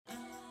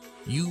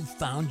You've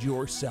found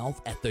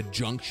yourself at the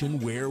junction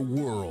where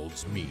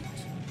worlds meet.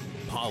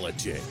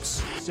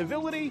 Politics.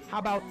 Civility? How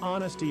about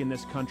honesty in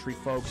this country,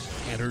 folks?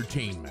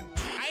 Entertainment.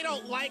 I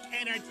don't like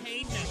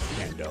entertainment.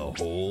 And a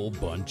whole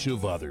bunch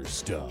of other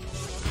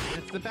stuff.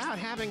 It's about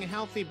having a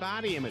healthy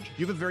body image.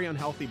 You have a very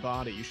unhealthy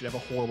body. You should have a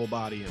horrible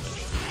body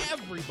image.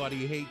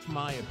 Everybody hates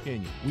my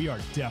opinion. We are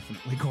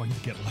definitely going to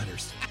get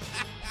letters.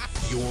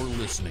 You're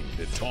listening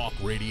to Talk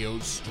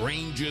Radio's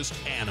Strangest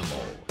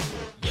Animal.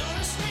 You're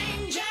a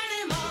strange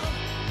animal,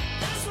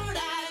 that's what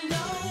I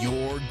know.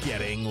 You're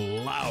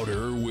getting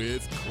louder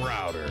with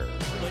Crowder.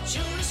 But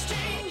you're a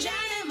strange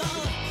animal,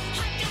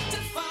 I got to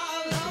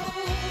follow.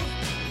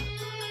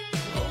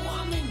 Oh,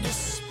 I'm in the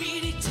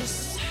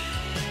spiritus.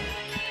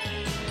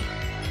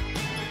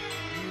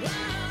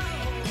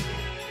 Wow.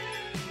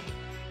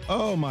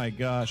 Oh my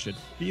gosh, it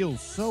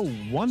feels so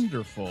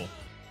wonderful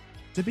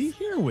to be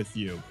here with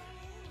you.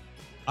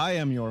 I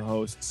am your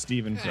host,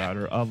 Steven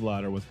Crowder of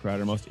Louder with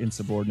Crowder, most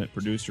insubordinate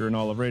producer in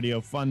all of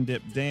radio. Fun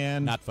Dip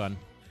Dan. Not fun.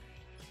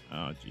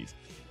 Oh, jeez.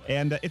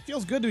 And it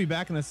feels good to be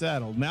back in the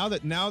saddle. Now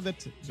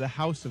that the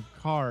House of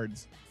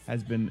Cards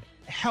has been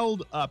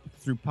held up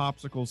through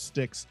popsicle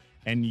sticks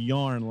and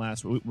yarn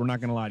last week, we're not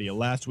going to lie to you.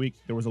 Last week,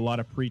 there was a lot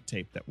of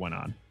pre-tape that went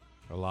on.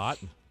 A lot?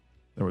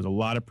 There was a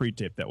lot of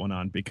pre-tape that went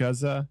on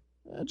because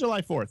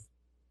July 4th.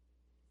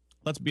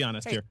 Let's be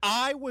honest here.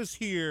 I was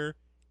here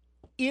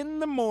in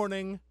the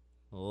morning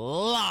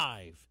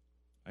live.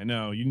 I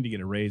know. You need to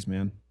get a raise,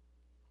 man.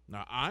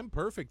 Now, I'm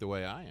perfect the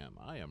way I am.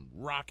 I am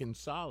rocking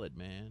solid,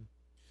 man.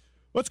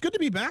 Well, it's good to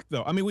be back,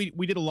 though. I mean, we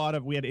did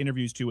we had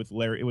interviews, too, with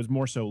Larry. It was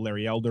more so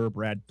Larry Elder,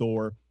 Brad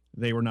Thor.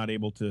 They were not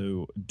able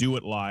to do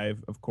it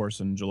live, of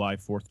course, on July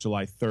 4th,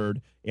 July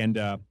 3rd. And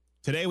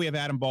today we have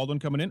Adam Baldwin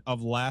coming in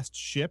of Last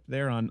Ship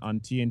there on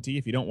TNT.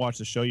 If you don't watch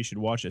the show, you should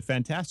watch it.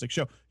 Fantastic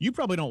show. You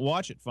probably don't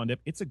watch it, Fun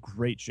Dip. It's a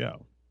great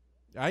show.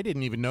 I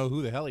didn't even know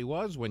who the hell he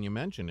was when you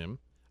mentioned him.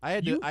 I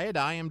had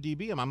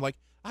IMDb him. I'm like,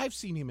 I've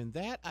seen him in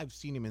that. I've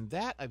seen him in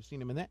that. I've seen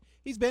him in that.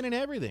 He's been in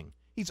everything.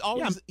 He's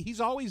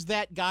always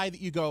that guy that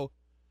you go,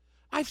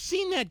 I've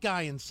seen that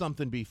guy in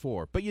something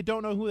before, but you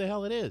don't know who the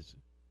hell it is.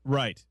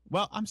 Right.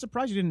 Well, I'm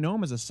surprised you didn't know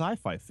him as a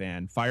sci-fi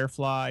fan.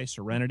 Firefly,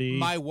 Serenity.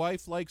 My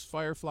wife likes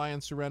Firefly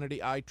and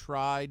Serenity. I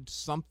tried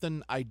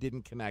something. I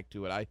didn't connect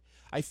to it.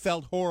 I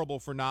felt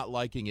horrible for not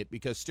liking it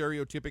because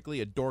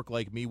stereotypically a dork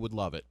like me would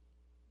love it.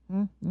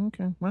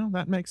 Okay. Well,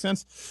 that makes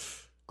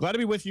sense. Glad to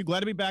be with you.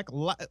 Glad to be back.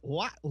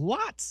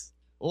 Lots.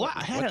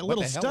 I had a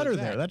little stutter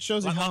there. That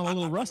shows you how I'm a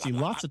little rusty.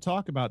 Lots to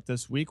talk about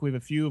this week. We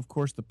have a few. Of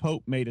course, the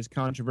Pope made his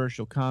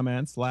controversial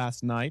comments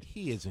last night.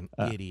 He is an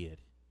idiot.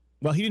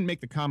 Well, he didn't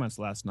make the comments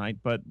last night,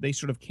 but they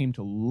sort of came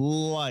to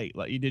light.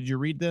 Did you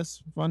read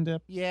this, Fun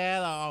Dip?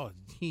 Yeah,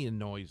 he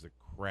annoys the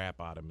crap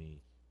out of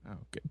me.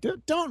 Okay.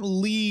 Don't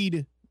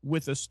lead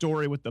with a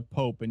story with the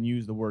Pope and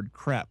use the word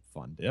crap,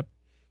 Fun Dip.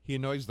 He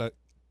annoys the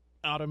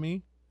out of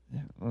me.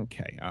 Yeah,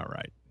 okay, all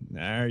right.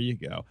 There you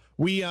go.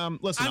 We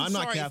listen, I'm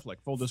not Catholic,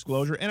 full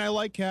disclosure, and I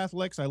like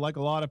Catholics. I like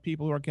a lot of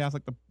people who are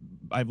Catholic.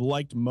 I've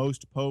liked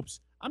most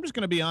popes. I'm just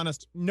going to be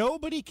honest.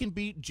 Nobody can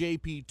beat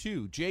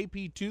JP2.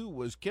 JP2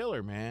 was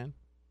killer, man.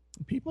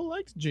 People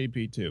liked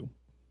JP2.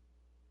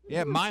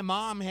 Yeah, my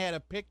mom had a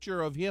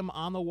picture of him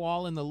on the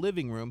wall in the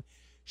living room.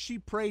 She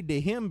prayed to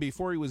him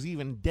before he was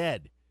even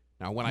dead.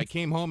 Now, when I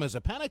came home as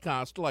a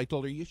Pentecostal, I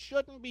told her, you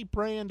shouldn't be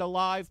praying to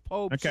live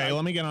popes. Okay,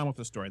 let me get on with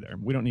the story there.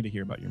 We don't need to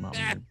hear about your mom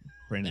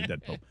praying to the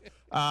dead pope.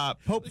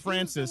 Pope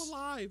Francis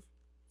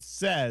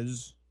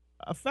says,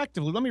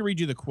 effectively, let me read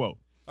you the quote.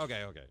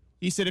 Okay.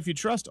 He said, if you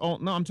trust...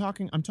 I'm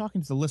talking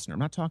to the listener. I'm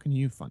not talking to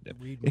you, Fundit.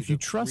 If you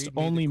trust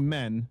only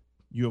men,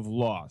 you have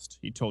lost,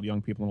 he told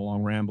young people in a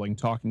long rambling,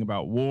 talking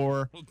about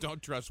war. Well,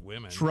 don't trust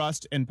women.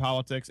 Trust and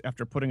politics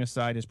after putting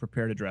aside his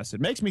prepared address. It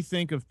makes me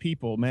think of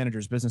people,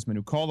 managers, businessmen,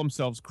 who call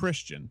themselves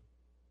Christian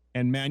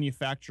and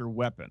manufacture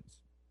weapons.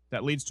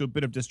 That leads to a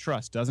bit of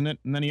distrust, doesn't it?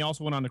 And then he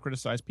also went on to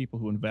criticize people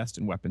who invest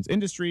in weapons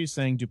industries,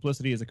 saying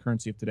duplicity is a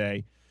currency of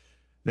today.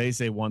 They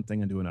say one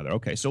thing and do another.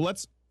 Okay, so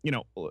let's,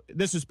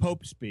 this is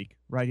Pope speak,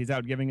 right? He's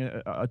out giving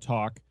a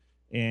talk,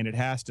 and it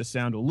has to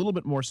sound a little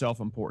bit more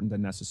self-important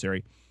than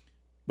necessary.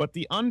 But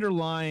the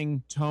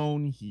underlying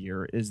tone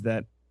here is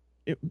that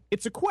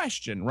it's a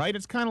question, right?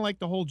 It's kind of like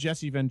the whole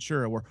Jesse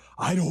Ventura where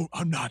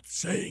I'm not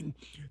saying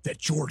that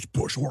George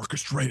Bush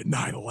orchestrated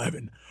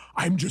 9/11.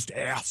 I'm just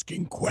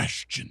asking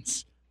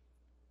questions.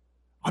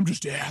 I'm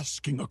just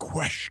asking a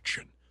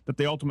question that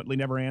they ultimately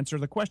never answer.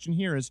 The question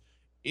here is,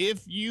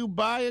 if you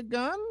buy a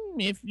gun,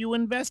 if you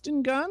invest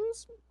in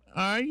guns,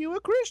 are you a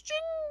Christian?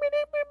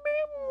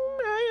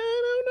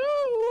 I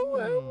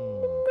don't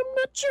know. I'm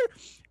not sure.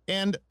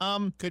 And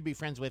could be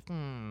friends with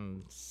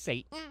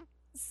Satan.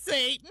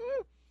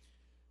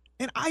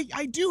 And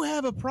I do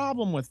have a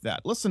problem with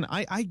that. Listen,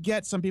 I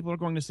get some people are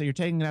going to say you're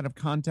taking it out of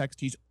context.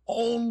 He's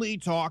only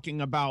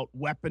talking about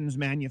weapons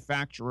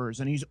manufacturers,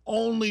 and he's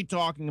only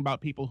talking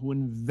about people who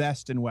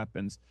invest in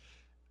weapons.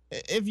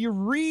 If you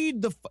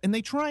read and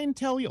they try and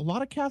tell you, a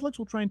lot of Catholics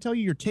will try and tell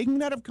you you're taking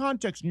it out of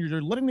context and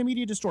you're letting the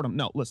media distort them.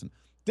 No, listen,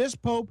 This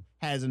Pope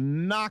has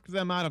knocked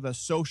them out of the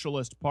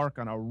socialist park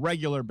on a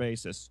regular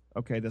basis,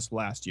 okay, this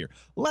last year.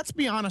 Let's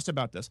be honest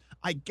about this.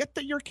 I get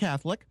that you're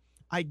Catholic.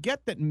 I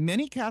get that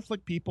many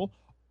Catholic people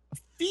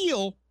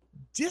feel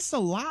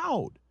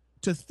disallowed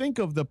to think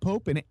of the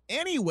Pope in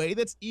any way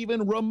that's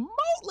even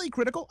remotely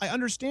critical. I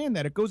understand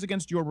that. It goes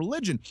against your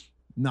religion,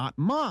 not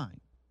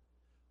mine.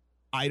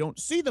 I don't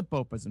see the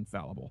Pope as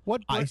infallible.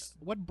 What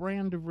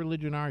brand of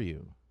religion are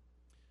you?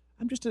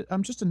 I'm just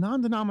a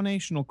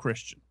non-denominational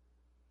Christian.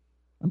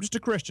 I'm just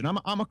a Christian.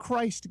 I'm a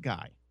Christ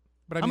guy.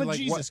 But I I'm mean, a like,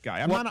 Jesus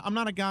guy. I'm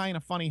not a guy in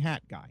a funny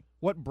hat guy.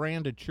 What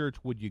brand of church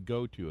would you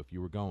go to if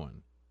you were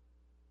going?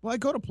 Well, I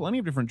go to plenty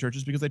of different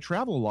churches because I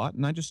travel a lot,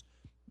 and I just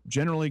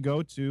generally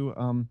go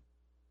to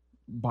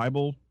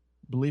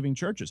Bible-believing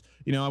churches.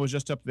 You know, I was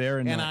just up there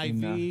in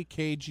NIV,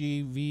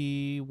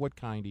 KJV. What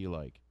kind do you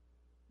like?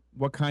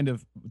 What kind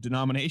of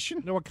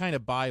denomination? No, what kind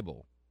of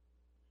Bible?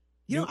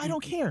 You know, I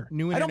don't care.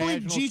 New I don't believe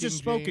International Jesus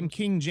King spoke in James?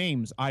 King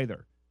James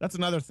either. That's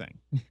another thing.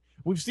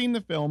 We've seen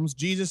the films.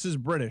 Jesus is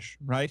British,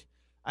 right?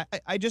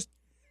 I don't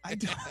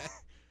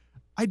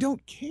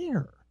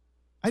care.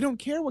 I don't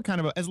care what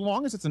kind of as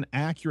long as it's an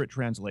accurate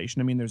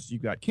translation. I mean,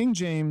 you've got King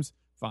James,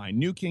 fine,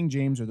 New King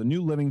James or the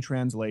New Living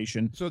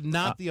Translation. So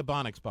not the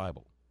Ebonics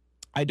Bible.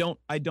 I don't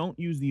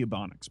use the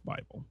Ebonics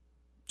Bible,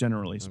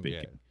 generally speaking.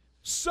 Okay.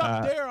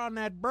 Suck there on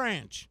that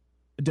branch.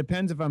 It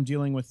depends if I'm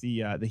dealing with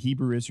the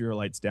Hebrew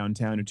Israelites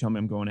downtown who tell me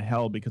I'm going to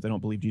hell because I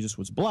don't believe Jesus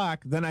was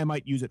black. Then I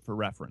might use it for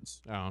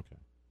reference. Oh, okay.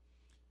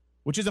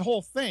 Which is a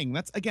whole thing.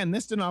 That's, again,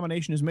 this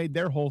denomination has made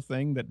their whole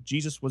thing that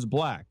Jesus was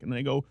black. And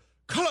they go,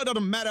 color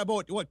doesn't matter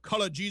about what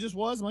color Jesus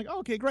was. I'm like, oh,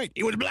 okay, great.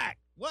 He was black.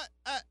 What?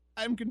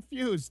 I'm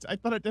confused. I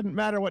thought it didn't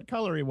matter what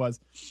color he was.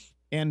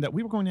 And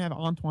we were going to have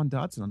Antoine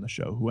Dodson on the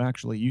show, who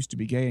actually used to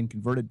be gay and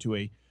converted to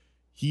a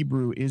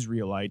Hebrew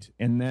Israelite.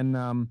 And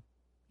then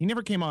he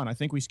never came on. I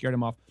think we scared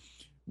him off.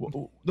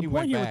 The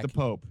point here with the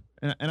Pope,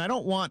 and I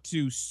don't want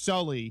to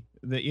sully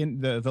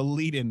the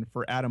lead-in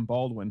for Adam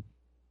Baldwin.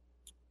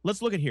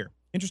 Let's look at here.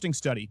 Interesting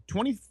study.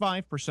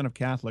 25% of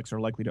Catholics are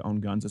likely to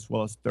own guns, as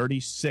well as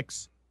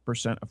 36%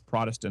 of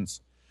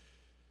Protestants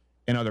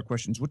and other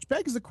Christians, which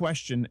begs the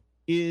question,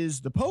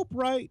 is the Pope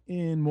right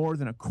in more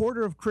than a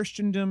quarter of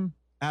Christendom?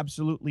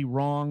 Absolutely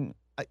wrong.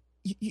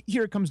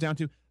 Here it comes down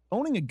to,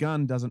 owning a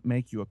gun doesn't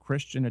make you a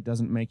Christian. It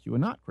doesn't make you a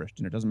not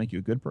Christian. It doesn't make you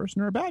a good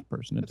person or a bad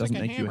person. It doesn't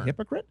make you a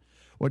hypocrite,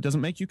 or it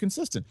doesn't make you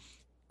consistent.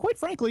 Quite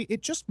frankly,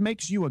 it just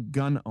makes you a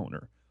gun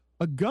owner.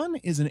 A gun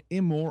is an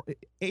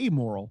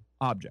amoral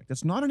object.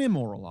 It's not an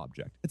immoral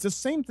object. It's the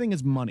same thing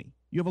as money.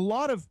 You have a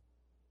lot of,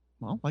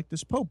 well, like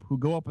this Pope, who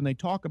go up and they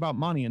talk about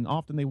money, and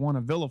often they want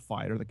to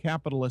vilify it or the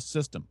capitalist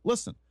system.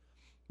 Listen,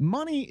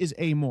 money is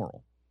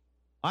amoral.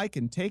 I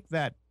can take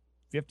that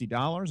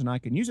 $50 and I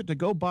can use it to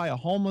go buy a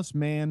homeless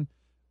man.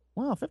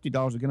 Well, $50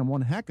 will get him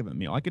one heck of a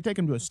meal. I could take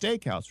him to a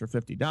steakhouse for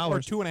 $50. Or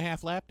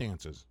 2.5 lap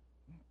dances.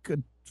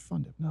 Good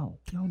fund it. No.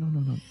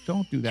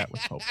 Don't do that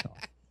with Pope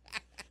talk.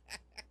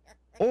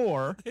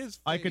 Or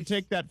I could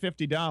take that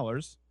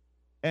 $50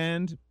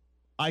 and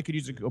I could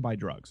use it to go buy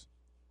drugs.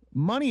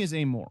 Money is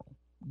amoral.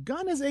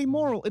 Gun is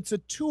amoral. It's a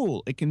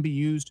tool. It can be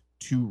used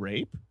to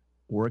rape,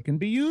 or it can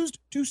be used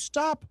to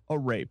stop a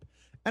rape.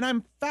 And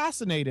I'm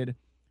fascinated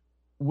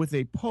with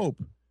a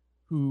Pope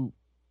who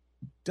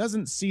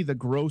doesn't see the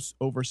gross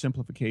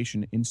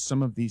oversimplification in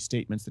some of these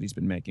statements that he's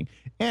been making.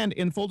 And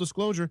in full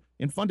disclosure,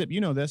 in Fundip,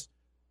 you know this,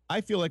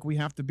 I feel like we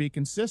have to be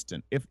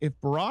consistent. If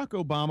Barack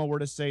Obama were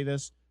to say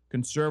this,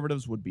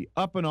 conservatives would be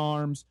up in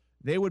arms.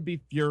 They would be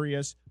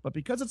furious. But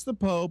because it's the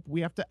Pope,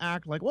 we have to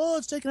act like, well,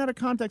 it's taken out of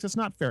context. It's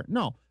not fair.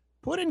 No,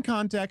 put in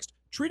context,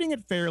 treating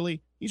it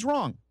fairly. He's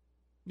wrong.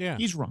 Yeah.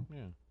 He's wrong. Yeah.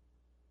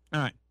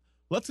 All right.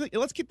 Let's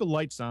keep the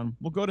lights on.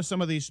 We'll go to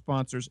some of these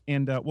sponsors,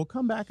 and we'll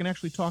come back and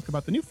actually talk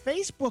about the new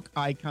Facebook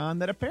icon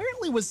that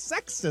apparently was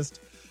sexist,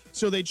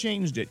 so they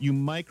changed it. You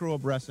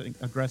microaggressing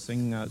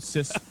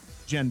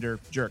cisgender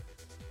jerk.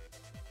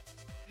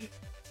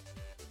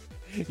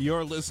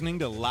 You're listening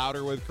to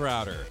Louder with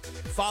Crowder.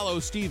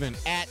 Follow Steven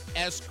at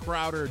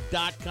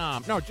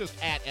scrowder.com. No, just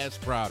at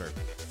scrowder.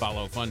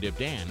 Follow Fundip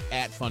Dan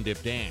at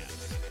Fundip Dan.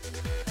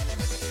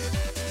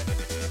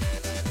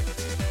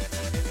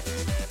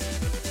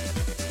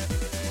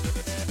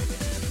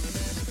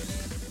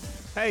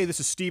 Hey, this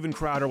is Steven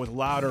Crowder with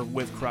Louder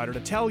with Crowder to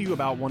tell you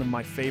about one of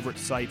my favorite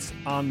sites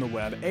on the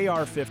web,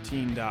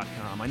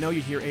 AR15.com. I know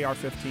you hear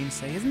AR15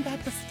 say, isn't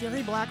that the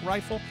scary black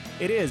rifle?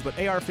 It is, but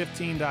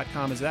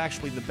AR15.com is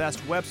actually the best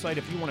website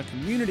if you want a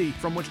community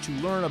from which to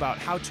learn about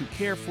how to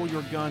care for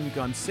your gun,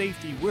 gun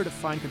safety, where to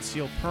find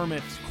concealed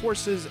permits,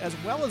 courses, as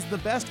well as the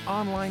best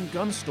online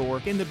gun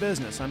store in the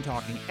business. I'm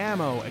talking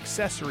ammo,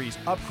 accessories,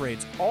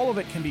 upgrades. All of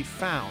it can be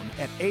found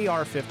at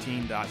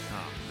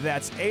AR15.com.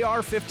 That's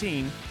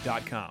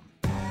AR15.com.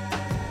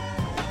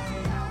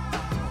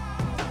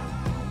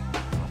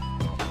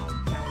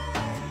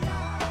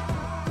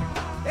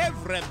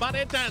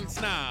 Everybody dance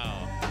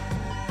now.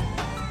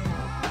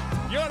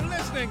 You're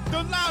listening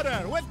to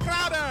Louder with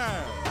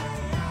Crowder.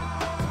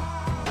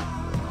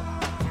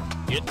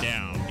 Get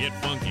down, get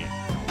funky,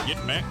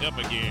 get back up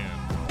again.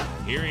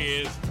 Here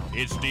he is.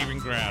 It's Steven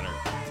Crowder.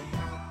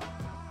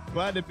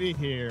 Glad to be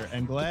here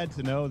and glad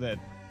to know that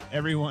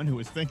everyone who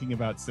was thinking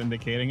about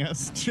syndicating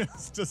us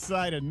just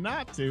decided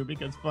not to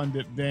because Fun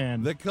Dip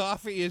Dan. The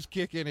coffee is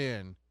kicking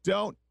in.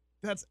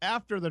 That's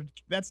after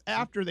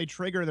they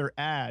trigger their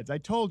ads. I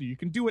told you, you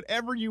can do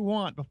whatever you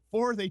want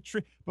before they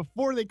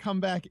come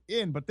back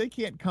in, but they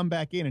can't come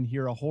back in and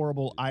hear a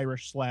horrible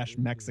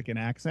Irish/Mexican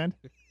accent.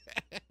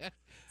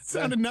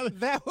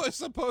 That was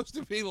supposed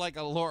to be like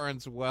a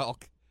Lawrence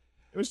Welk.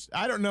 It was.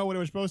 I don't know what it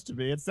was supposed to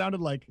be. It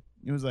sounded like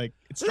it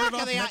started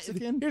off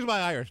Mexican. Here's my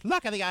Irish.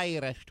 Look at the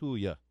Irish to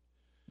you.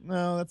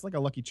 No, that's like a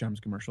Lucky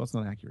Charms commercial. That's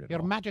not accurate at all.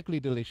 You're magically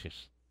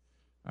delicious.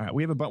 All right,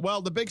 we have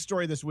well, the big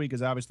story this week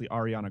is obviously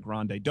Ariana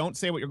Grande. Don't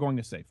say what you're going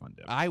to say, Fun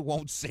Dip. I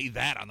won't say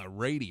that on the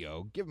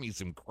radio. Give me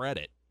some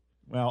credit.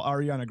 Well,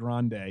 Ariana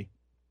Grande.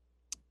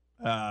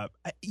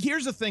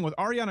 Here's the thing with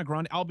Ariana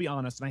Grande. I'll be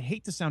honest, and I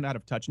hate to sound out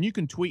of touch. And you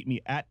can tweet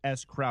me at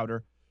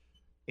 @SCrowder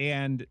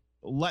and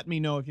let me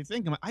know if you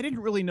think I didn't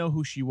really know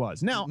who she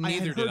was. Now, I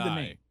had heard the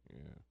name. Yeah.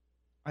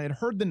 I had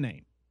heard the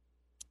name,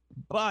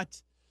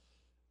 but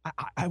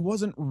I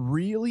wasn't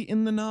really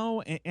in the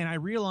know, and I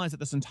realized that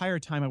this entire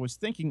time I was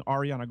thinking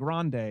Ariana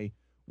Grande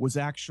was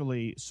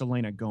actually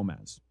Selena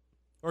Gomez.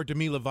 Or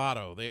Demi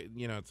Lovato.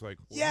 It's like...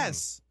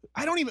 Yes.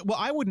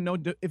 I wouldn't know.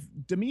 If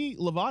Demi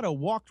Lovato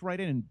walked right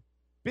in and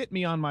bit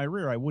me on my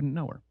rear, I wouldn't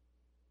know her.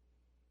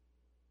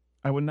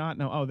 I would not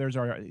know. Oh, there's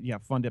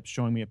Fun Dip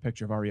showing me a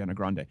picture of Ariana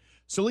Grande.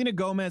 Selena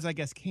Gomez, I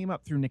guess, came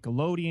up through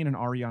Nickelodeon, and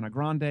Ariana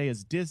Grande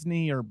is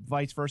Disney, or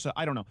vice versa.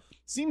 I don't know.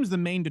 Seems the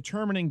main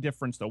determining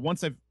difference, though,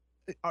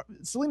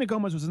 Selena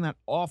Gomez was in that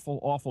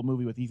awful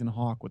movie with Ethan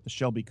Hawke with the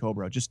Shelby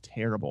Cobra, just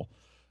terrible.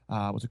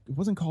 It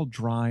wasn't called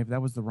Drive.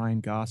 That was the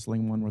Ryan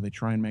Gosling one where they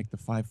try and make the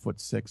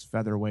 5'6"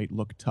 featherweight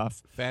look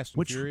tough. Fast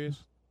and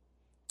Furious.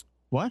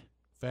 What?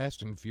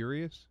 Fast and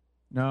Furious.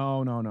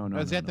 No.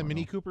 Is that the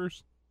Mini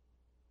Coopers?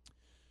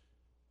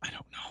 I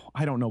don't know.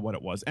 I don't know what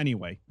it was.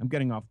 Anyway, I'm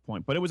getting off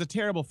point, but it was a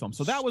terrible film.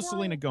 So that was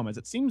Selena Gomez.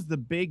 It seems the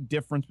big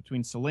difference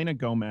between Selena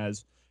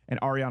Gomez and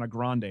Ariana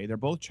Grande, they're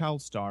both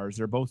child stars.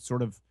 They're both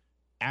sort of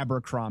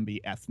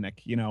Abercrombie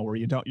ethnic, where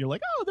you're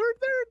like, oh,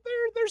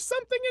 there's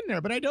something in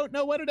there, but I don't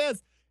know what it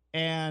is.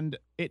 And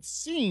it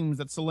seems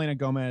that Selena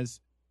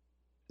Gomez,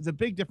 the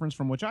big difference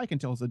from which I can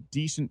tell, is a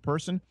decent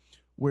person,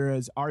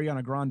 whereas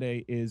Ariana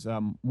Grande is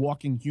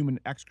walking human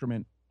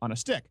excrement on a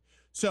stick.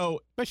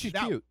 But she's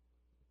cute.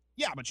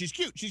 Yeah, but she's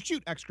cute. She's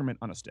cute excrement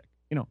on a stick.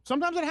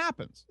 Sometimes it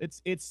happens.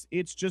 It's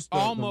just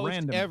almost the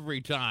random.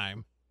 Every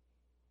time.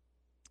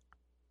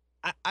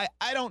 I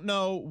don't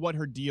know what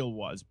her deal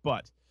was,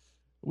 but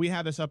we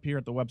have this up here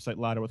at the website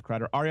Louder with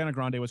Crowder. Ariana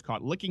Grande was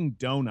caught licking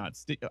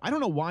donuts. I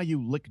don't know why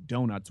you lick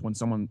donuts when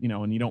someone,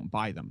 and you don't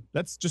buy them.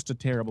 That's just a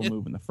terrible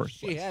move in the first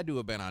place. She had to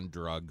have been on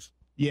drugs.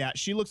 Yeah,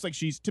 she looks like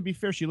to be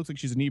fair, she looks like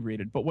she's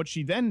inebriated. But what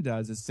she then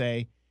does is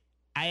say,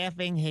 I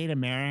effing hate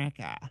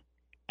America.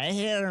 I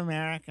hate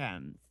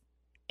Americans.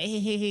 I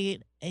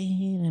hate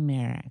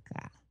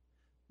America.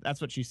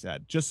 That's what she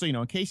said. Just so you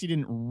know, in case you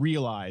didn't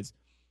realize,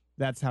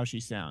 that's how she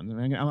sounds.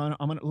 And I'm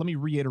gonna let me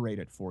reiterate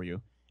it for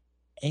you.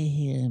 I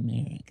hate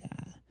America.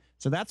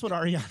 So that's what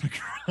Ariana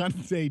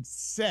Grande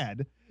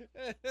said.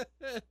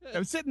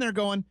 I'm sitting there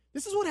going,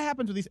 this is what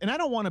happens with these. And I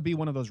don't want to be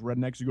one of those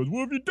rednecks who goes,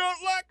 well, if you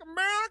don't like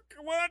America,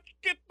 why don't you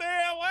get the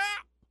hell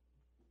out?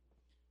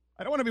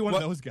 I don't want to be one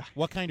of those guys.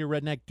 What kind of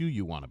redneck do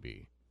you want to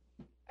be?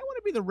 I want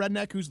to be the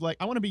redneck who's like,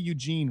 I want to be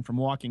Eugene from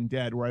Walking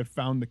Dead, where I've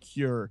found the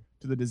cure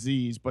to the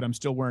disease, but I'm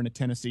still wearing a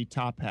Tennessee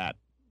top hat.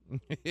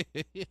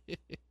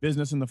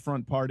 Business in the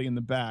front, party in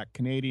the back,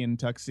 Canadian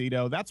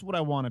tuxedo. That's what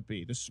I want to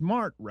be, the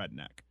smart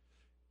redneck.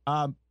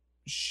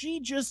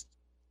 She's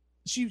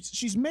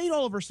made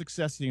all of her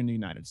success here in the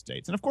United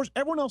States. And of course,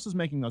 everyone else is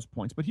making those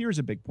points. But here's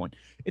a big point.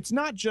 It's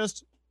not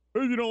just,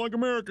 hey, you don't like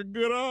America,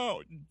 get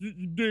out,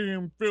 you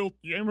damn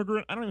filthy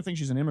immigrant. I don't even think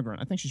she's an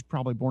immigrant. I think she's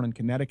probably born in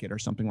Connecticut or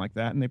something like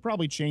that. And they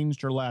probably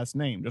changed her last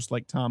name, just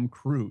like Tom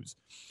Cruise.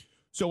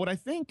 So what I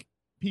think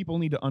people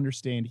need to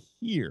understand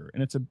here,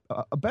 and it's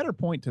a better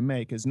point to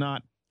make, is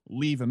not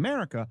leave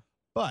America,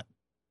 but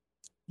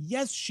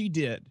yes, she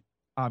did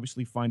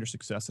obviously find her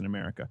success in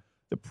America.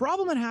 The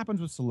problem that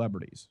happens with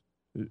celebrities,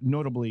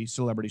 notably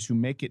celebrities who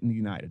make it in the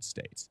United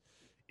States,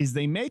 is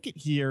they make it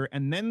here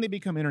and then they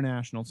become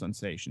international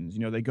sensations.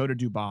 They go to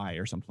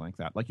Dubai or something like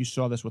that. Like you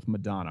saw this with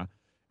Madonna.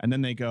 And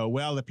then they go,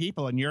 well, the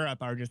people in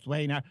Europe are just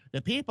way now.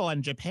 The people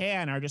in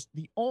Japan are just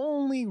the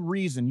only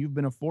reason you've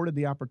been afforded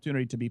the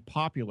opportunity to be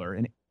popular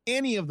in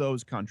any of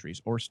those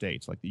countries or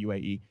states like the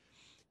UAE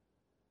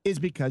is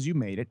because you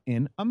made it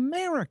in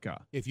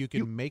America. If you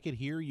can make it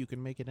here, you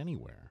can make it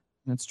anywhere.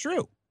 That's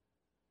true.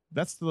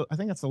 I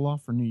think that's the law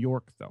for New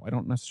York, though. I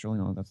don't necessarily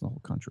know that's the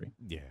whole country.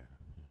 Yeah.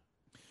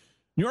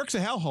 New York's a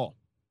hellhole.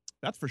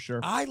 That's for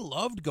sure. I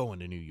loved going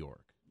to New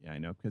York. Yeah, I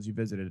know, because you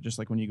visited it. Just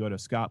like when you go to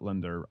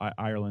Scotland or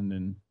Ireland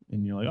and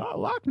you're like, oh,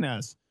 Loch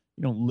Ness.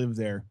 You don't live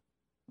there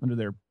under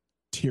their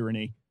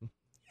tyranny.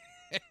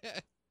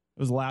 It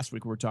was last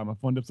week we were talking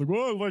about Fun Dip's like,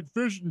 well, I like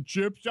fish and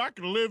chips. I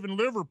could live in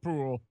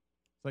Liverpool.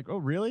 It's like, oh,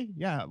 really?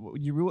 Yeah.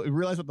 You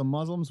realize what the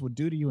Muslims would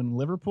do to you in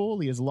Liverpool,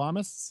 the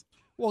Islamists?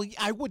 Well,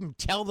 I wouldn't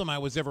tell them I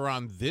was ever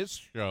on this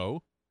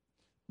show.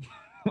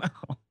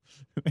 Well,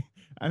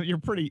 I mean, you're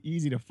pretty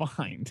easy to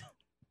find.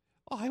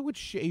 Oh, I would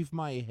shave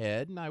my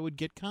head and I would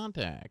get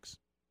contacts.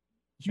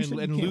 You said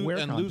you can't wear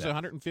and contacts. lose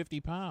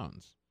 150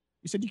 pounds.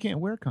 You said you can't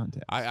wear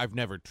contacts. I've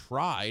never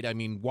tried. I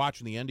mean,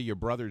 watching the end of your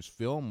brother's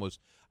film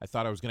I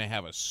thought I was going to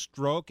have a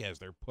stroke as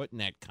they're putting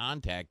that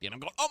contact in. I'm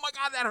going, oh my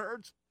God, that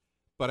hurts.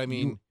 But I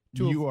mean,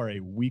 you are a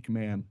weak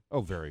man.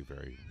 Oh, very,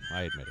 very.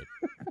 I admit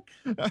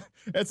it.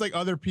 It's like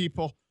other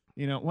people,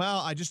 well,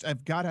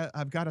 I've got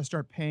to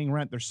start paying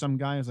rent. There's some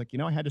guy who's like,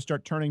 I had to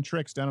start turning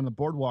tricks down on the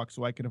boardwalk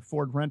so I could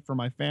afford rent for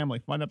my family.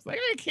 Find up's like,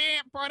 I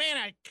can't put in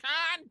a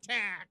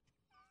contact.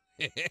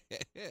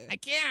 I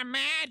can't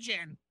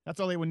imagine. That's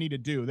all they would need to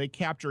do. They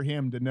capture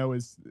him to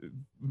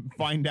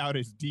find out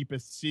his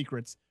deepest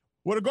secrets.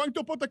 We're going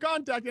to put the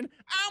contact in.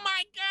 Oh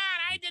my God,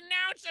 I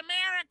denounce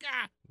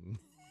America.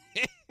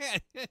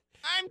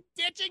 I'm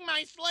ditching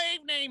my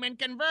slave name and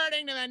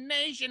converting to the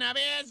Nation of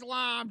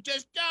Islam.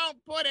 Just don't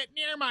put it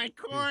near my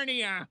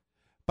cornea.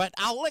 But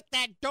I'll lick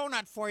that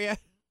donut for you.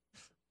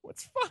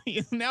 What's funny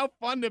is now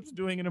Fundip's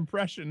doing an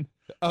impression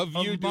of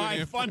you doing my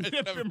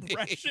Fundip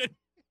impression.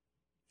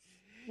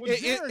 Well,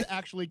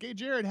 Gay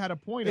Jared had a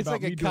point it's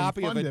about like me a doing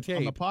copy of a Fundip tape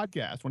on the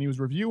podcast when he was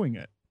reviewing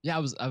it. Yeah, I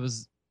was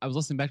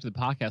listening back to the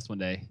podcast one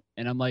day,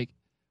 and I'm like,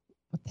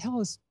 what the hell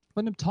is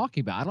Fundip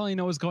talking about? I don't even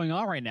know what's going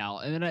on right now.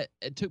 And then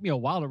it took me a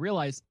while to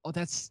realize, oh,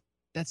 that's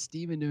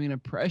Steven doing an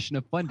impression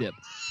of Fundip.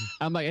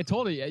 I'm like, I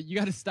told you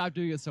got to stop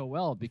doing it so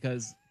well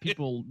because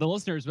the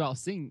listeners, without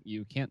seeing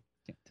you, can't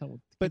tell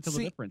the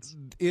difference.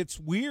 It's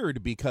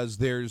weird because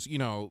there's,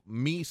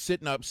 me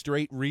sitting up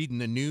straight reading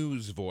the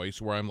news voice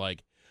where I'm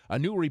like, a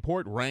new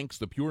report ranks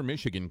the Pure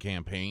Michigan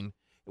campaign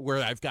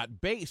where I've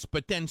got base,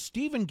 but then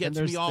Steven gets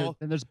me all...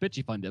 And there's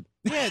bitchy Fundip.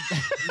 Yeah,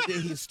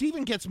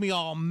 Steven gets me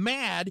all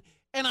mad,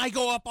 and I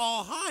go up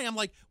all high. I'm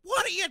like,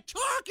 what are you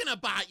talking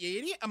about, you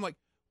idiot? I'm like,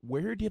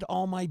 where did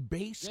all my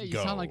base go? Yeah,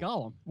 you sound like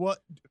Gollum. Well,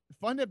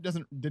 Fundip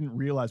didn't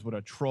realize what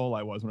a troll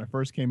I was when I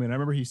first came in. I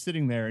remember he's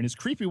sitting there in his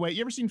creepy way.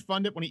 You ever seen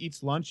Fundip when he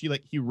eats lunch?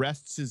 He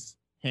rests his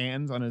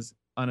hands on his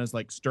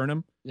like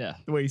sternum. Yeah.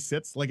 The way he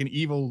sits, like an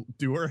evil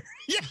doer.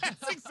 Yes,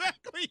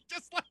 exactly.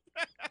 Just like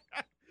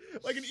that.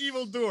 Like an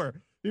evil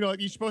doer. Like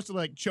he's supposed to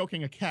like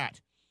choking a cat.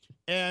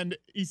 And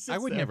he sits I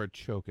would there. never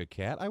choke a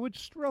cat. I would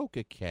stroke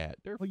a cat.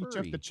 They're Well, you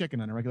furry. choke the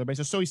chicken on a regular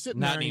basis. So he's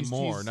sitting Not there.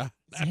 anymore. His Not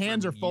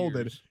hands for are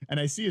folded, years. and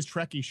I see his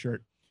Trekkie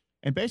shirt.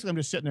 And basically, I'm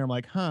just sitting there. I'm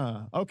like,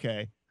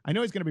 okay. I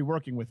know he's going to be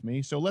working with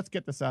me, so let's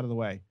get this out of the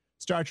way.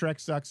 Star Trek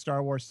sucks.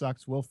 Star Wars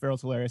sucks. Will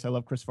Ferrell's hilarious. I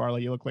love Chris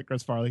Farley. You look like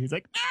Chris Farley. He's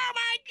like, oh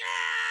my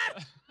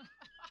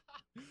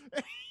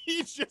God!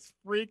 He's just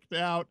freaked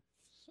out.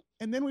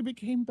 And then we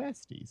became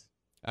besties.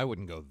 I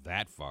wouldn't go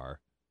that far.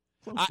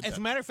 Close to As that.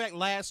 a matter of fact,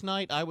 last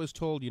night I was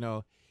told,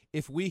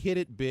 if we hit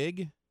it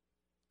big,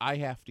 I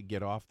have to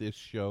get off this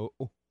show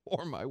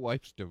or my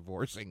wife's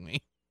divorcing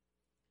me.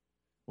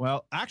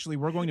 Well, actually,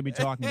 we're going to be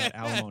talking about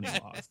alimony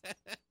laws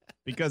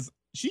because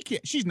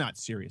she's not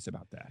serious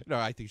about that. No,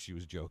 I think she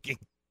was joking.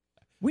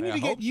 We need I to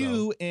get hope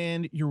you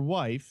and your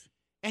wife.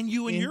 And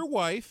you and In- your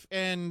wife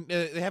and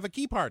have a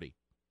key party.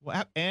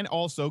 And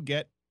also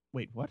get...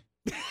 Wait, what?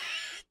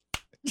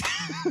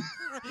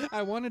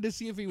 I wanted to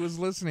see if he was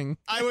listening.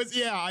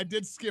 I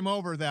did skim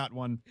over that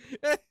one.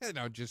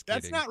 No, just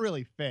kidding. That's not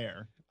really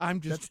fair.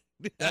 I'm just...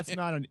 That's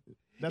not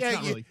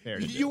really fair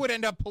to You do. would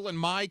end up pulling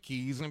my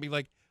keys and be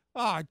like,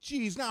 oh,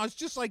 geez, now it's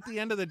just like the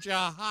end of the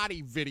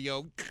Jihadi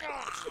video.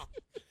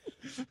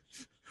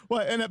 Well,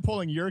 I end up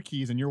pulling your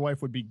keys and your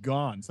wife would be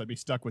gone, so I'd be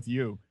stuck with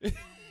you.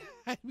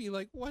 I'd be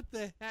like, what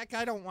the heck?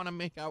 I don't want to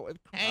make out with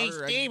Hey,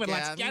 Carter Steven,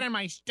 let's again. get in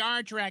my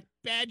Star Trek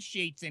bed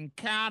sheets and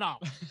cuddle.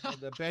 Oh,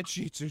 the bed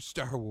sheets are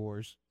Star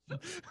Wars. Do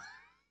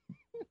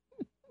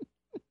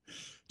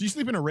you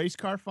sleep in a race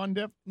car, Fun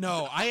Dip?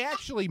 No, I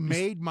actually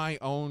made my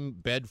own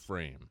bed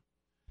frame.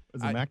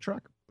 Is it a Mack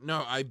truck?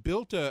 No, I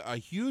built a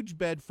huge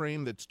bed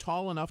frame that's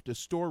tall enough to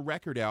store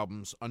record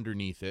albums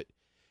underneath it,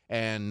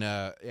 and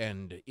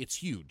it's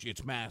huge.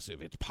 It's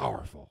massive. It's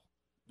powerful.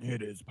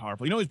 It is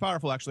powerful. You know who's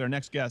powerful, actually? Our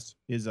next guest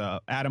is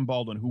Adam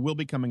Baldwin, who will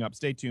be coming up.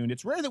 Stay tuned.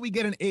 It's rare that we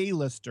get an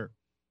A-lister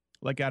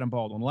like Adam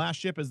Baldwin. Last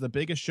Ship is the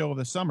biggest show of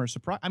the summer.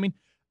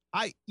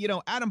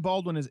 Adam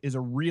Baldwin is a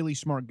really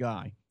smart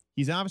guy.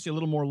 He's obviously a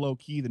little more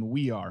low-key than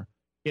we are.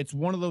 It's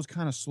one of those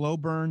kind of slow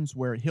burns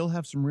where he'll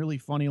have some really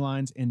funny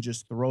lines and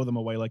just throw them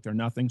away like they're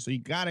nothing. So you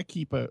gotta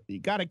keep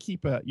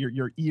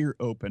your ear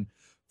open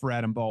for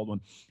Adam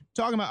Baldwin.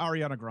 Talking about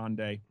Ariana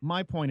Grande,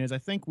 my point is I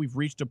think we've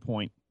reached a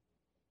point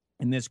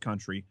in this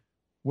country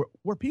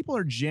where people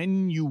are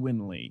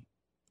genuinely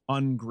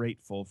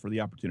ungrateful for the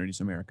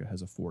opportunities America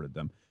has afforded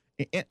them.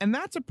 And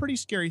that's a pretty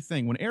scary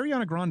thing. When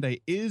Ariana Grande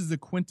is the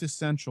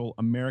quintessential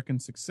American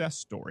success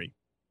story,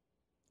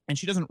 and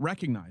she doesn't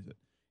recognize it,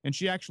 and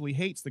she actually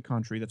hates the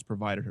country that's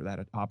provided her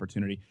that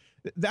opportunity,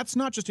 that's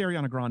not just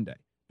Ariana Grande.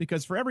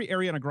 Because for every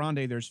Ariana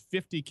Grande, there's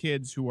 50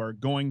 kids who are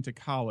going to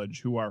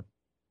college, who are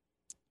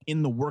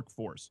in the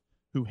workforce,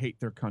 who hate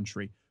their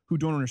country, who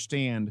don't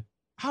understand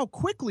how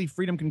quickly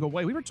freedom can go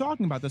away. We were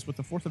talking about this with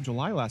the 4th of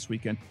July last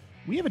weekend.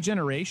 We have a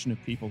generation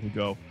of people who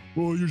go,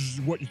 well, you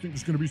think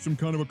there's going to be some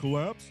kind of a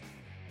collapse?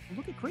 Well,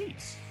 look at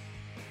Greece.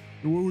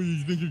 Well,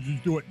 you think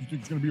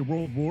it's going to be a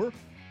world war?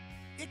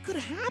 It could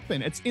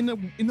happen. It's in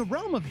the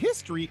realm of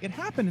history. It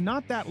happened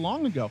not that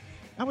long ago.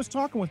 I was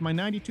talking with my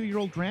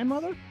 92-year-old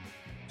grandmother.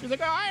 She's like,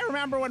 oh, I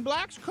remember when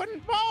blacks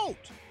couldn't vote.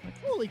 I'm like,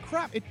 holy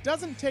crap. It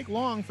doesn't take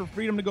long for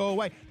freedom to go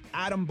away.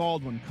 Adam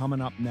Baldwin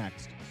coming up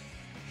next.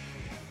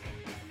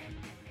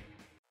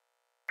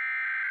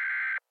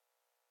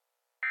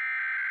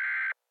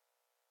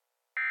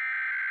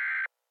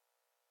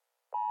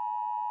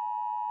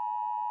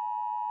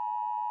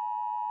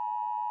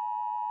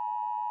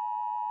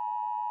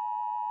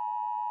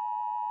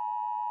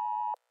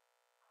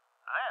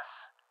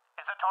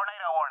 This is a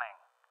tornado warning.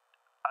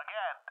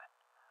 Again,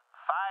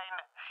 find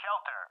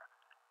shelter,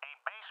 a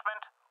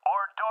basement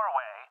or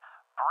doorway,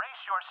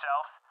 brace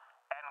yourself,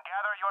 and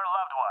gather your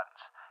loved ones.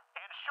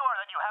 Ensure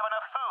that you have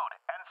enough food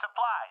and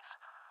supplies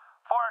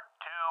for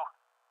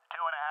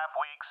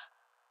 2.5 weeks.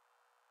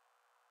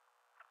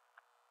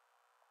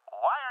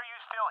 Why are you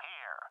still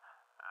here?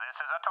 This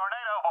is a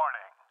tornado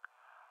warning.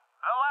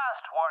 The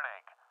last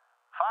warning.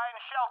 Find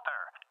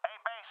shelter, a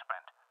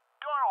basement,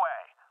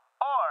 doorway,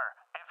 or,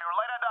 if you're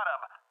late at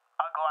Dunham,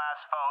 a glass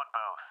phone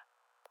booth.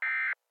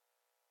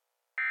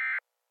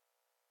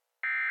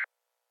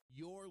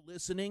 You're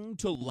listening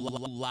to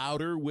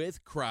Louder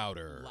with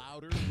Crowder.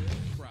 Louder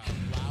with Crowder.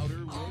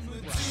 Louder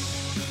with Crowder.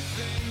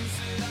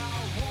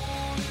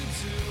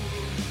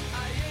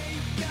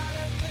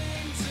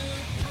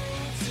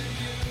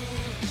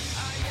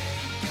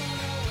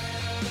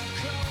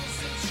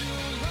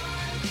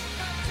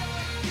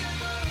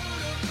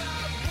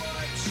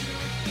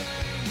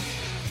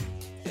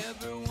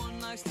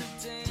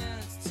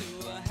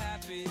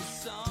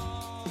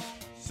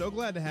 So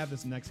glad to have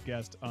this next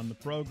guest on the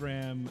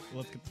program.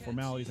 Let's get the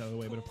formalities out of the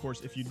way. But of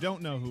course, if you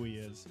don't know who he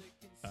is,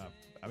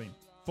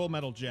 Full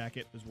Metal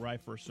Jacket is where I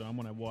first saw him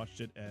when I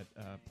watched it at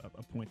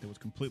a point that was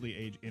completely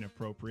age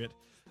inappropriate.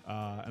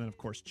 And then, of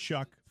course,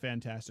 Chuck,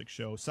 fantastic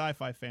show.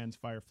 Sci-Fi Fans,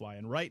 Firefly.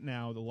 And right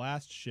now, The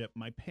Last Ship,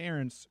 my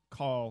parents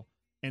call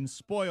and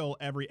spoil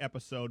every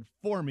episode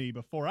for me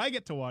before I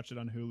get to watch it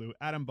on Hulu.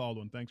 Adam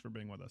Baldwin, thanks for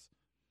being with us.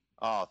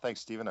 Oh, thanks,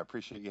 Stephen. I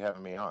appreciate you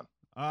having me on.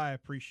 I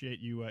appreciate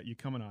you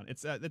coming on.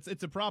 It's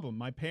a problem.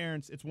 My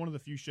parents, it's one of the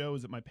few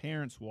shows that my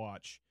parents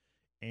watch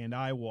and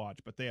I watch,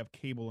 but they have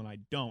cable and I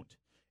don't.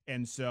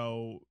 And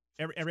so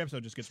every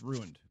episode just gets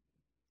ruined.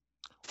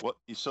 What?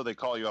 So they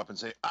call you up and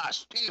say,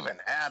 Stephen,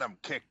 Adam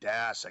kicked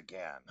ass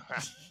again.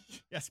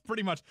 Yes,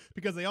 pretty much,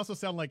 because they also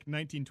sound like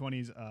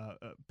 1920s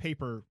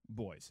paper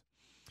boys.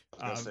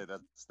 I was going to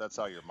say, that's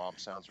how your mom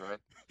sounds, right?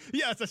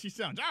 Yeah, that's how she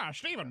sounds.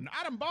 Stephen,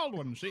 Adam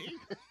Baldwin, see?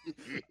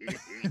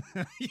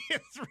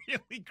 It's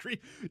really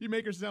creepy. You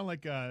make her sound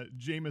like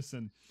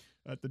Jameson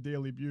at the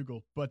Daily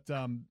Bugle. But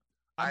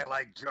I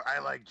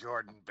like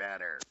Jordan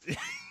better.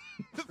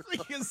 The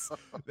thing is,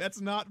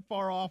 that's not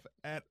far off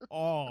at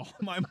all.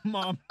 My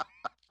mom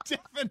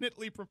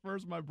definitely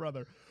prefers my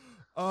brother.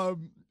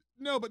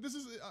 No, but this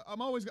is,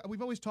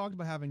 we've always talked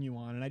about having you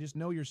on, and I just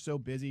know you're so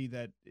busy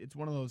that it's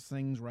one of those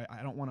things where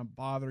I don't want to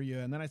bother you.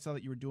 And then I saw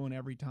that you were doing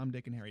every Tom,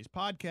 Dick, and Harry's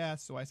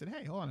podcast, so I said,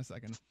 hey, hold on a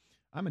second.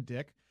 I'm a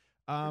dick.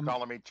 You're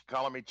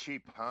calling me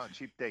cheap, huh?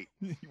 Cheap date.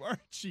 You are a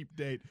cheap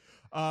date.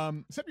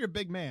 Except you're a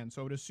big man,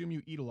 so I would assume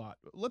you eat a lot.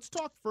 Let's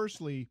talk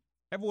firstly,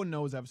 everyone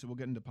knows, obviously, we'll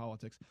get into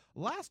politics.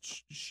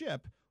 Last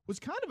Ship was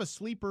kind of a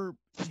sleeper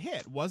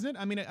hit, wasn't it?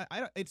 I mean,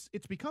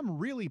 it's become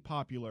really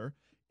popular.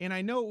 And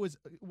I know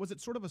was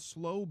it sort of a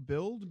slow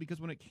build?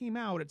 Because when it came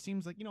out, it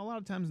seems like, a lot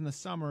of times in the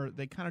summer,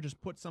 they kind of just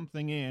put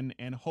something in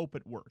and hope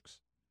it works.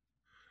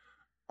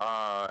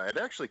 It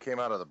actually came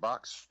out of the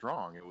box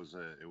strong. It was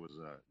a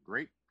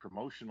great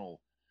promotional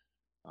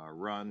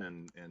run,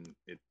 and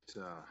it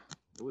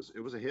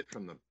was a hit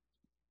from the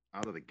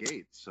out of the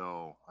gate.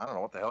 So I don't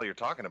know what the hell you're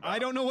talking about. I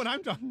don't know what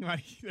I'm talking about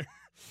either.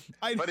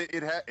 But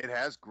it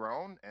has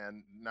grown,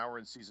 and now we're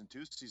in season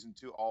 2. Season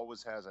 2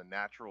 always has a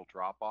natural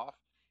drop off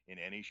in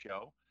any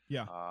show.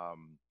 Yeah.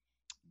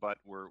 But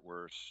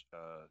we're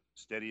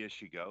steady as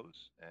she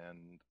goes,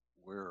 and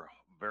we're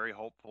very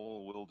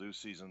hopeful we'll do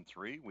season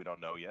 3. We don't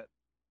know yet,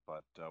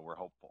 but we're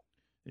hopeful.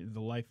 The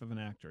life of an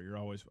actor. You're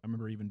always. I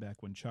remember even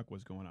back when Chuck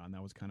was going on,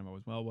 that was kind of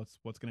always, well,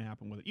 what's going to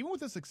happen with it? Even with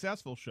the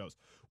successful shows,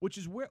 which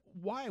is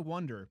why I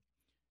wonder.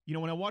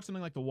 When I watch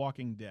something like The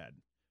Walking Dead,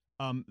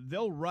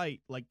 they'll write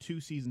like 2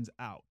 seasons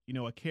out.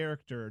 A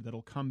character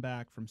that'll come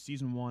back from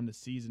season 1 to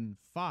season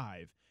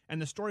 5.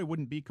 And the story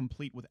wouldn't be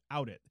complete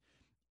without it.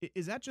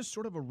 Is that just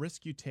sort of a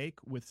risk you take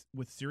with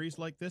series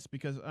like this?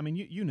 Because, I mean,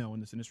 you know in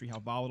this industry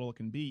how volatile it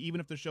can be. Even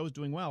if the show's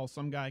doing well,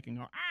 some guy can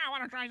go, I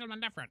want to try something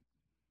different.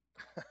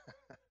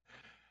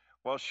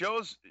 Well,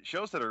 shows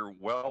that are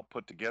well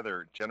put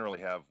together generally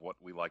have what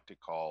we like to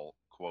call,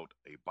 quote,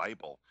 a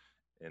Bible,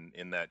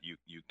 in that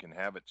you can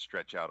have it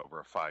stretch out over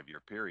a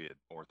 5-year period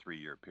or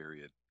 3-year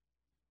period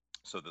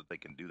so that they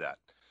can do that.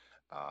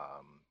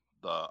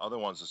 The other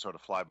ones that sort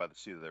of fly by the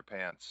seat of their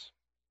pants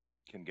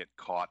can get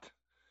caught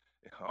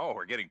Oh,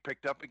 we're getting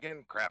picked up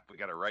again? Crap, we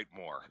got to write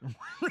more.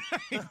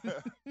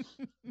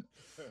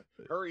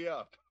 Hurry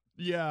up.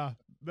 Yeah,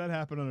 that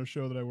happened on a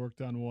show that I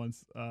worked on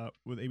once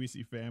with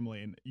ABC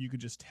Family, and you could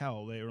just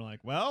tell they were like,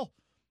 well,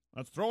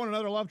 let's throw in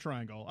another love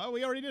triangle. Oh,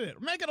 we already did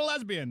it. Make it a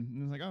lesbian.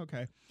 And it's like, oh,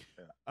 okay.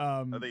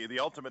 Yeah. The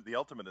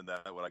ultimate in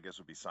that, what I guess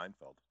would be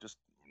Seinfeld. Just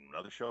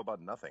another show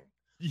about nothing.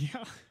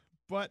 Yeah,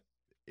 but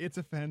it's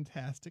a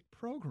fantastic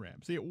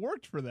program. See, it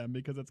worked for them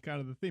because it's kind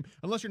of the theme.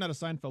 Unless you're not a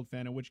Seinfeld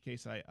fan, in which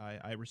case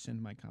I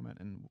rescind my comment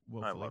and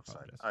will I love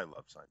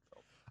Seinfeld.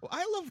 Well,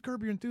 I love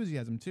Curb Your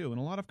Enthusiasm too, and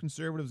a lot of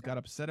conservatives got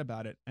upset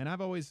about it. And I've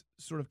always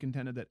sort of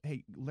contended that,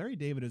 hey, Larry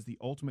David is the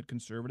ultimate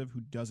conservative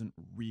who doesn't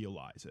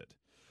realize it.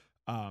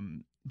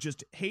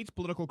 Just hates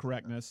political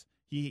correctness.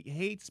 He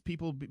hates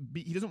people.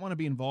 He doesn't want to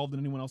be involved in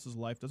anyone else's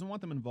life. Doesn't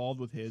want them involved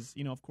with his.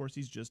 You know, of course,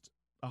 he's just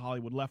a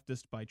Hollywood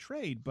leftist by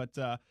trade. But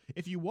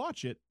if you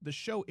watch it, the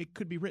show, it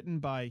could be written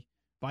by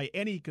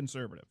any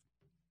conservative.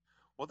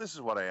 Well, this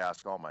is what I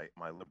ask all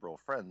my liberal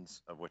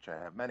friends, of which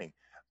I have many.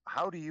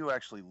 How do you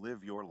actually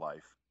live your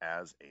life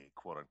as a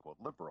quote unquote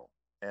liberal?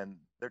 And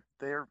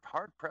they're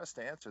hard pressed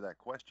to answer that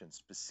question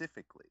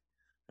specifically.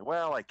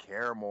 Well, I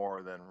care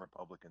more than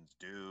Republicans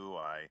do.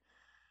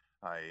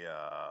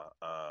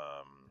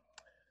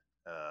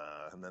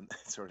 And then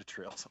it sort of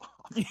trails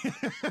off.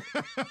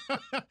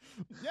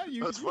 Yeah,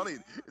 it's funny.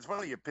 It's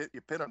funny. You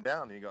pin them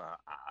down and you go. I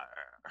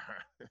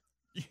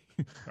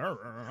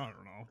don't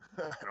know.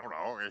 I don't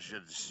know. You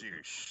should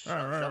shut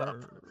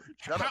up.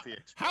 Shut up,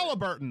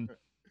 Halliburton.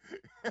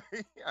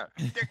 Yeah,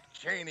 Dick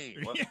Cheney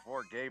was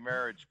for gay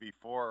marriage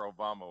before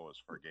Obama was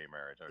for gay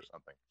marriage or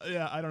something.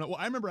 Yeah, I don't know. Well,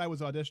 I remember I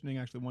was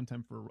auditioning actually one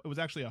time it was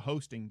actually a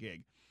hosting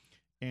gig,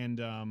 and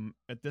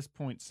at this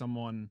point,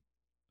 someone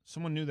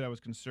knew that I was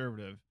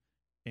conservative,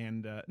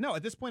 and no,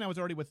 at this point I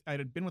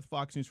had been with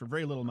Fox News for a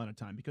very little amount of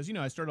time because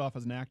I started off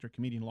as an actor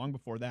comedian long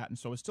before that, and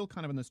so I was still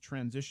kind of in this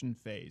transition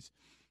phase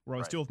where I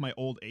was still with my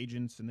old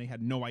agents, and they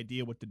had no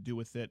idea what to do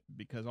with it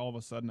because all of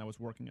a sudden I was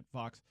working at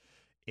Fox,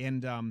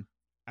 and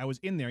I was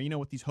in there,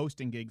 with these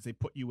hosting gigs, they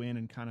put you in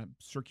and kind of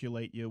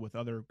circulate you with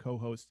other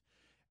co-hosts.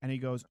 And he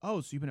goes, oh,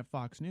 so you've been at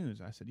Fox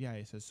News? I said, yeah.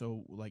 He says,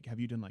 so have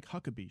you done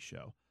Huckabee's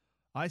show?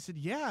 I said,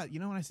 yeah.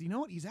 And I said, you know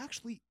what? He's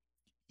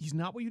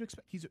not what you'd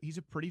expect. He's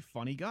a pretty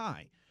funny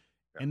guy.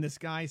 Yeah. And this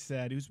guy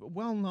said, who's a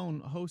well-known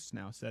host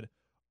now, said,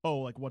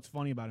 oh, what's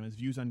funny about him, his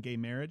views on gay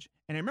marriage.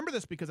 And I remember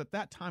this because at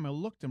that time I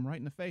looked him right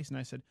in the face and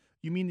I said,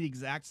 you mean the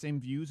exact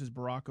same views as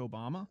Barack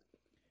Obama?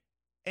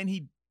 And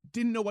he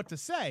didn't know what to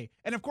say.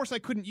 And of course I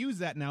couldn't use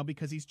that now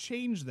because he's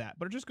changed that.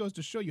 But it just goes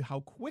to show you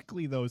how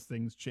quickly those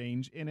things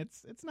change, and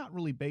it's not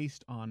really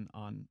based on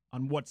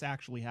what's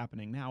actually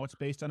happening now. It's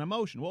based on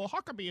emotion. Well,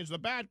 Huckabee is the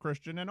bad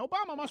Christian and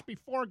Obama must be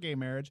for gay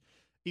marriage,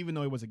 even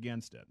though he was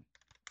against it.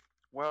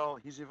 Well,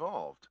 he's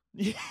evolved.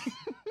 Yes.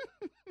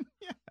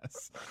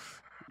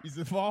 He's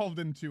evolved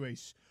into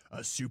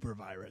a super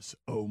virus.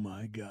 Oh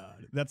my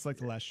God. That's like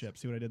The Last Ship.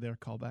 See what I did there?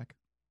 Callback.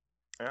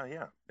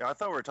 Yeah. I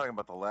thought we were talking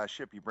about The Last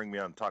Ship. You bring me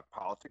on and talk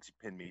politics.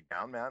 You pin me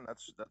down, man.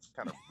 That's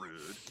kind of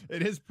rude.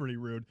 It is pretty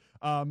rude.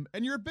 And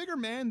you're a bigger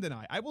man than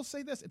I. I will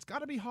say this: it's got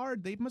to be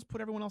hard. They must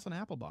put everyone else on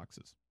apple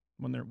boxes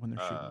when they're shooting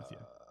with you.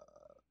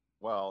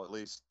 Well, at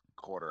least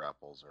quarter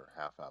apples or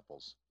half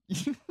apples.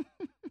 You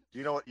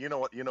know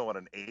what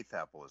an eighth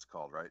apple is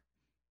called, right?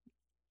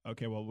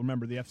 Okay. Well,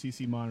 remember the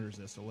FCC monitors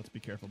this, so let's be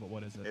careful. But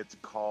what is it? It's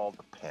called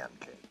a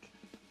pancake.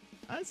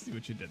 I see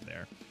what you did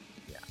there.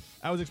 Yeah.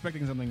 I was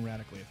expecting something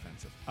radically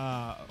offensive.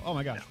 Oh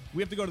my gosh. No.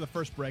 We have to go to the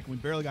first break. We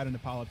barely got into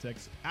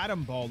politics.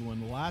 Adam Baldwin,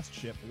 The Last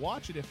Ship.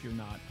 Watch it if you're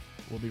not.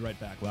 We'll be right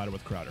back. Louder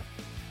with Crowder.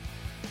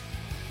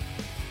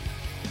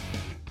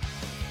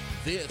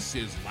 This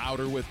is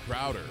Louder with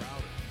Crowder.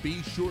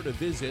 Be sure to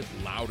visit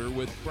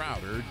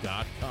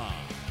louderwithcrowder.com.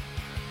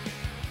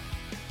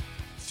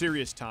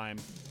 Serious time.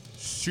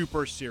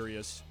 Super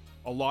serious.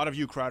 A lot of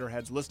you Crowder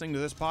heads listening to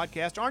this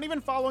podcast aren't even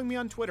following me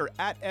on Twitter,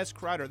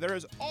 @SCrowder. There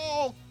is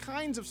all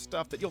kinds of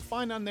stuff that you'll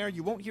find on there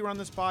you won't hear on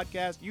this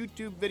podcast,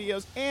 YouTube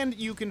videos, and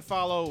you can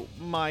follow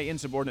my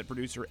insubordinate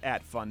producer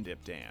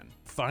 @FunDipDan.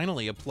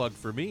 Finally, a plug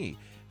for me.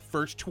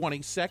 First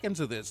 20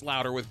 seconds of this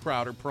Louder with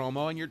Crowder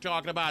promo, and you're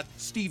talking about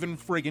Stephen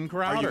friggin'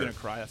 Crowder. Are you going to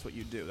cry? That's what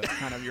you do. That's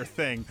kind of your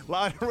thing.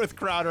 Louder with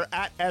Crowder,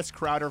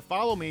 @SCrowder.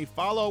 Follow me.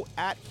 Follow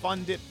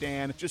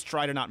 @FunDipDan. Just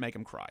try to not make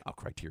him cry. I'll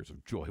cry tears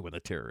of joy when the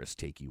terrorists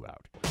take you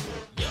out.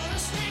 You're a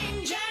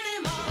strange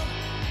animal.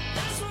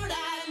 That's what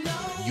I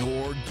know.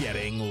 You're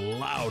getting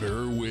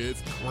Louder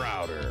with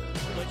Crowder.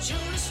 But you're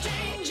a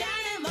strange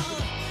animal.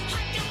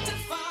 I got to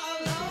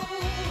follow.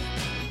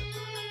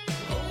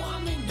 Oh,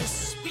 I'm in the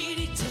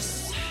spiritus.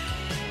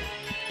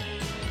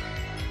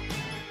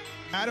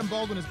 Adam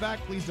Baldwin is back.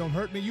 Please don't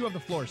hurt me. You have the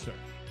floor, sir.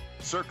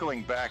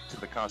 Circling back to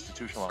the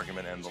constitutional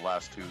argument and the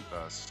last two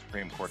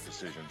Supreme Court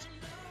decisions,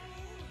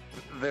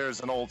 there's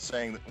an old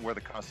saying that where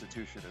the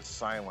Constitution is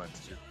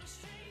silent,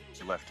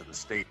 it's left to the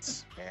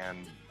states,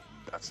 and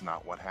that's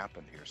not what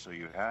happened here. So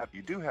you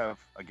do have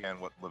again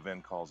what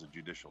Levin calls a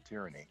judicial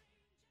tyranny,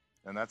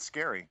 and that's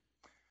scary.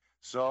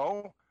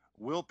 So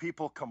will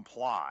people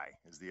comply?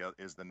 Is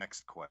the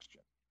next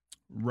question.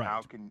 Right.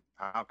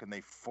 How can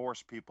they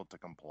force people to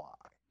comply?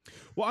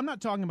 Well, I'm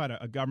not talking about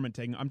a government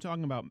taking. I'm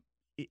talking about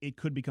it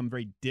could become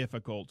very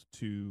difficult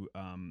to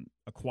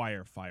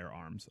acquire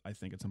firearms, I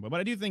think, at some point. But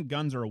I do think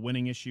guns are a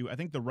winning issue. I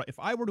think if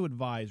I were to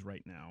advise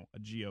right now a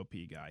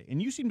GOP guy,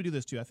 and you seem to do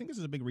this too, I think this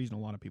is a big reason a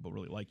lot of people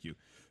really like you.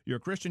 You're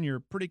a Christian. You're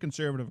pretty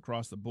conservative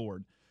across the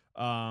board.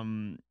 I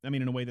mean,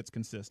 in a way that's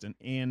consistent.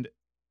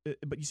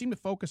 But you seem to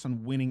focus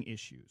on winning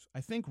issues.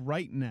 I think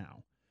right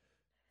now,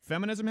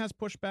 feminism has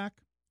pushback.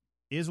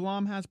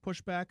 Islam has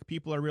pushback.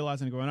 People are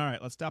realizing and going, all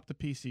right, let's stop the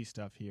PC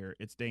stuff here.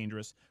 It's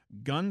dangerous.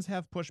 Guns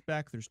have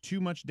pushback. There's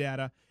too much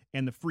data,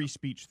 and the free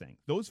speech thing.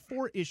 Those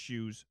 4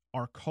 issues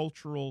are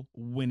cultural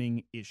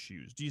winning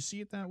issues. Do you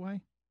see it that way?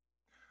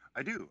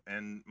 I do.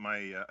 And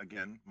my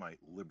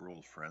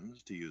liberal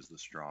friends, to use the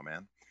straw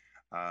man,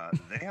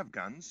 they have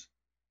guns.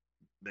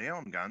 They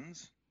own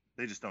guns.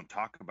 They just don't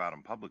talk about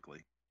them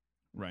publicly.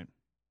 Right.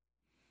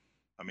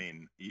 I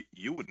mean,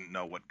 you wouldn't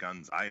know what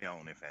guns I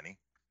own, if any.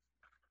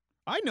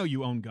 I know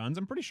you own guns.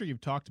 I'm pretty sure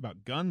you've talked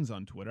about guns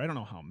on Twitter. I don't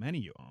know how many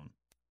you own.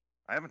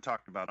 I haven't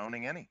talked about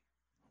owning any.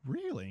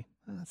 Really?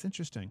 That's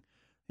interesting.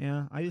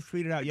 Yeah, I just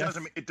tweeted out.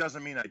 It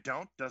doesn't mean I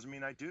don't. Doesn't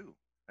mean I do.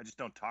 I just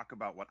don't talk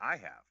about what I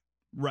have.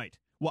 Right.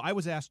 Well, I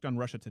was asked on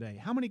Russia Today,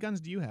 how many guns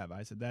do you have?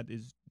 I said, that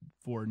is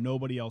for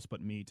nobody else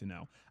but me to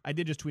know. I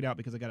did just tweet out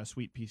because I got a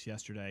sweet piece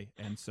yesterday,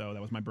 and so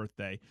that was my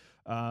birthday.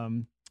 A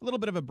little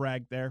bit of a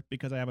brag there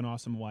because I have an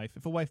awesome wife.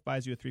 If a wife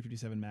buys you a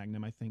 357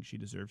 Magnum, I think she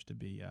deserves to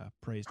be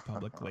praised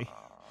publicly.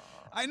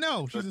 I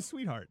know. She's a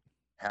sweetheart.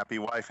 Happy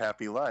wife,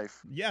 happy life.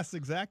 Yes,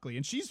 exactly.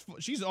 And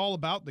she's all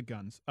about the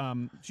guns.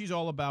 She's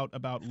all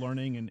about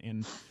learning,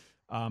 and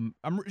I'm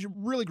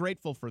really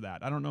grateful for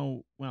that. I don't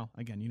know. Well,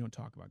 again, you don't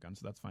talk about guns,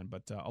 so that's fine.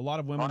 But a lot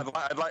of women.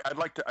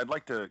 I'd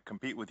like to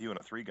compete with you in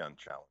a 3-gun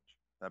challenge.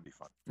 That'd be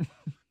fun.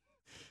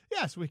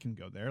 Yes, we can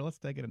go there. Let's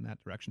take it in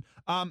that direction.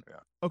 Yeah.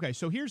 Okay,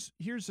 so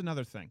here's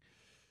another thing.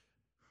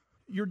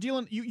 You're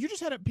dealing. You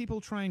just had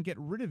people try and get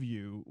rid of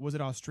you. Was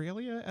it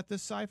Australia at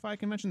this sci-fi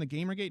convention? The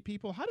Gamergate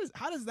people. How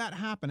does that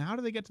happen? How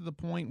do they get to the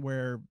point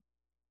where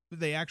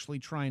they actually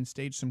try and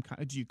stage some?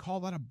 Do you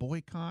call that a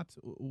boycott?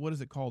 What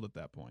is it called at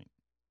that point?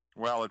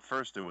 Well, at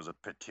first it was a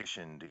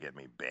petition to get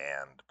me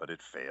banned, but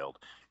it failed.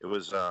 It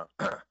was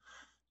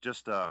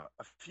just a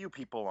few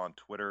people on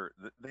Twitter.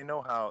 They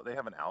know how they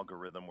have an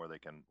algorithm where they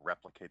can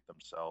replicate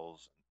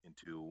themselves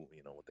into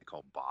what they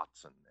call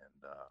bots and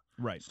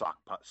right.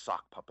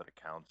 sock puppet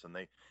accounts, and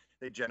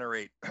they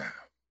generate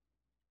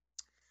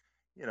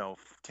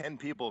 10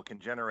 people can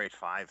generate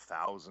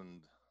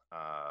 5,000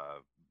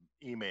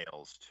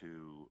 emails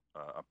to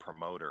a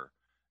promoter.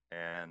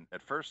 And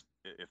at first,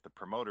 if the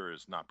promoter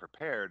is not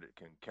prepared, it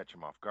can catch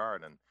them off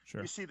guard. And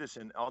sure. You see this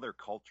in other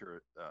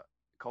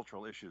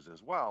cultural issues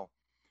as well.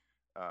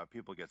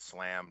 People get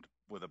slammed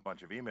with a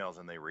bunch of emails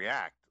and they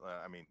react.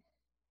 I mean,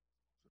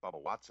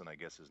 Bubba Watson, I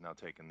guess, is now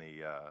taking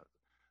the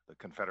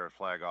Confederate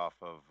flag off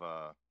of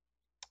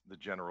the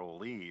General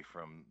Lee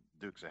from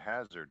Dukes of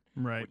Hazzard,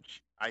 right.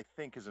 Which I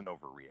think is an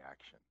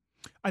overreaction.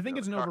 I think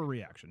it's an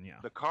overreaction, yeah.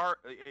 The car,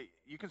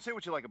 you can say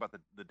what you like about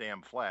the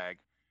damn flag,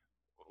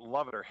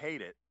 love it or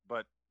hate it,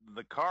 but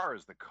the car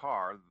is the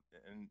car,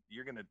 and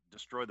you're going to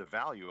destroy the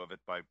value of it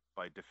by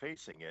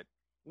defacing it.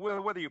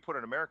 Whether you put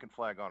an American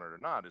flag on it or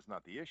not is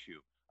not the issue.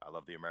 I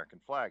love the American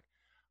flag.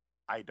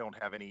 I don't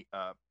have any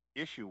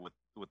issue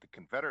with the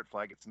Confederate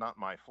flag. It's not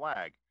my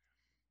flag.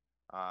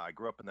 I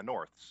grew up in the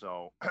North,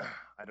 so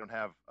I don't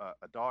have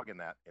a dog in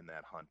that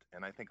hunt.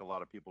 And I think a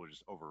lot of people are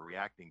just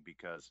overreacting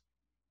because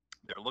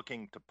they're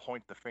looking to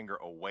point the finger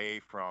away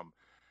from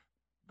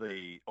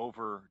the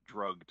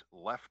over-drugged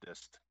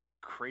leftist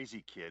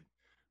crazy kid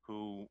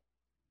who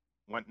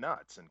went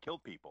nuts and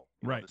killed people.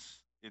 Right.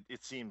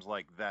 It seems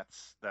like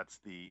that's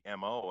the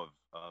MO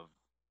of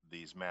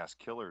these mass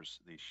killers,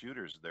 these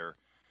shooters.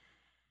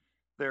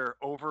 They're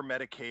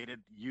over-medicated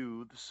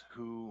youths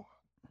who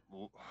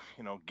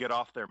get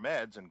off their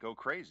meds and go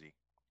crazy.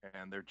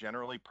 And they're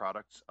generally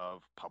products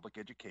of public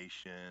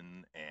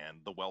education and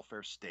the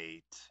welfare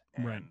state,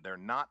 and right. they're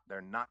not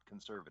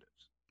conservatives.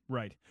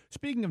 Right.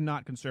 Speaking of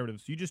not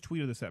conservatives, you just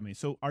tweeted this at me.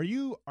 So are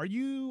you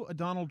a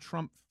Donald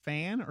Trump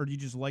fan, or do you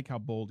just like how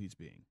bold he's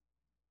being?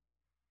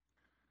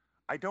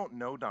 I don't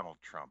know Donald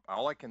Trump.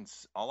 All I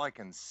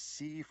can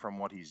see from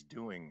what he's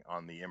doing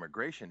on the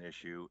immigration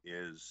issue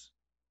is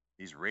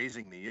he's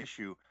raising the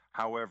issue.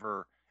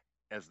 However,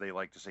 as they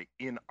like to say,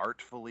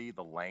 inartfully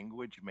the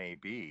language may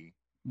be,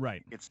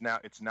 right. It's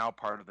now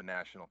part of the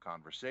national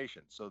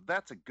conversation. So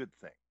that's a good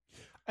thing.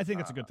 I think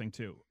that's a good thing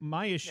too.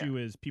 My issue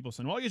is people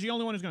saying, "Well, he's the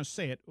only one who's going to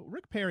say it."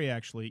 Rick Perry,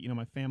 actually,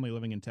 my family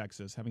living in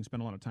Texas, having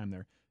spent a lot of time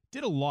there,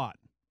 did a lot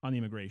on the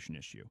immigration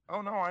issue.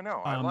 Oh no, I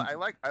know. I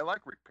like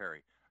Rick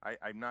Perry.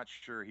 I'm not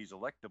sure he's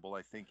electable.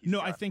 I think he's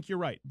I think you're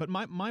right. But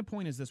my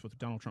point is this with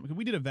Donald Trump. Because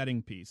we did a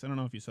vetting piece. I don't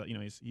know if you saw.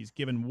 He's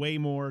given way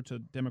more to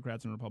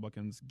Democrats and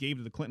Republicans. Gave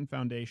to the Clinton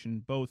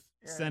Foundation, both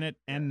Senate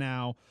and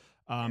now.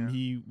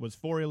 He was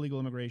for illegal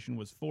immigration,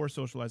 was for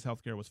socialized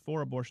healthcare, was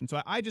for abortion.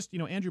 So I just,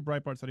 Andrew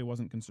Breitbart said he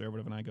wasn't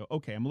conservative, and I go,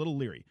 okay, I'm a little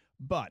leery.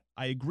 But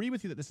I agree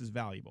with you that this is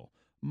valuable.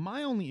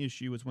 My only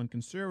issue is when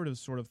conservatives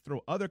sort of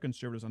throw other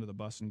conservatives under the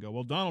bus and go,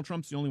 well, Donald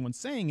Trump's the only one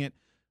saying it,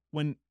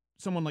 when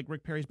someone like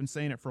Rick Perry's been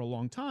saying it for a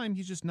long time.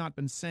 He's just not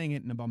been saying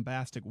it in a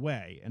bombastic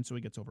way, and so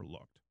he gets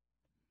overlooked.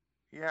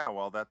 Yeah,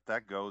 well,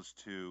 that goes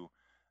to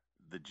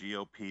the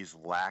GOP's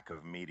lack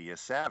of media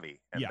savvy,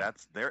 and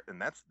that's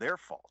their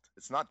fault.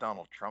 It's not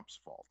Donald Trump's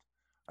fault.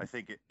 I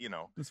think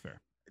that's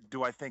fair.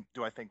 Do I think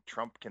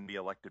Trump can be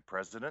elected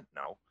president?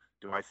 No.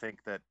 Do I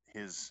think that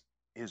his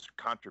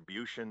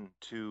contribution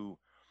to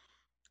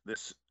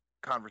this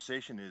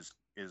conversation is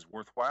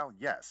worthwhile?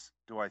 Yes.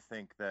 Do I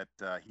think that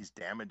he's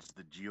damaged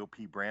the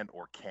GOP brand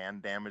or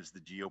can damage the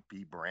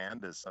GOP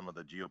brand, as some of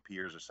the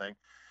GOPers are saying?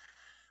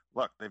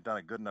 Look, they've done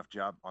a good enough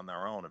job on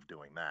their own of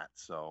doing that.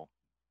 So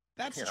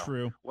that's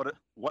true.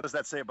 What does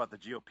that say about the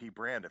GOP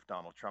brand if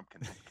Donald Trump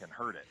can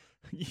hurt it?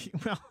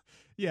 Well,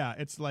 yeah,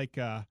 it's like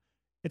the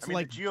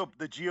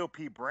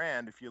GOP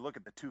brand. If you look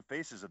at the two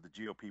faces of the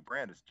GOP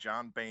brand, it's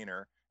John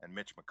Boehner and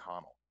Mitch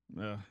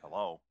McConnell.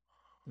 Hello.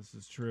 This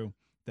is true.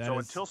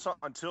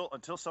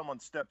 Until someone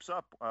steps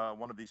up,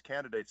 one of these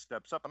candidates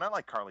steps up, and I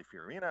like Carly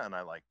Fiorina and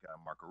I like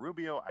Marco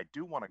Rubio. I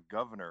do want a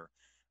governor.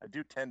 I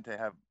do tend to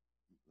have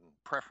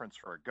preference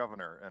for a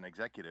governor, an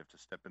executive, to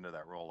step into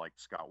that role, like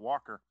Scott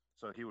Walker.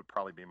 So he would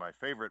probably be my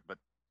favorite, but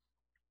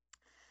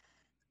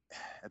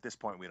at this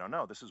point, we don't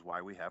know. This is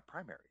why we have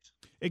primaries.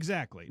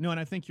 Exactly. No, and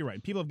I think you're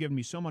right. People have given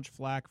me so much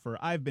flack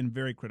I've been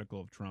very critical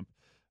of Trump.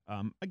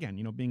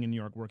 Again, being in New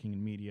York, working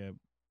in media,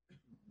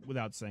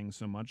 without saying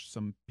so much,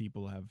 some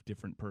people have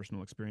different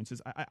personal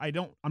experiences.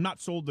 I'm not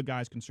sold the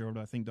guy's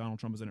conservative. I think Donald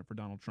Trump is in it for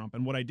Donald Trump.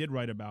 And what I did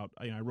write about,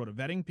 I wrote a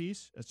vetting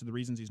piece as to the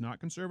reasons he's not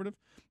conservative.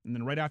 And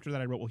then right after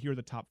that, I wrote, well, here are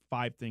the top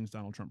 5 things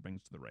Donald Trump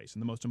brings to the race.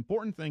 And the most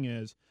important thing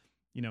is,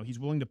 he's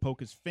willing to poke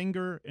his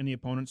finger in the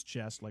opponent's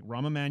chest like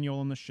Rahm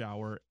Emanuel in the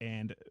shower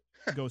and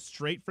go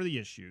straight for the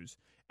issues.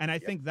 And I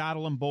think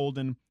that'll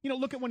embolden,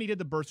 look at when he did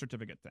the birth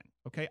certificate thing.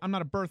 Okay. I'm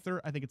not a birther.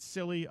 I think it's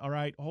silly. All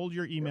right. Hold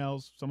your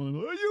emails. Someone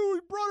will go,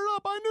 you brought it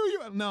up. I knew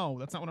you. No,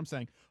 that's not what I'm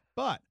saying.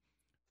 But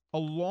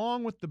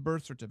along with the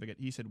birth certificate,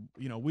 he said,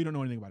 we don't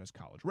know anything about his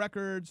college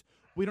records.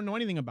 We don't know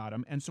anything about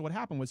him. And so what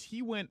happened was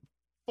he went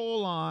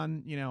full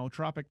on,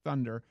 Tropic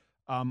Thunder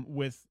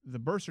with the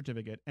birth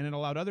certificate, and it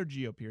allowed other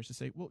GOPers to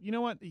say, well, you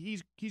know what,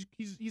 he's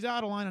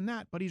out of line on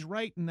that, but he's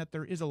right in that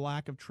there is a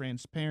lack of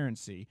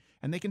transparency,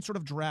 and they can sort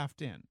of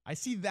draft in. I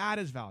see that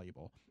as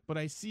valuable, but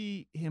I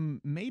see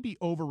him maybe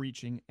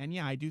overreaching, and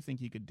yeah, I do think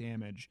he could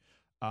damage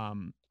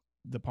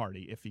the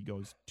party if he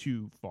goes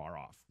too far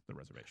off the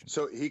reservation.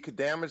 So he could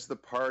damage the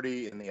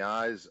party in the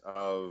eyes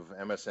of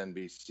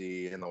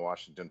MSNBC and the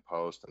Washington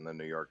Post and the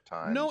New York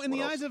Times. No, in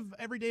the eyes of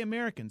everyday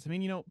Americans. I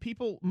mean,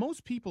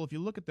 most people, if you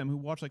look at them who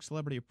watch like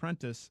Celebrity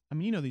Apprentice, I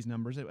mean, these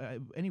numbers,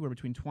 anywhere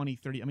between 20,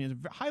 30. I mean,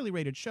 it's a highly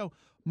rated show.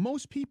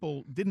 Most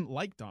people didn't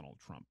like Donald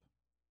Trump.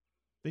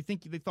 They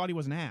thought he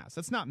was an ass.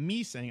 That's not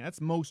me saying it.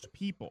 That's most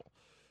people.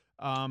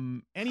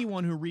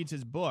 Anyone who reads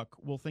his book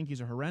will think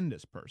he's a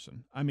horrendous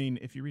person. I mean,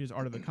 if you read his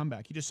Art of the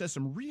Comeback, he just says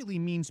some really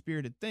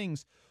mean-spirited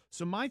things.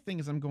 So my thing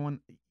is, I'm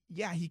going,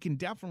 yeah, he can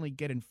definitely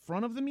get in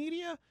front of the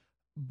media,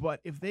 but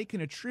if they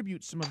can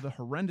attribute some of the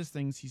horrendous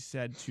things he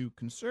said to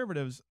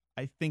conservatives,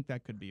 I think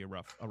that could be a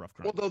rough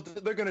crowd. Well,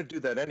 they're going to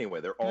do that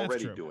anyway. They're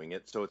already doing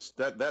it, so it's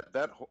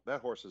that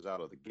horse is out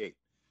of the gate.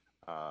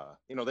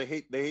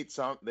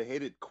 They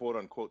hated quote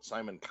unquote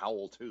Simon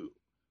Cowell too,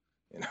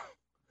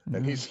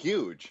 and he's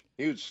huge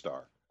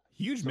star,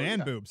 huge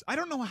boobs. I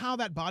don't know how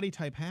that body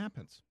type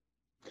happens.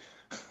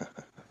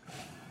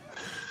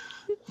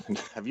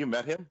 Have you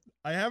met him?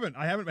 I haven't.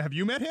 Have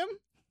you met him?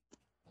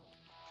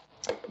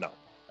 No.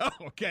 Oh,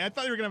 okay. I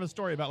thought you were gonna have a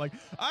story about like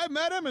I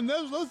met him and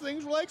those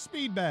things were like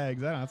speed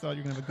bags. I thought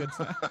you were gonna have a good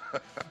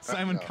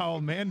Simon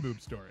Cowell man boob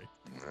story.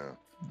 No.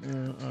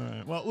 Yeah, all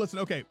right. Well, listen.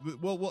 Okay.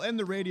 We'll end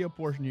the radio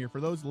portion here.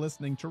 For those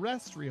listening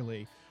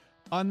terrestrially,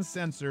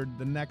 uncensored,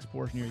 the next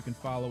portion here you can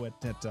follow it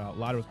at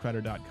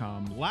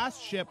louderwithcrowder.com.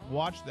 Last Ship.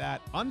 Watch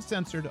that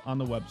uncensored on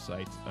the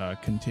website.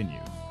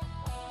 Continue.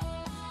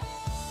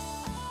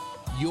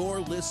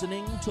 You're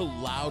listening to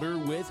Louder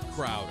with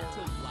Crowder.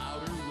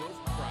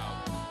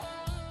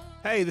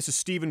 Hey, this is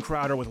Steven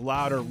Crowder with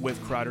Louder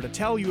with Crowder to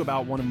tell you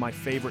about one of my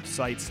favorite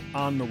sites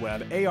on the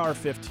web,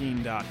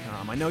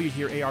 AR15.com. I know you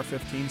hear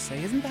AR-15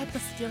 say, isn't that the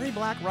scary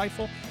black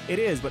rifle? It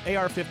is, but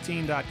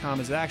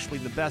AR15.com is actually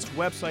the best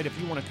website if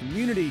you want a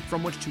community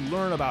from which to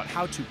learn about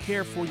how to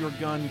care for your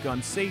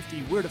gun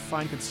safety, where to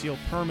find concealed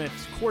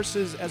permits,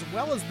 courses, as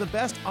well as the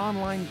best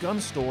online gun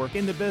store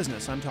in the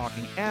business. I'm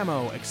talking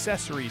ammo,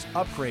 accessories,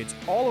 upgrades.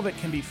 All of it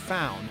can be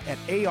found at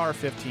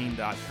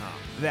AR15.com.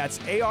 That's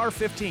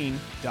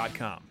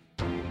AR15.com.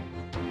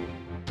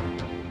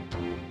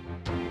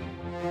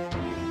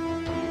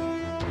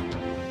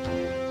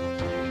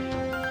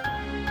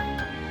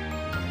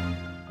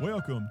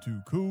 Welcome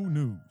to Cool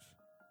News.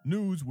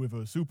 News with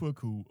a super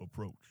cool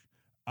approach.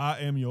 I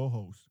am your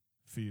host,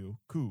 Phil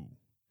Cool.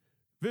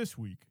 This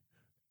week,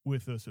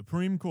 with the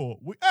Supreme Court,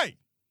 Hey!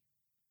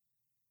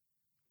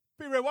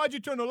 P-Ray, why'd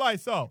you turn the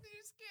lights off?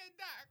 It's getting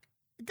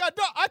dark.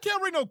 God, I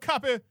can't read no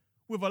copy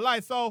with the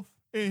lights off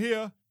in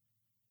here.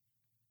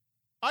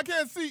 I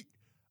can't see.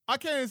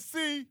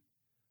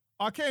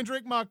 I can't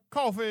drink my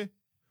coffee.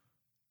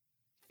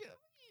 You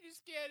just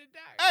scared of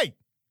dark. Hey,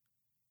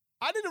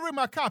 I need to read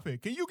my copy.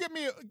 Can you get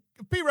me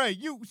P-Ray,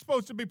 you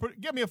supposed to be,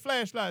 get me a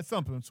flashlight or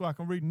something so I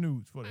can read the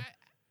news for you.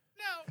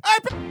 No. Hey,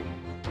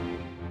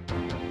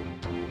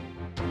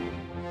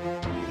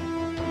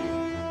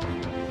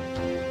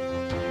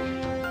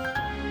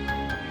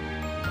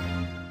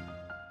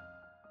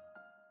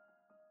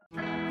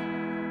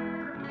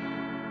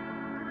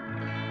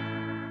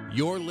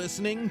 You're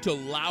listening to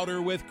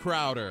Louder with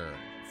Crowder.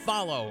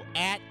 Follow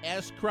at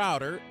S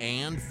Crowder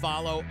and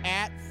follow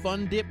at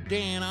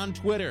FunDipDan on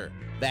Twitter.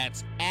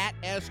 That's at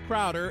S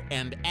Crowder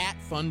and at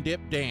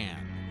FunDipDan.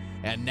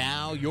 And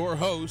now your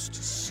host,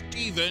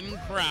 Steven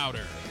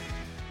Crowder.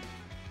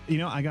 You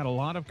know, I got a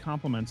lot of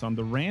compliments on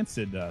the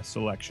Rancid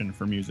selection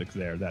for music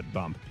there, that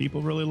bump.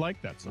 People really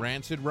like that song.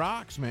 Rancid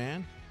rocks,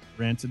 man.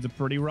 Rancid's a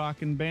pretty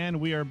rockin' band.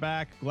 We are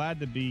back. Glad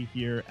to be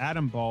here.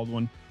 Adam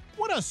Baldwin.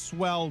 What a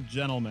swell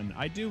gentleman.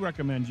 I do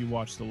recommend you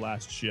watch The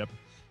Last Ship.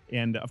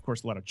 And, of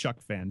course, a lot of Chuck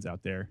fans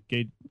out there.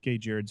 Gay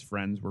Jared's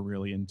friends were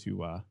really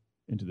into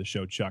the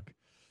show Chuck.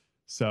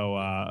 So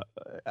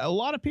a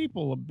lot of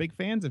people are big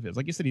fans of his.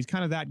 Like you said, he's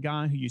kind of that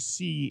guy who you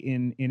see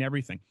in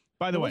everything.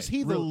 By the way, was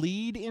he the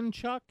lead in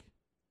Chuck?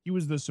 He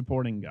was the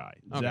supporting guy.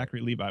 Okay.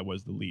 Zachary Levi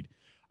was the lead.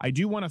 I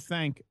do want to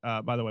thank,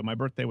 by the way, my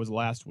birthday was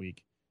last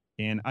week,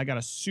 and I got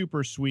a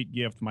super sweet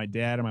gift. My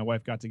dad and my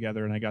wife got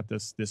together, and I got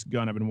this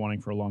gun I've been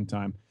wanting for a long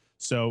time.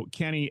 So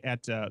Kenny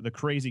at the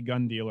Crazy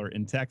Gun Dealer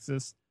in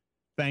Texas,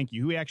 thank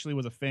you. He actually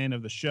was a fan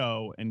of the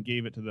show and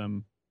gave it to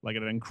them like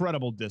at an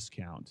incredible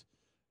discount.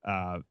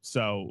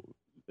 So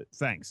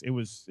thanks. It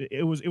was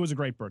a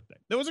great birthday.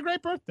 It was a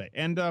great birthday.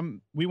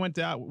 And we went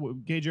out.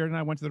 Gay Jared and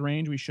I went to the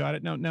range. We shot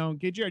it. No,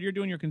 Gay Jared, you're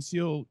doing your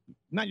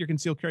not your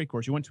concealed carry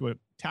course. You went to a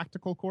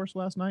tactical course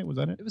last night. Was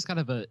that it? It was kind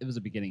of a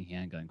beginning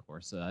handgun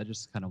course. I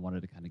just kind of wanted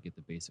to kind of get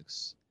the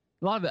basics.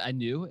 A lot of it I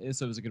knew,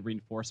 so it was a good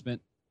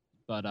reinforcement.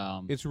 But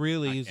it's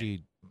real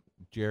easy,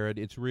 Jared.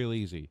 It's real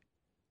easy.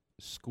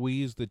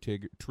 Squeeze the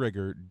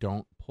trigger.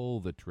 Don't pull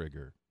the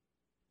trigger.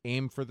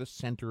 Aim for the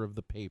center of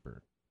the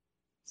paper.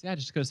 See, I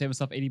just could save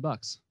myself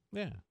 $80.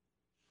 Yeah.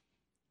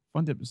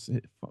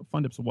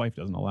 Fundip's wife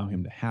doesn't allow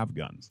him to have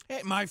guns.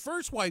 Hey, my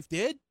first wife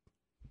did.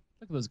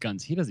 Look at those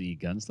guns. He doesn't eat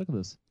guns. Look at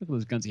those. Look at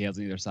those guns he has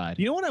on either side.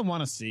 You know what I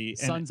want to see?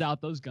 Sun's out.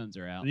 Those guns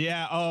are out.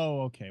 Yeah.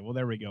 Oh, okay. Well,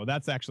 there we go.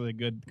 That's actually a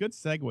good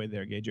segue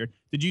there, Gay Jared.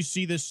 Did you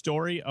see this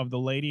story of the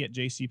lady at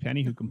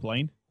JCPenney who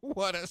complained?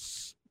 What a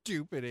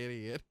stupid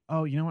idiot.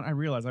 Oh, you know what? I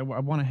realized I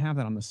want to have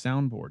that on the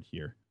soundboard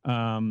here.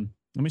 Let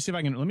me see if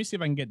I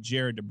can get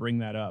Jared to bring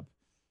that up.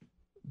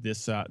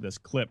 This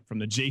clip from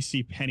the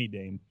JCPenney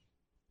dame.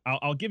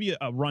 I'll give you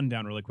a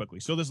rundown really quickly.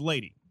 So this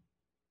lady,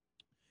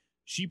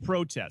 she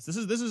protests. This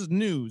is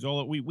news.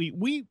 All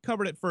we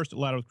covered it first at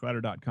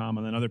louderwithcrowder.com,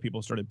 and then other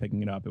people started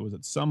picking it up. It was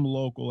at some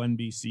local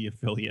NBC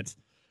affiliate.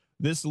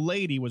 This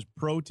lady was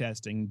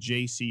protesting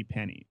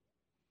JCPenney.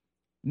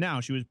 Now,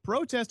 she was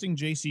protesting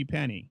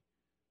JCPenney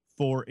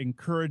for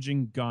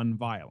encouraging gun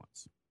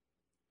violence.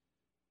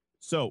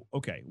 So,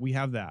 okay, we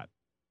have that.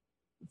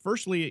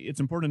 Firstly,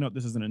 it's important to note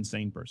this is an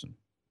insane person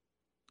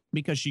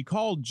because she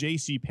called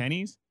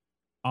JCPenney's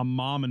a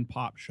mom and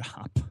pop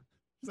shop.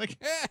 It's like,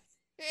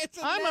 it's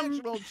a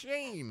national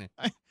chain.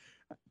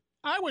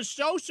 I was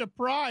so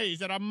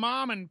surprised at a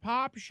mom and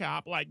pop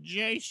shop like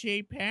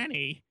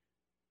JCPenney.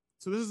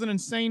 So this is an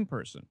insane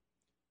person.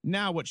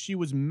 Now, what she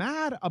was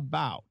mad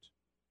about,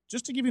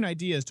 just to give you an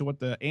idea as to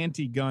what the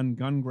anti-gun,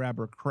 gun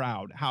grabber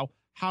crowd, how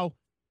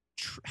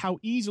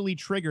easily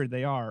triggered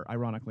they are,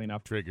 ironically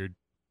enough. Triggered.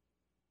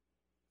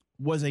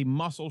 Was a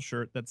muscle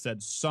shirt that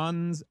said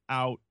 "Suns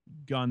out,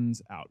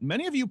 guns out."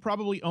 Many of you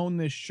probably own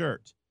this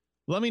shirt.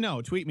 Let me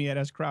know. Tweet me at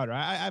S Crowder.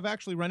 I've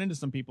actually run into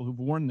some people who've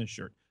worn this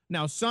shirt.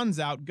 Now, suns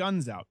out,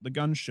 guns out. The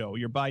gun show,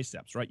 your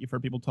biceps, right? You've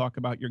heard people talk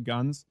about your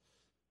guns.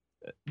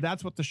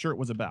 That's what the shirt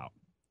was about.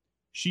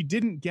 She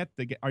didn't get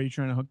the... Are you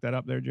trying to hook that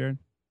up there, Jared?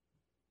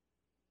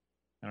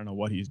 I don't know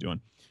what he's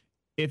doing.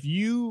 If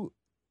you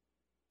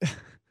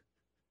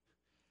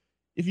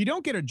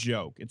don't get a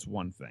joke, it's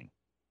one thing.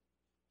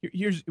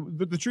 Here's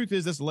the truth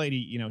is, this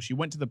lady, she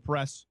went to the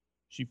press.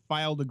 She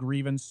filed a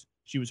grievance.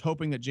 She was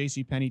hoping that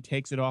JCPenney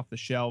takes it off the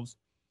shelves.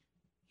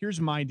 Here's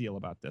my deal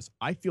about this.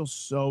 I feel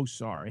so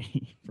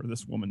sorry for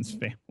this woman's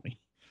family.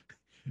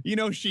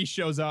 She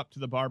shows up to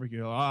the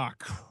barbecue. Oh,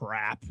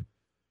 crap.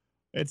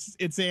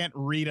 It's Aunt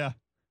Rita.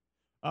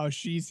 Oh,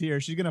 she's here.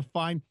 She's going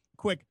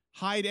to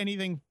hide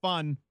anything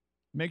fun.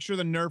 Make sure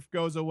the Nerf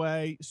goes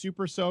away.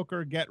 Super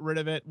Soaker, get rid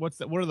of it. What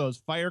are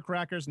those,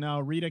 firecrackers? No,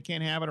 Rita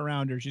can't have it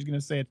around her. She's going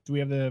to say it. Do we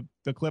have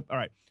the clip? All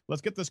right,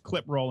 let's get this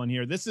clip rolling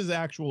here. This is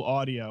actual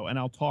audio, and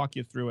I'll talk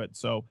you through it.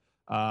 So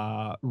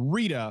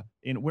Rita,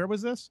 where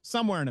was this?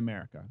 Somewhere in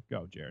America.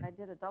 Go, Jared. I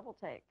did a double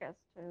take as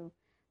to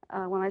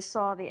when I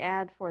saw the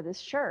ad for this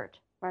shirt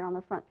right on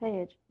the front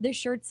page. This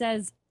shirt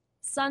says,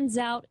 "Suns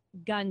out,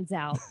 guns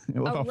out."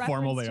 Look how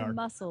formal they reference to are.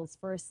 muscles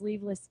for a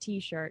sleeveless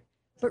T-shirt.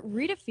 But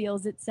Rita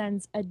feels it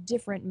sends a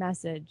different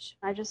message.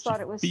 I just thought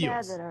it was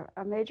sad that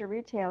a major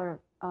retailer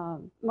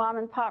mom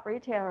and pop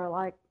retailer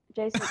like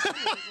Jason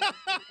associated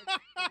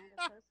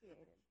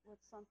with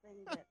something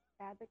that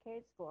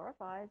advocates,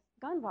 glorifies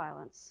gun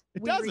violence.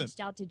 It We doesn't. reached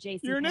out to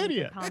JC You're an Penney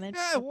idiot. for comment.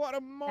 What a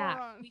Back.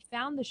 moron. We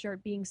found the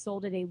shirt being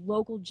sold at a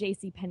local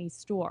JC Penney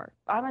store.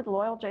 I'm a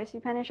loyal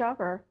JCPenney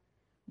shopper,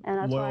 and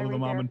that's why I Loyal to the read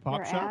mom their, and pop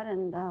their shop? ad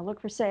and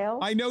look for sales.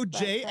 I know but,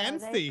 Jay and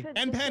they Thee could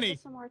and just give Penny.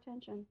 us some more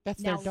attention.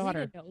 That's Now their daughter.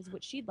 Rita knows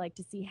what she'd like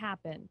to see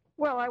happen.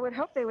 Well, I would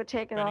hope they would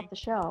take it Penny? off the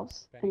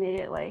shelves Penny?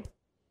 immediately.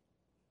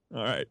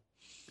 All right.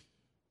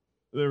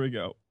 There we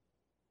go.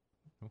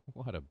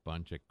 What a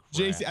bunch of crap.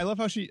 JC, I love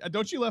how she.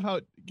 Don't you love how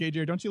Gay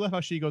Jerry? Don't you love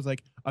how she goes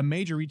like a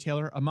major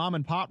retailer, a mom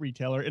and pop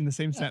retailer in the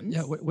same sentence?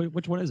 Yeah,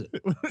 which one is it?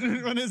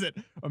 Which one is it?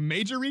 A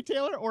major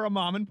retailer or a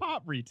mom and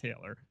pop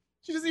retailer?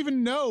 She doesn't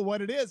even know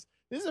what it is.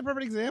 This is a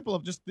perfect example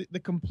of just the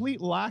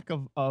complete lack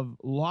of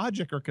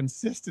logic or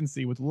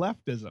consistency with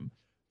leftism.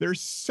 They're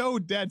so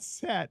dead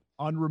set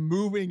on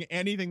removing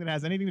anything that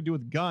has anything to do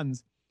with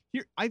guns.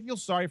 Here, I feel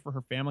sorry for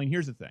her family, and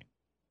here's the thing.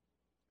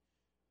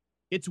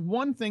 It's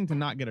one thing to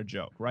not get a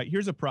joke, right?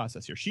 Here's a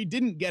process here. She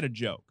didn't get a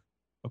joke,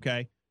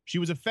 okay? She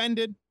was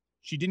offended.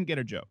 She didn't get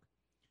a joke.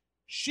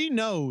 She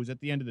knows at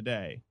the end of the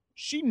day,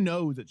 she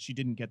knows that she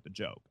didn't get the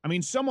joke. I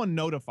mean, someone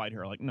notified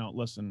her, like, no,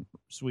 listen,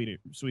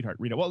 sweetheart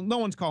Rita. Well, no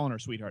one's calling her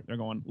sweetheart. They're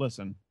going,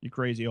 listen, you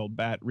crazy old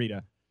bat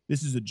Rita.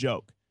 This is a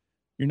joke.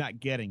 You're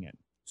not getting it.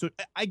 So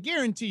I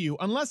guarantee you,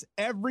 unless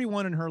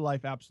everyone in her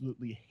life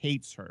absolutely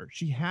hates her,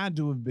 she had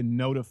to have been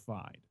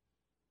notified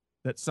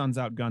that Suns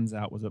Out, Guns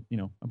Out was,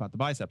 about the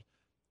biceps.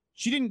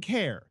 She didn't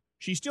care.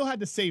 She still had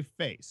to save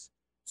face.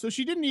 So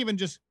she didn't even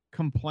just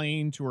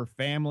complain to her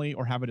family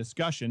or have a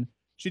discussion.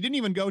 She didn't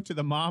even go to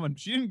the mom, and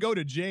she didn't go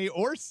to J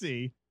or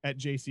C at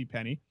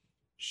JCPenney.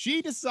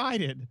 She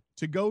decided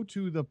to go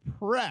to the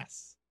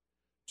press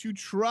to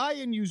try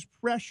and use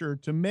pressure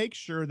to make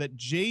sure that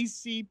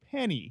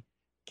JCPenney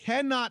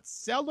cannot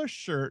sell a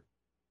shirt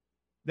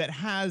that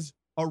has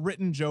a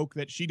written joke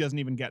that she doesn't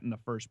even get in the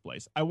first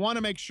place. I want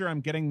to make sure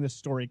I'm getting this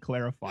story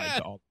clarified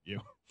to all of you.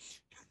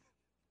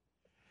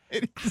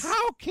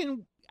 How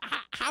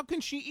can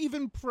she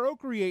even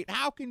procreate?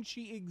 How can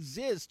she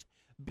exist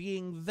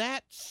being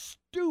that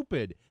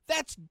stupid?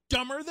 That's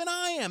dumber than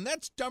I am.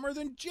 That's dumber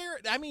than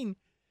Jared. I mean,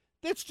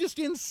 that's just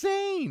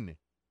insane.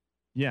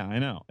 Yeah, I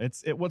know.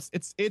 It's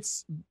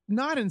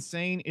not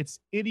insane. It's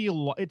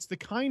It's the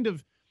kind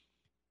of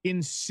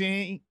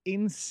insane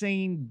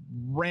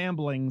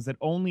ramblings that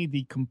only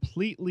the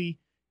completely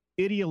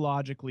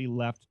ideologically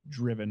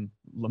left-driven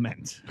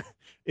lament.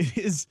 It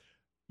is.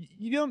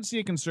 You don't see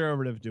a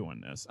conservative doing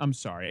this. I'm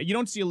sorry. You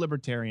don't see a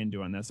libertarian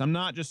doing this. I'm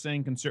not just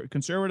saying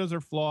conservatives are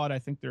flawed. I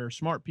think there are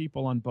smart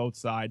people on both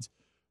sides,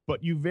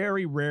 but you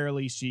very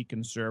rarely see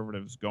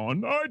conservatives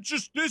going,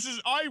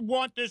 I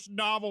want this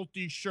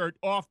novelty shirt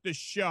off the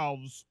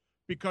shelves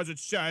because it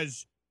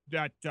says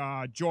that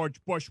George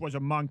Bush was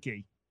a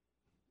monkey.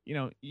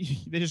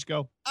 They just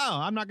go, oh,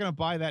 I'm not going to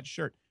buy that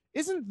shirt.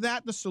 Isn't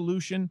that the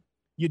solution?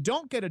 You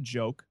don't get a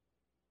joke.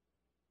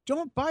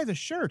 Don't buy the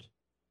shirt.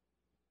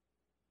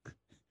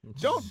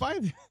 Don't buy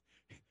the,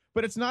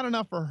 but it's not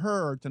enough for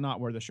her to not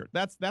wear the shirt.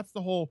 That's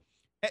the whole.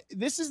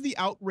 This is the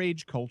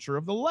outrage culture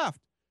of the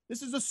left.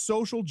 This is a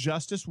social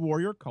justice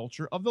warrior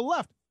culture of the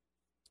left.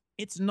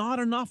 It's not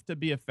enough to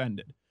be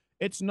offended.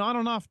 It's not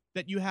enough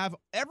that you have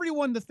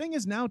everyone. The thing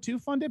is now too,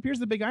 Fun Dip. Here's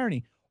the big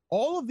irony.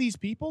 All of these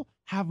people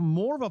have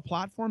more of a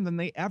platform than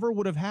they ever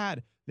would have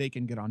had. They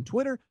can get on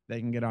Twitter.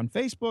 They can get on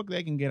Facebook.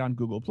 They can get on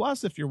Google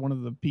Plus if you're one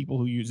of the people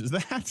who uses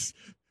that.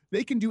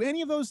 They can do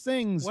any of those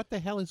things. What the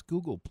hell is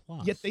Google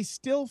Plus? Yet they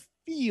still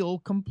feel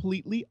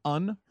completely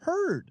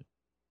unheard.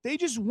 They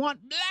just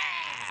want, Blah!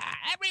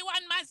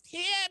 Everyone must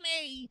hear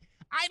me.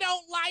 I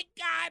don't like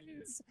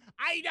guns.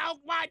 I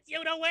don't want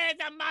you to wear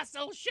the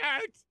muscle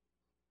shirt.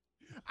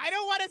 I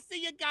don't want to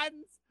see your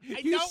guns. I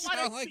You don't want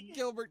sound to like see.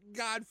 Gilbert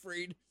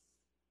Gottfried.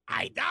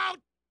 I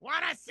don't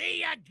want to see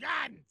your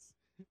guns.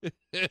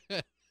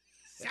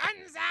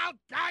 Suns out,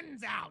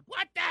 guns out.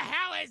 What the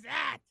hell is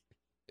that?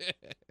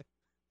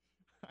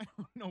 I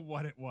don't know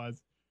what it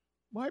was.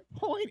 My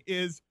point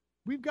is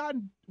we've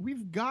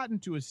gotten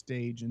to a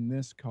stage in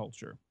this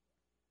culture.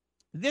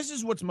 This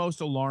is what's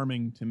most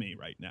alarming to me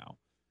right now.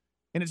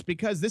 And it's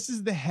because this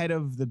is the head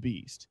of the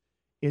beast.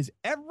 Is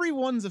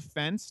everyone's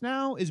offense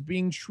now is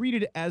being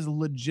treated as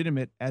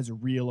legitimate as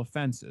real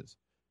offenses.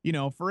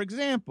 For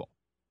example,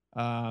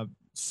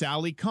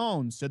 Sally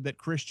Cohn said that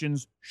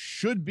Christians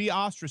should be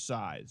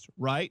ostracized,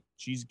 right?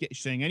 She's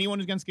saying anyone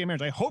who's against gay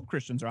marriage, I hope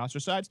Christians are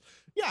ostracized.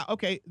 Yeah,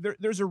 okay,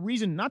 there's a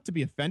reason not to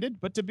be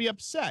offended, but to be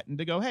upset and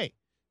to go, hey,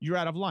 you're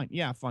out of line.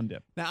 Yeah, Fun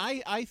Dip. Now,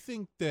 I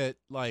think that,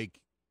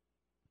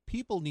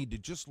 people need to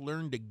just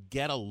learn to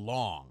get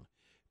along.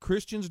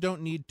 Christians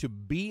don't need to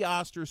be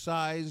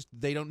ostracized.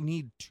 They don't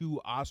need to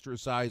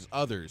ostracize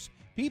others.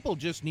 People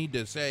just need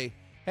to say,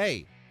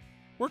 hey,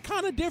 we're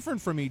kind of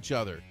different from each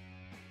other,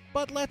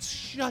 but let's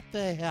shut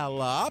the hell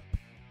up.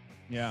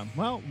 Yeah,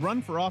 well,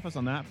 run for office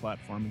on that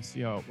platform and see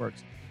how it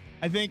works.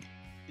 I think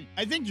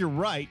you're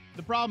right.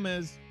 The problem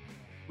is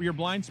your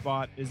blind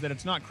spot is that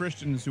it's not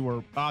Christians who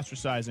are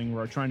ostracizing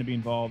or are trying to be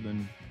involved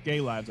in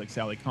gay lives like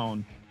Sally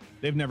Cohn.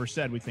 They've never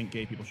said we think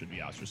gay people should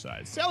be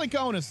ostracized. Sally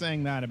Cohn is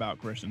saying that about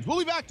Christians. We'll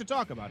be back to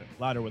talk about it.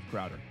 Louder with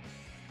Crowder.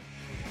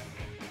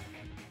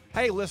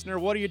 Hey, listener,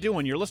 what are you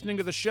doing? You're listening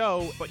to the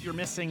show, but you're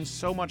missing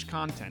so much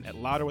content at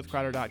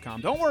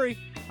louderwithcrowder.com. Don't worry.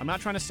 I'm not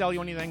trying to sell you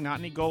anything, not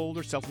any gold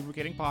or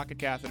self-lubricating pocket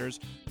catheters,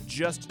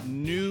 just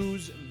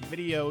news,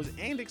 videos,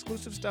 and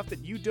exclusive stuff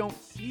that you don't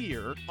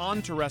hear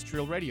on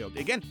terrestrial radio.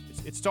 Again,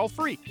 it's all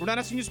free. We're not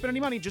asking you to spend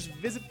any money. Just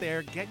visit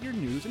there, get your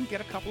news, and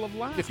get a couple of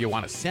laughs. If you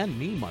want to send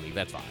me money,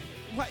 that's fine.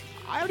 What?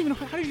 I don't even know.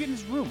 How did you get in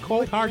this room?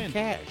 Cold hard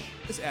cash.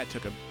 This ad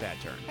took a bad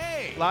turn.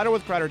 Hey!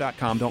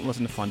 Louderwithcrowder.com. Don't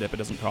listen to Fun Dip. It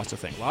doesn't cost a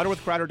thing.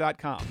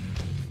 Louderwithcrowder.com.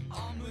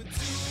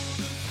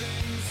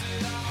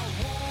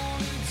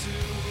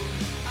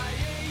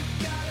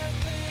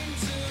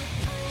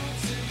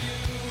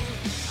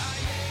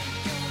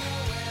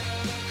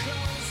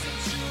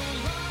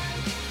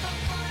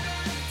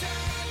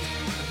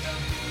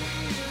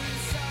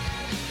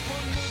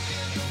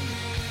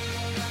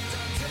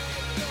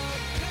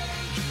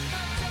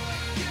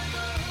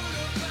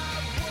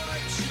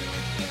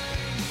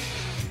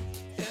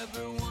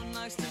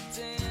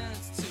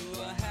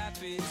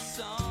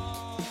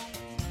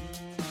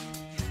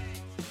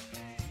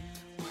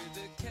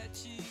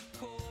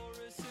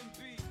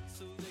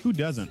 Who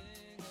doesn't?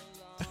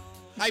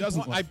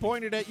 I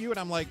pointed at you and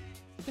I'm like,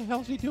 what the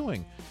hell's he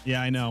doing?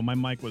 Yeah, I know. My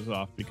mic was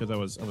off because I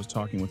was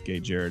talking with Gay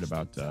Jared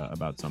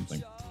about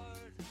something.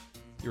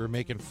 You were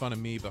making fun of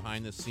me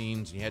behind the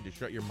scenes. You had to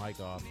shut your mic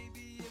off.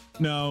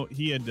 No,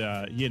 he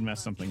had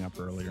messed something up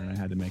earlier, and I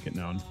had to make it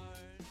known.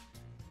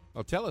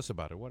 Oh, tell us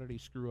about it. What did he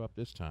screw up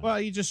this time? Well,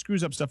 he just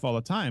screws up stuff all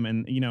the time,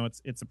 and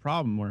it's a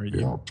problem where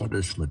your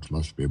punishment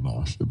must be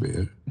more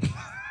severe.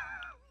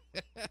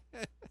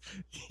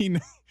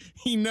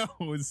 he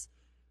knows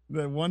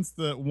that once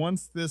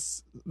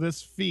this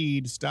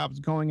feed stops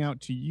going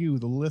out to you,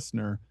 the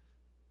listener,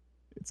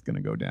 it's going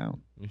to go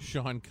down.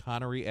 Sean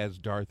Connery as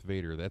Darth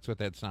Vader. That's what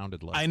that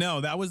sounded like. I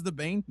know. That was the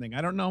Bane thing.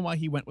 I don't know why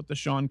he went with the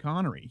Sean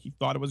Connery. He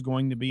thought it was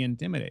going to be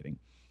intimidating.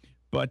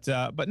 But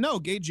no,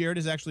 Gay Jared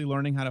is actually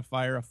learning how to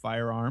fire a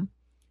firearm,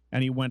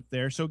 and he went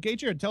there. So, Gay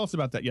Jared, tell us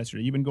about that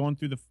yesterday. You've been going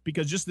through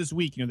because just this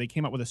week, they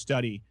came out with a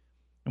study,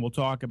 and we'll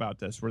talk about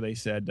this, where they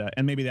said,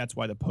 and maybe that's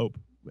why the Pope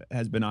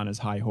has been on his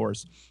high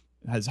horse,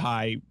 his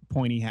high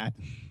pointy hat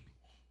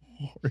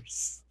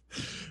horse,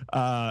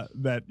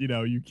 that,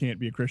 you can't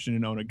be a Christian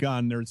and own a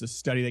gun. There's a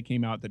study that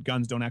came out that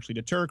guns don't actually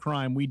deter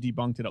crime. We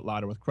debunked it at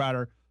Louder with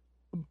Crowder.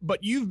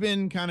 But you've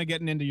been kind of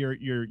getting into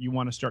you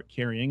want to start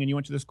carrying, and you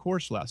went to this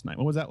course last night.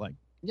 What was that like?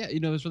 Yeah,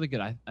 it was really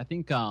good. I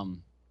think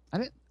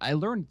I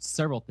learned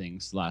several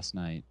things last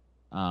night.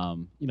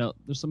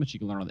 There's so much you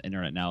can learn on the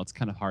internet now. It's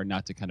kind of hard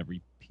not to kind of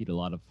repeat a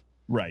lot of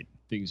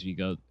things when you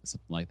go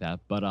something like that.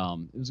 But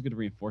it was a good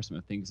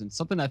reinforcement of things, and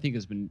something I think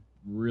has been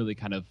really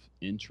kind of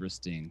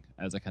interesting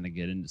as I kind of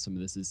get into some of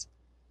this is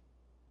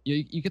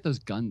you get those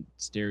gun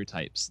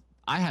stereotypes.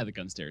 I had the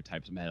gun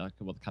stereotypes in my head, like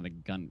what kind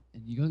of gun,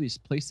 and you go to these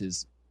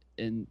places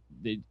and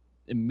they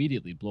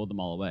immediately blow them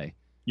all away.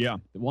 Yeah.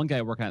 The one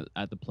guy working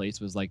at the place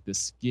was like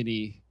this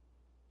skinny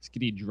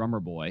drummer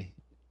boy.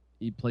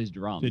 He plays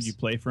drums. Did you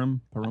play for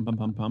him?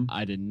 Pum-pum-pum-pum?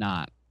 I did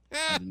not.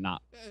 I did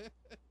not.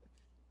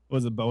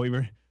 Was it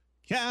Bowie?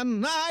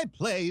 Can I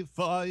play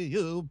for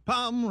you?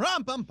 Pum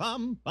rum pum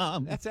pum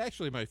pum. That's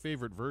actually my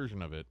favorite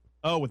version of it.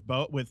 Oh,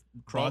 with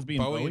Crosby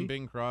and Bowie and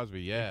Bing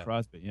Crosby, yeah.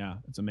 Crosby, yeah.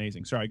 It's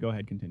amazing. Sorry, go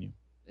ahead, continue.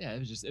 Yeah,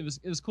 it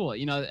was cool.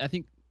 I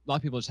think a lot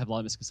of people just have a lot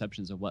of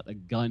misconceptions of what a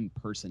gun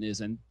person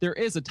is, and there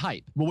is a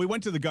type. Well, we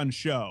went to the gun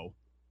show,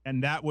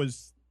 and that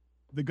was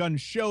the gun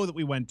show that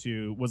we went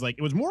to was like,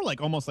 it was more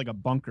like almost like a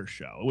bunker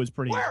show. It was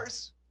pretty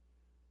worse.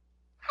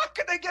 How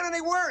could they get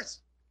any worse?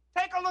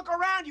 Take a look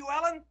around you,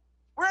 Ellen.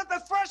 We're at the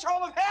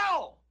threshold of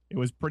hell. It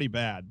was pretty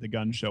bad, the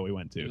gun show we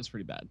went to. It was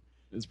pretty bad.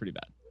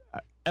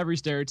 Every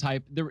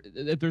stereotype,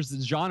 if there's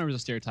genres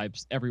of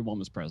stereotypes, everyone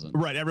was present.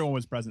 Right, everyone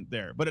was present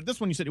there. But at this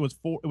one, you said it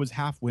was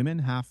half women,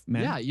 half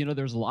men. Yeah,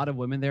 there's a lot of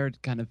women there,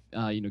 kind of,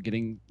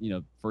 getting,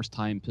 first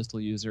time pistol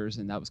users,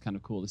 and that was kind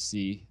of cool to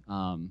see.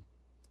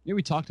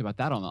 We talked about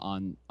that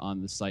on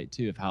the site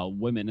too, of how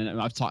women,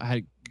 and I've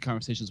had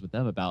conversations with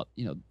them about,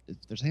 if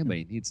there's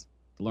anybody who needs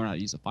to learn how to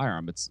use a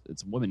firearm, it's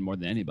women more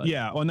than anybody.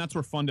 Yeah, well, and that's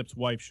where Fun Dip's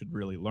wife should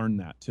really learn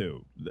that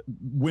too.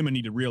 Women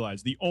need to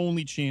realize the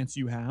only chance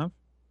you have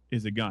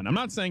is a gun. I'm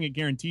not saying it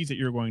guarantees that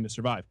you're going to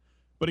survive,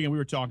 but again, we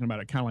were talking about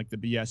it kind of like the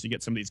BS. You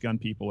get some of these gun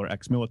people or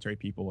ex-military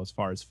people as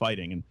far as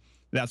fighting, and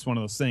that's one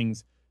of those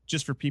things.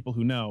 Just for people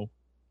who know,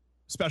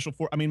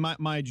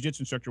 my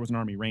jiu-jitsu instructor was an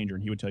Army Ranger,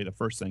 and he would tell you the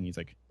first thing. He's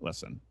like,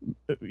 "Listen,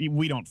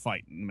 we don't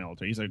fight in the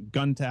military." He's like,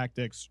 "Gun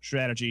tactics,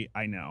 strategy,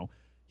 I know."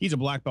 He's a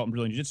black belt in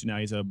Brazilian jiu-jitsu now.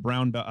 He's a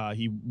brown belt.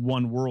 He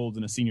won worlds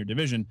in a senior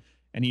division,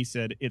 and he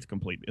said it's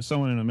complete. If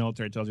someone in the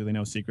military tells you they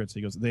know secrets,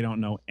 he goes, they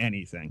don't know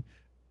anything.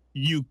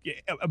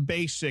 A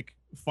basic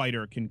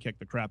fighter can kick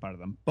the crap out of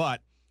them.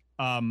 But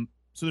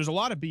so there's a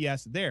lot of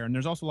BS there, and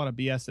there's also a lot of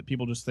BS that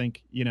people just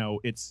think,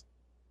 it's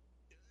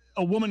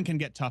a woman can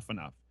get tough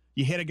enough.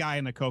 You hit a guy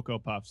in the Cocoa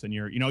Puffs, and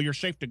you're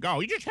safe to go.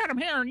 You just hit him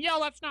here and yell,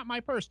 "That's not my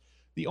purse."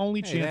 The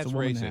only chance a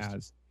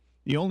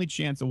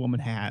woman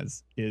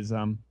has, is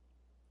a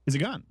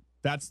gun.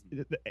 That's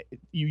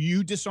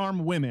you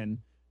disarm women.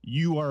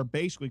 You are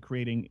basically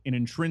creating an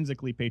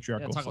intrinsically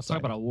patriarchal Let's talk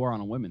society. about a war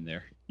on women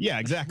there. Yeah,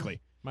 exactly.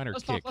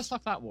 Let's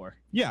talk that war.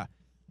 Yeah,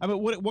 I mean,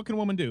 what can a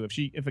woman do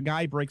if a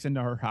guy breaks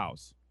into her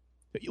house?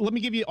 Let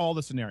me give you all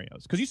the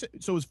scenarios, because you said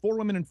so. Is 4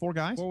 women and 4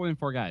 guys? 4 women,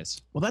 4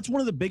 guys. Well, that's one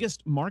of the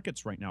biggest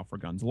markets right now for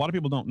guns. A lot of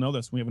people don't know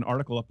this. We have an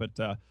article up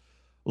at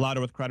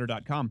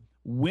louderwithcrowder.com.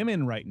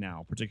 Women right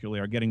now, particularly,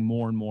 are getting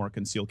more and more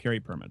concealed carry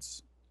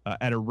permits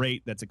at a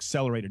rate that's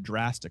accelerated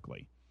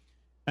drastically.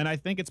 And I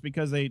think it's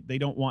because they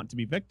don't want to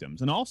be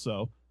victims. And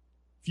also,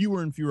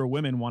 fewer and fewer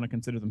women want to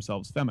consider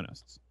themselves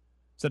feminists.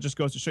 So that just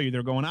goes to show you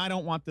they're going, I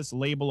don't want this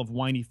label of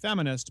whiny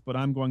feminist, but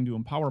I'm going to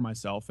empower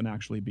myself and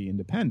actually be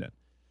independent.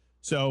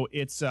 So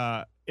it's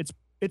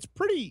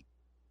pretty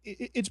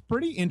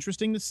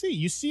interesting to see.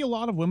 You see a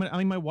lot of women. I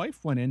mean, my wife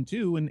went in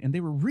too, and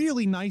they were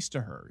really nice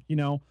to her. You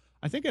know,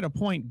 I think at a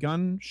point,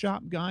 gun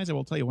shop guys, I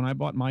will tell you, when I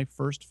bought my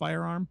first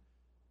firearm,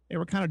 they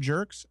were kind of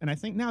jerks. And I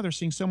think now they're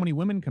seeing so many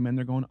women come in,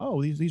 they're going,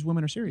 oh, these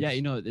women are serious. Yeah,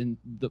 you know, in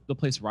the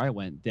place where I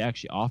went, they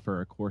actually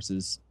offer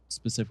courses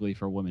specifically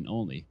for women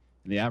only.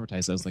 And they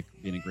advertise that as like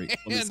being a great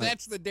And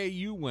that's the day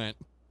you went.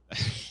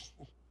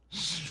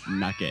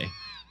 Not gay.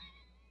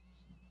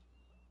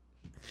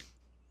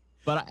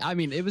 But I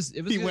mean, it was.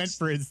 He good. went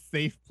for his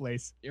safe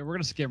place. Yeah, we're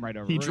gonna skim right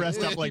over. He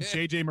dressed up like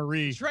JJ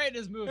Marie. Straight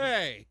as movie.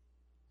 Hey.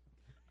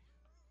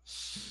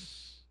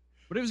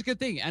 But it was a good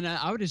thing, and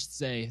I would just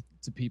say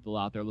to people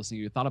out there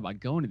listening who thought about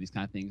going to these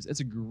kind of things,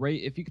 it's a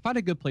great if you can find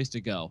a good place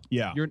to go.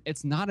 Yeah,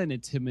 it's not an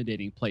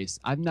intimidating place.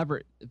 I've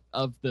never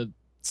of the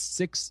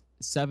 6,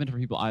 7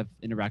 different people I've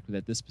interacted with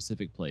at this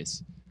specific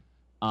place.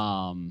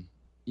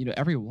 You know,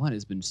 everyone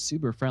has been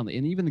super friendly,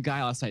 and even the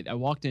guy last night. I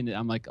walked in, and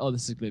I'm like, oh,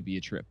 this is going to be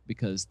a trip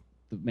because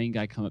the main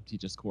guy come up to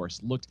teach us course.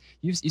 Looked,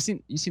 you've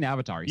seen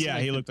Avatar? Yeah,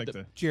 he looked like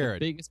the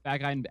Jared, the biggest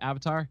bad guy in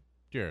Avatar.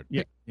 Jared.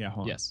 Yeah.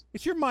 Hold on. Yes.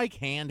 Is your mic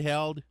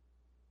handheld?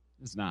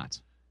 It's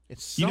not.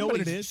 It's you know what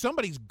it is?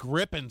 Somebody's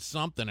gripping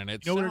something, and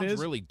it sounds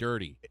really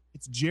dirty.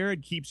 It's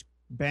Jared keeps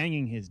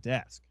banging his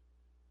desk.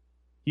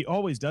 He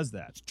always does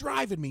that. It's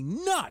driving me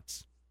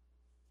nuts.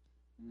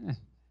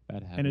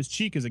 Bad habit. And his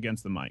cheek is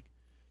against the mic.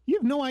 You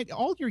have no idea.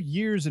 All your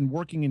years in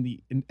working in the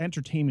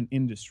entertainment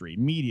industry,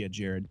 media,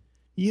 Jared,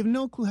 you have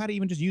no clue how to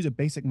even just use a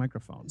basic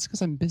microphone. It's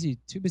because I'm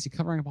too busy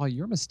covering up all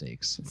your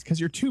mistakes. It's because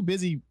you're too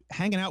busy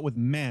hanging out with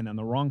men on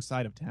the wrong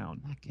side of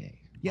town. Not gay.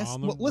 Yes,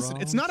 well,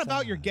 listen, it's not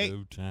about your gay.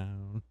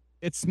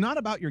 It's not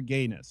about your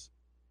gayness.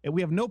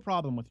 We have no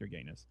problem with your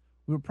gayness.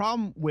 We have a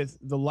problem with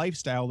the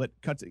lifestyle that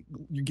cuts.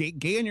 You're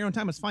gay in your own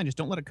time is fine. Just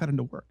don't let it cut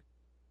into work.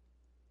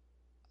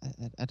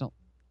 I don't.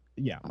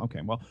 Yeah. Okay.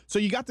 Well, so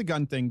you got the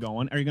gun thing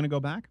going. Are you going to go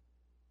back?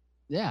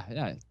 Yeah.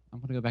 I'm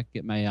going to go back and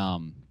get my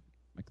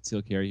my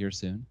concealed carry here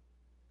soon.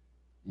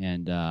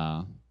 And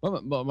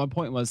but my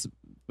point was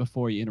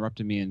before you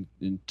interrupted me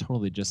and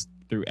totally just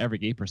threw every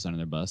gay person on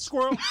their bus.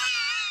 Squirrel.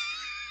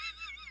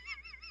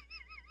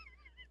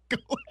 Go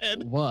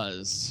ahead.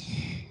 Was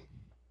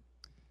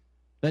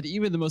that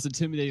even the most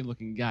intimidating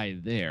looking guy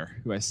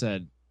there, who I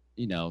said,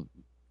 you know,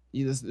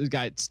 this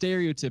guy,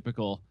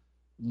 stereotypical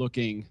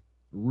looking,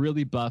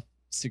 really buff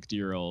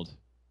 60-year-old.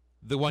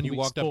 The one you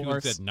walked up to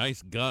and said,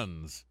 nice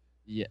guns.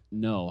 Yeah,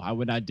 no, I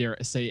would not dare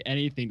say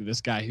anything to this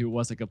guy who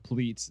was a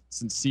complete,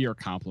 sincere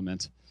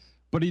compliment.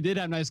 But he did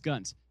have nice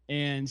guns.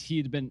 And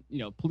he'd been, you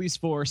know, police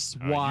force,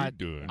 SWAT,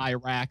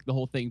 Iraq, the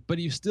whole thing. But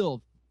he was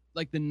still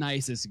like the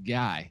nicest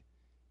guy.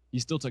 He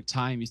still took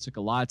time. He took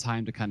a lot of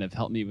time to kind of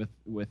help me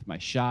with my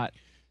shot.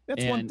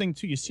 That's one thing,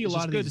 too. You see a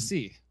lot of good these, to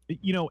see.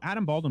 You know,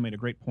 Adam Baldwin made a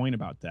great point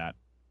about that.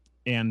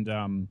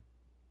 And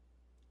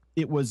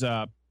it was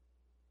that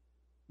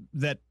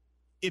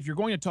if you're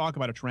going to talk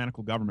about a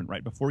tyrannical government,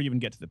 right, before you even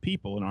get to the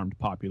people, an armed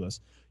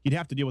populace, you'd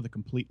have to deal with a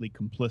completely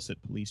complicit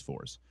police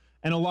force.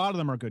 And a lot of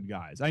them are good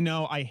guys. I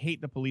know I hate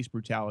the police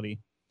brutality.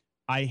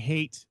 I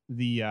hate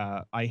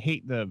the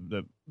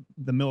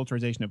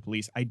militarization of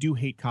police. I do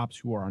hate cops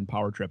who are on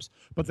power trips.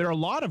 But there are a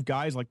lot of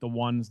guys like the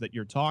ones that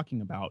you're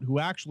talking about who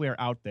actually are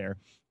out there.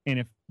 And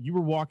if you were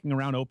walking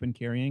around open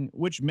carrying,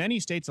 which many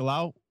states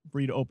allow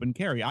for you to open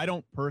carry, I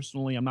don't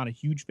personally, I'm not a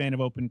huge fan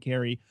of open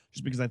carry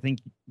just because I think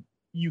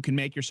you can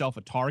make yourself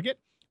a target,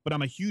 but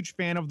I'm a huge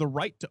fan of the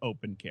right to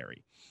open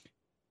carry.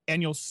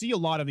 And you'll see a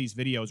lot of these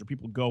videos where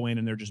people go in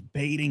and they're just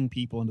baiting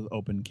people into the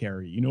open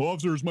carry. You know,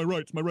 officer, it's my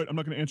right. It's my right. I'm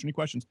not going to answer any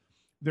questions.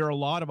 There are a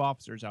lot of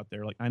officers out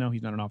there. Like, I know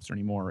he's not an officer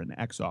anymore, an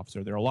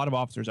ex-officer. There are a lot of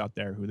officers out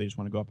there who they just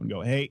want to go up and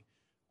go, hey,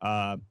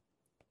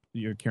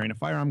 you're carrying a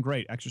firearm.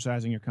 Great.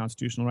 Exercising your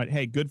constitutional right.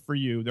 Hey, good for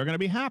you. They're going to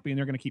be happy and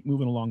they're going to keep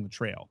moving along the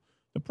trail.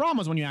 The problem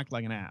is when you act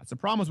like an ass. The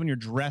problem is when you're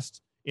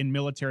dressed in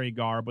military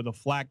garb with a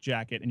flak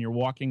jacket and you're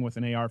walking with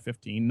an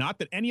AR-15. Not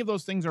that any of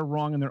those things are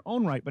wrong in their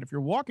own right, but if you're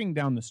walking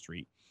down the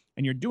street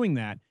and you're doing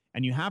that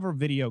and you have a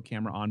video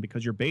camera on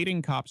because you're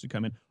baiting cops to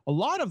come in, a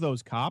lot of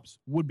those cops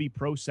would be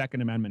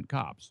pro-Second Amendment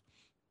cops.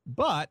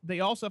 But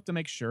they also have to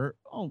make sure,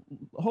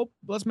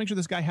 let's make sure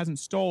this guy hasn't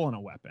stolen a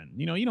weapon.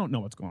 You don't know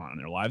what's going on in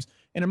their lives.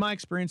 And in my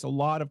experience, a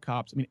lot of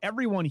cops,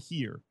 everyone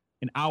here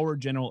in our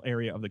general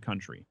area of the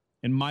country,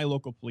 in my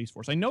local police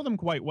force, I know them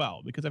quite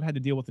well because I've had to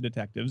deal with the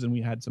detectives and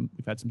we've had some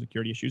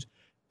security issues.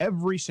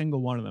 Every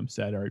single one of them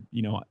said,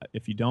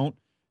 if you don't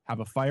have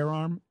a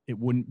firearm, it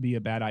wouldn't be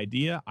a bad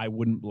idea. I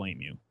wouldn't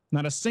blame you.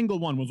 Not a single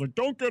one was like,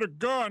 don't get a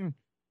gun.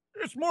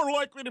 It's more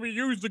likely to be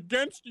used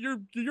against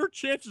you. Your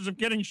chances of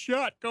getting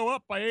shot go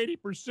up by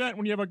 80%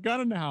 when you have a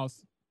gun in the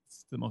house.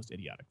 It's the most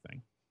idiotic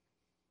thing.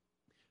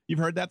 You've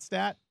heard that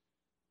stat?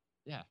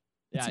 Yeah.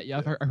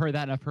 I've heard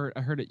that, and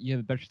I heard it. You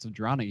have a better chance of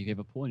drowning if you have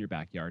a pool in your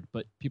backyard,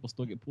 but people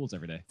still get pools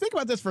every day. Think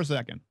about this for a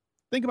second.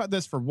 Think about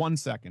this for 1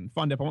 second.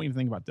 Fun Dip, I want you to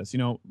think about this.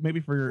 Maybe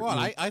for your...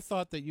 Well, I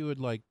thought that you had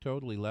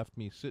totally left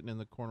me sitting in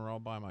the corner all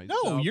by myself.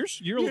 No, you're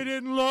You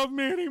didn't love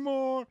me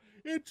anymore.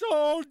 It's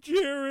all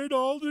Jared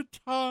all the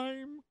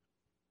time.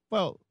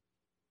 Well,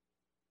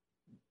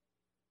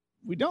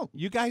 we don't.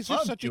 You guys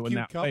are such a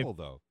cute couple,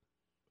 though.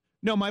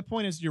 No, my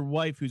point is your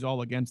wife, who's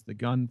all against the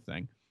gun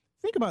thing.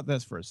 Think about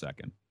this for a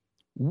second.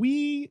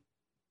 We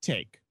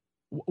take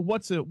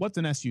what's an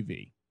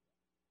SUV?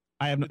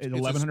 I have it's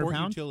 1,100 a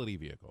pounds. Utility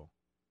vehicle.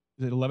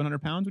 Is it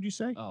 1,100 pounds? Would you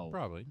say? Oh,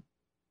 probably.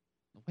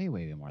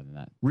 Way more than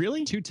that.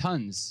 Really? 2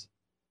 tons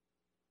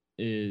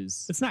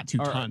is. It's not 2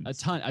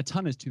 tons. A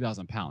ton is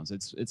 2,000 pounds.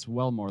 It's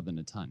well more than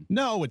a ton.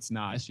 No, it's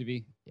not.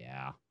 SUV.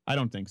 Yeah. I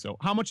don't think so.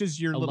 How much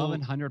is your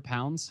 1,100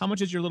 pounds? How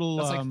much is your little?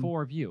 That's like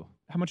 4 of you.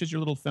 How much is your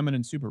little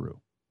feminine Subaru?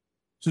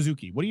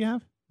 Suzuki. What do you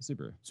have?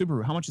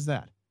 Subaru. How much is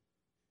that?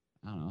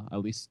 I don't know. At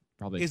least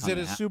probably. Is it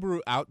a Subaru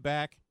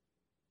Outback?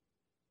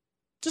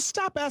 Just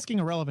stop asking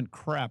irrelevant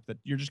crap that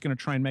you're just going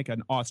to try and make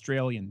an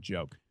Australian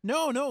joke.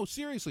 No,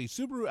 seriously.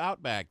 Subaru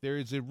Outback. There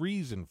is a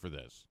reason for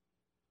this.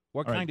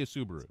 What kind of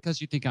Subaru?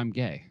 Because you think I'm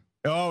gay.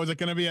 Oh, is it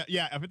going to be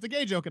if it's a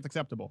gay joke, it's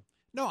acceptable.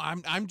 No,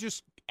 I'm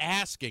just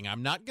asking.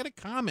 I'm not going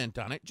to comment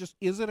on it. Just,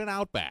 is it an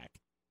Outback?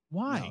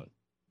 Why? No,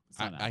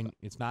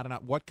 it's not an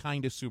Outback. What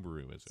kind of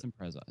Subaru is it?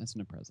 It's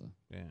an Impreza.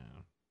 Yeah.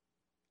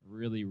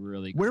 Really,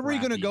 really. Where were you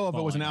going to go if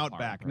it was an falling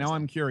apart Outback? Impreza. Now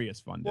I'm curious,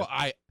 Fun Dip.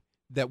 Well,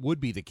 that would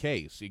be the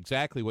case.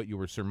 Exactly what you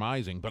were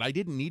surmising, but I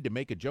didn't need to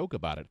make a joke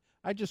about it.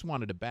 I just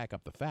wanted to back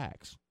up the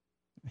facts.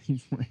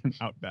 He's wearing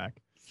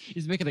Outback.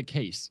 He's making a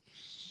case.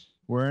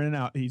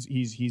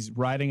 He's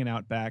riding an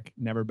Outback,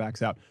 never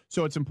backs out.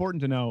 So it's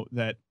important to know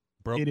that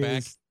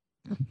Brokeback.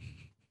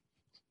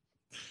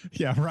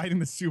 Yeah, riding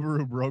the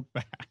Subaru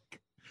Brokeback.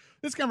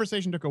 This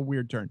conversation took a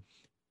weird turn.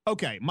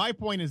 Okay, my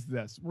point is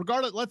this.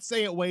 Regardless, let's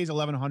say it weighs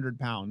 1,100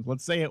 pounds.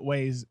 Let's say it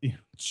weighs,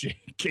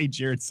 K.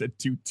 Jared said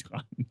 2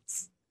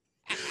 tons.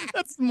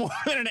 That's more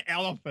than an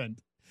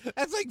elephant.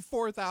 That's like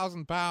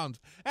 4,000 pounds.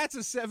 That's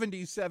a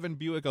 77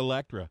 Buick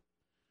Electra.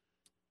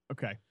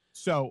 Okay,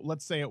 so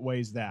let's say it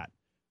weighs that.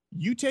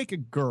 You take a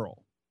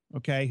girl,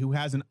 okay, who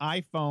has an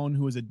iPhone,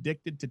 who is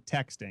addicted to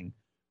texting.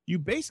 You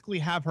basically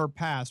have her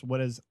pass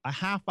what is a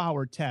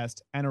half-hour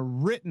test and a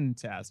written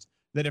test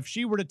that if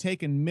she were to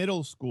take in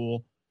middle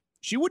school,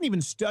 she wouldn't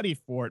even study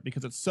for it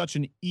because it's such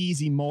an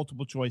easy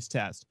multiple-choice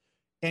test.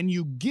 And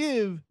you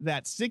give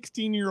that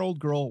 16-year-old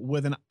girl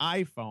with an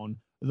iPhone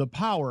the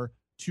power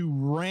to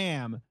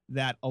ram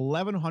that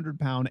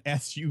 1,100-pound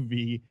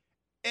SUV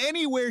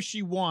anywhere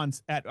she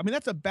wants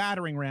that's a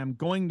battering ram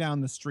going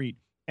down the street,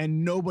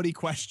 and nobody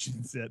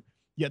questions it.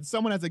 Yet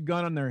someone has a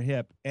gun on their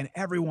hip, and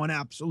everyone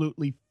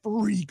absolutely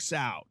freaks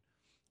out.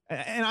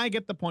 And I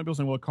get the point. People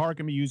saying, well, a car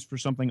can be used for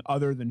something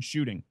other than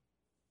shooting.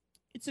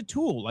 It's a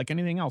tool like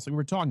anything else. Like we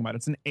were talking about,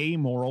 it's an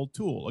amoral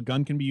tool. A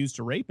gun can be used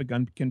to rape. A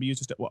gun can be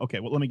used to...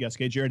 let me guess.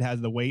 Okay, Jared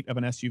has the weight of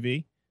an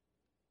SUV?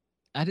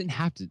 I didn't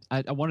have to.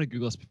 I wanted to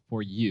Google this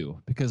for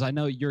you because I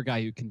know you're a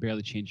guy who can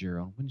barely change your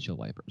own windshield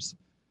wipers.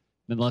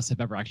 Unless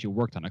I've ever actually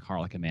worked on a car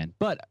like a man.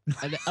 But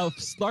a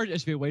large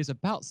SUV weighs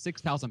about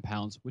 6,000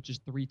 pounds, which is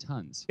 3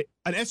 tons.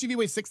 An SUV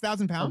weighs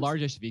 6,000 pounds? A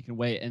large SUV can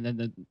weigh, and then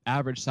the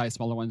average size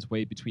smaller ones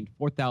weigh between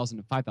 4,000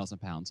 and 5,000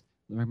 pounds.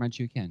 Let me remind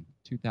you again,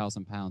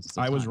 2,000 pounds.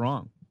 I was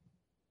wrong.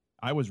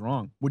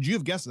 Would you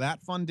have guessed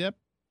that, Fun Dip?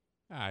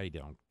 I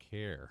don't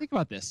care. Think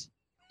about this.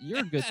 You're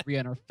a good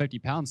 350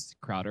 pounds,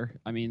 Crowder.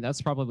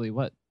 That's probably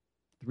what?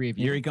 3 of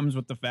you? Here he comes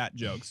with the fat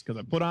jokes because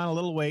I put on a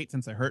little weight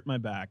since I hurt my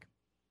back.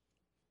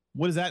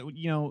 What is that?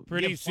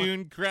 Pretty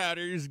soon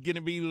Crowder's going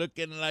to be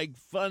looking like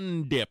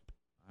Fun Dip.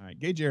 All right,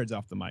 Gay Jared's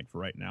off the mic for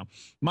right now.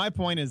 My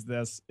point is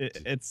this.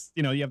 It's,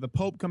 you have the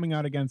Pope coming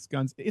out against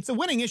guns. It's a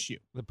winning issue.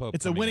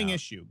 It's a winning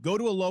issue. Go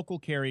to a local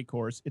carry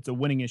course. It's a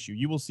winning issue.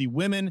 You will see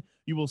women.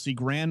 You will see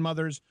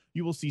grandmothers.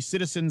 You will see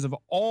citizens of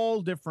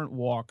all different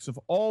walks, of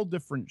all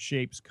different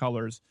shapes,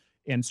 colors,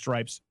 and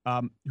stripes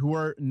who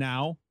are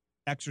now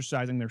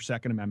exercising their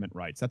Second Amendment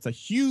rights. That's a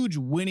huge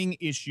winning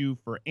issue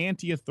for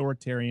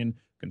anti-authoritarian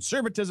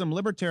conservatism,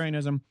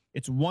 libertarianism.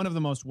 It's one of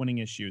the most winning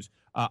issues.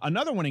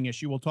 Another winning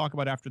issue we'll talk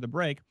about after the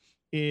break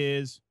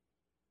is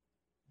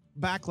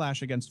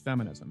backlash against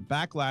feminism,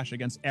 backlash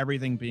against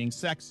everything being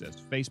sexist,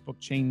 Facebook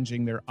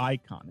changing their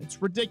icon.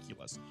 It's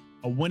ridiculous.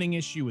 A winning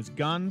issue is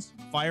guns,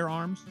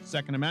 firearms,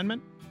 Second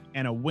Amendment.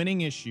 And a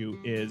winning issue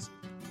is,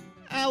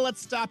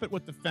 let's stop it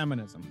with the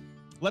feminism.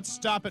 Let's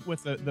stop it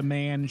with the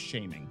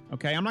man-shaming,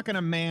 okay? I'm not going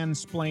to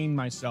mansplain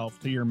myself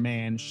to your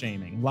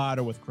man-shaming.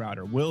 Louder with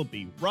Crowder. We'll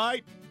be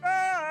right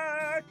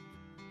back.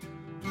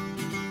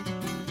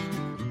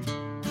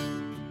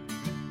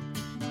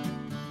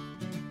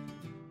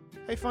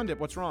 Hey, Fun Dip,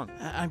 what's wrong?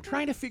 I'm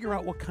trying to figure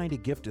out what kind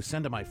of gift to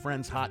send to my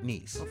friend's hot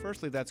niece. Well,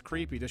 firstly, that's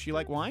creepy. Does she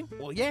like wine?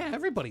 Well, yeah,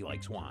 everybody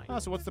likes wine. Oh,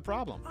 so what's the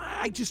problem?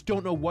 I just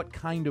don't know what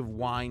kind of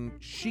wine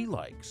she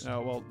likes.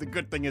 Oh, well, the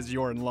good thing is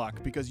you're in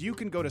luck, because you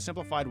can go to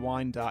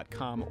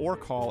simplifiedwine.com or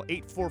call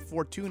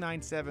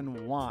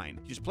 844-297-WINE.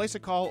 You just place a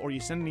call or you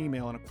send an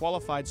email, and a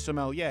qualified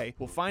sommelier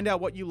will find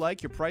out what you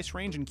like, your price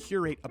range, and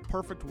curate a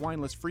perfect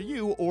wine list for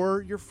you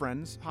or your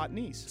friend's hot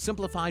niece.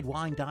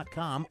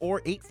 Simplifiedwine.com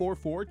or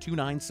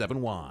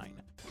 844-297-WINE.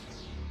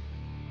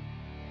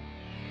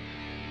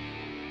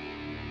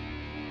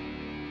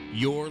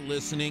 You're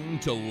listening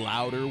to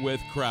Louder with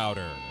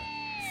Crowder.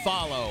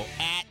 Follow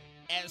at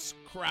S.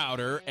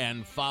 Crowder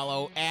and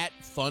follow at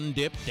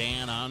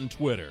FunDipDan on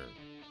Twitter.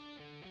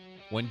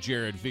 When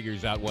Jared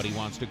figures out what he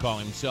wants to call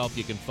himself,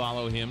 you can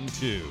follow him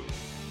too.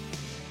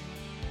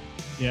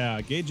 Yeah,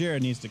 Gay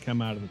Jared needs to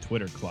come out of the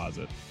Twitter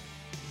closet.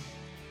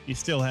 He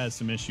still has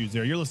some issues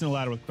there. You're listening to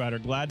Louder with Crowder.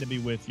 Glad to be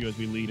with you as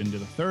we lead into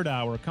the third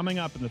hour. Coming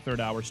up in the third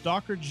hour,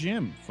 Stalker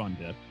Jim, Fun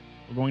Dip.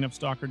 We're going up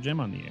Stalker Jim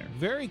on the air.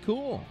 Very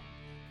cool.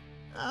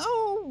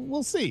 Oh,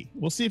 we'll see.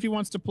 We'll see if he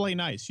wants to play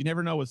nice. You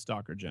never know with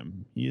Stalker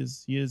Jim. He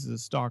is a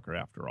stalker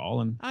after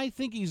all, and I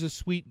think he's a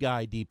sweet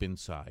guy deep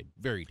inside.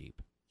 Very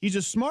deep. He's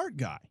a smart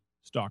guy,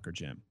 Stalker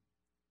Jim.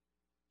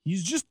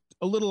 He's just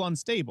a little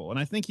unstable, and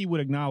I think he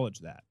would acknowledge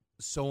that.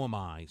 So am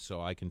I,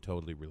 so I can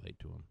totally relate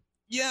to him.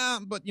 Yeah,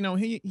 but,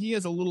 he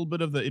has a little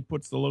bit of the it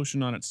puts the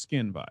lotion on its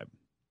skin vibe.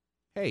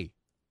 Hey,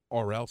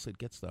 or else it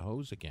gets the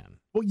hose again.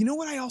 Well, you know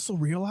what I also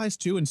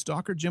realized, too? And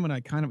Stalker Jim and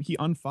I he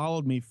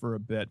unfollowed me for a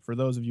bit. For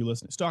those of you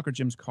listening, Stalker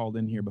Jim's called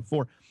in here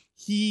before.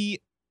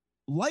 He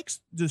likes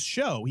the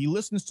show. He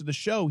listens to the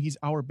show. He's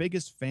our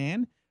biggest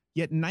fan.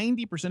 Yet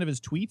 90% of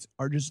his tweets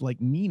are just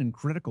like mean and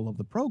critical of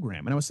the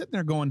program. And I was sitting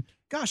there going,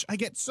 gosh, I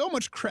get so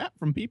much crap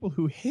from people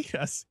who hate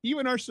us,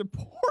 even our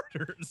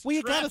supporters. Well,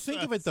 you got to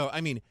think of it, though. I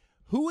mean,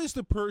 who is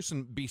the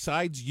person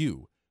besides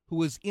you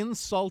who has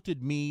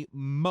insulted me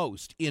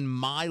most in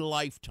my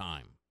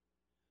lifetime?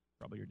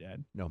 Probably your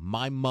dad. No,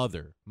 my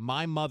mother.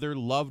 My mother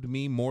loved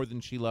me more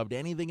than she loved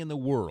anything in the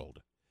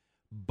world.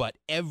 But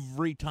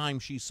every time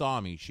she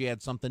saw me, she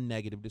had something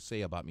negative to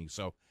say about me.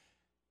 So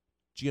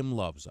Jim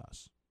loves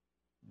us.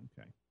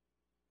 Okay.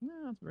 Yeah,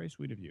 that's very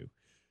sweet of you.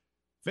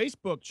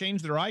 Facebook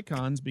changed their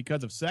icons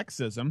because of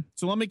sexism.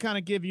 So let me kind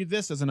of give you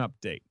this as an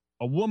update.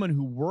 A woman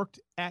who worked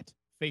at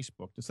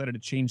Facebook decided to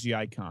change the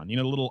icon. You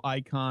know, the little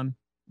icon,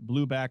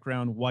 blue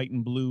background, white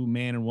and blue,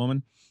 man and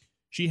woman.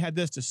 She had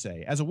this to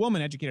say. As a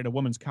woman educated at a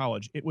women's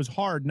college, it was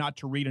hard not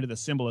to read into the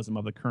symbolism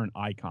of the current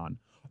icon.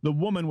 The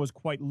woman was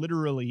quite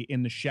literally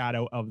in the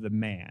shadow of the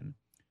man.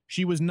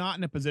 She was not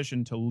in a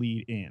position to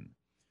lead in.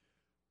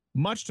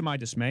 Much to my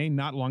dismay,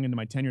 not long into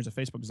my 10 years as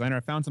a Facebook designer, I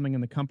found something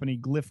in the company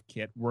glyph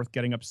kit worth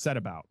getting upset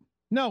about.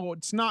 No,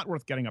 it's not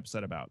worth getting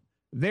upset about.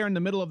 There in the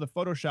middle of the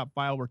Photoshop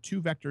file were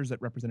two vectors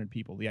that represented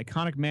people. The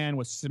iconic man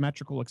was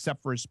symmetrical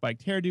except for his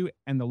spiked hairdo,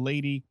 and the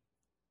lady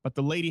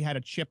had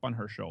a chip on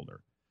her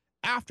shoulder.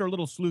 After a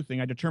little sleuthing,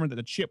 I determined that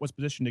the chip was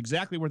positioned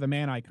exactly where the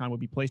man icon would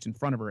be placed in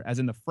front of her, as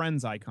in the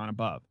friends icon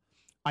above.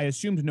 I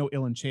assumed no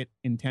ill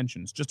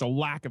intentions, just a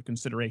lack of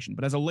consideration.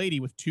 But as a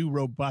lady with two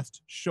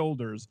robust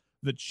shoulders,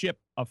 the chip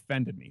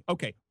offended me.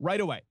 Okay, right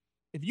away.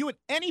 If you at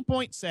any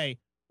point say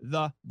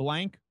the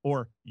blank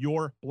or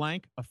your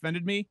blank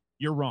offended me,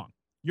 you're wrong.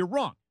 You're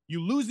wrong.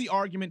 You lose the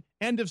argument.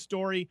 End of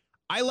story.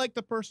 I like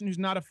the person who's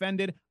not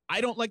offended.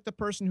 I don't like the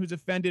person who's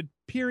offended,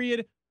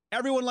 period.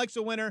 Everyone likes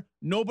a winner.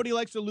 Nobody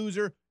likes a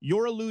loser.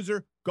 You're a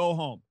loser. Go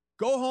home.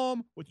 Go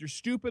home with your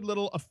stupid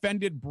little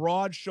offended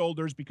broad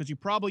shoulders because you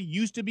probably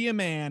used to be a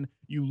man,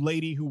 you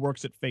lady who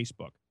works at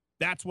Facebook.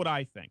 That's what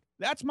I think.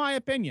 That's my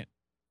opinion.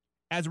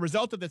 As a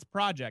result of this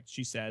project,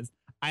 she says,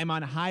 I'm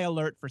on high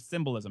alert for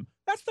symbolism.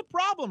 That's the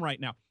problem right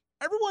now.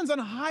 Everyone's on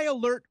high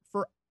alert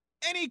for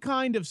any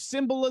kind of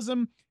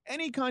symbolism,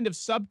 any kind of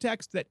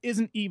subtext that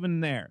isn't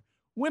even there.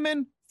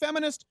 Women,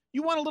 feminists,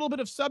 you want a little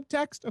bit of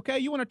subtext, okay?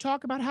 You want to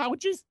talk about how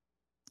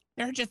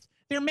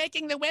they're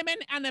making the women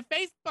on the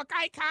Facebook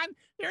icon,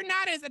 they're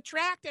not as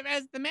attractive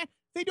as the men.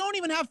 They don't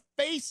even have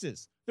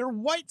faces. They're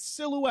white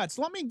silhouettes.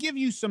 Let me give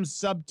you some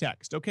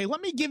subtext, okay?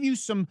 Let me give you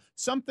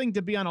something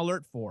to be on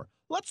alert for.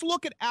 Let's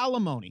look at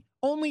alimony.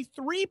 Only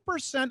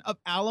 3% of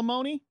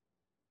alimony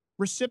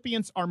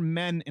recipients are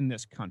men in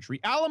this country.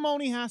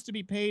 Alimony has to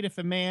be paid if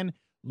a man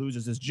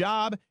loses his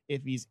job,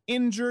 if he's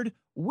injured.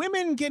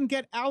 Women can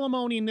get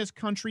alimony in this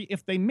country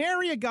if they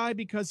marry a guy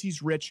because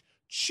he's rich,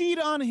 cheat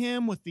on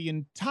him with the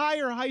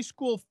entire high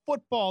school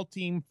football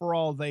team for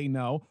all they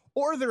know,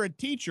 or they're a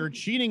teacher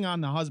cheating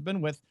on the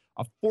husband with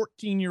a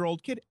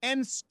 14-year-old kid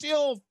and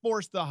still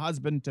force the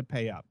husband to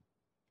pay up.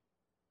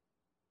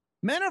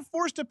 Men are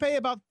forced to pay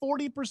about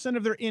 40%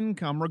 of their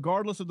income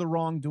regardless of the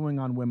wrongdoing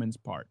on women's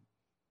part.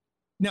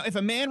 Now, if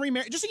a man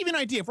remarries, just to give you an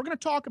idea, if we're going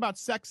to talk about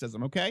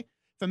sexism, okay?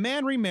 If a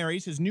man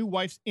remarries, his new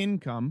wife's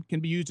income can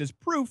be used as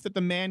proof that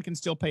the man can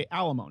still pay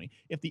alimony.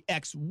 If the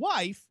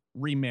ex-wife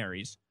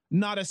remarries,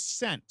 not a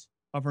cent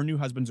of her new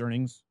husband's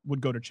earnings would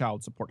go to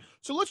child support.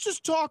 So let's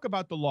just talk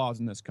about the laws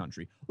in this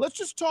country. Let's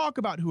just talk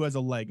about who has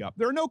a leg up.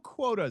 There are no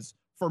quotas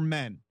for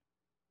men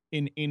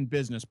in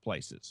business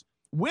places.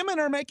 Women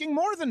are making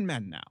more than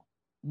men now.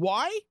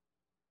 Why?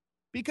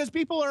 Because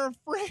people are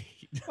afraid.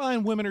 Well,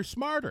 and women are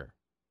smarter.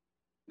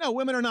 No,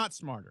 women are not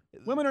smarter.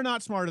 Women are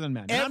not smarter than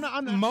men.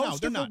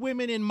 Most of the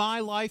women in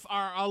my life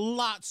are a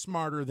lot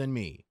smarter than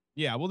me.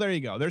 Yeah, well, there you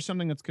go. There's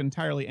something that's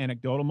entirely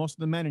anecdotal. Most of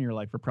the men in your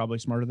life are probably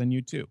smarter than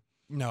you, too.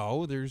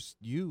 No, there's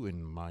you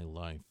in my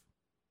life.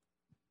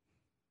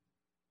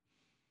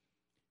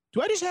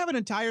 Do I just have an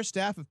entire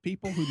staff of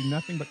people who do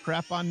nothing but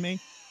crap on me?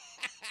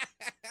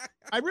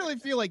 I really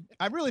feel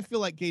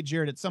like Gay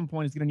Jared at some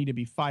point is going to need to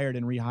be fired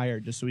and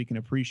rehired just so he can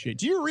appreciate.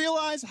 Do you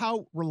realize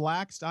how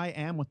relaxed I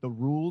am with the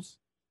rules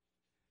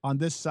on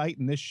this site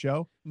and this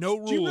show? No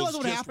rules. Do you realize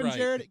what just happens, right.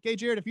 Jared? Gay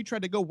Jared, if you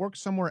tried to go work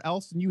somewhere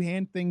else and you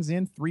hand things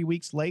in 3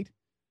 weeks late?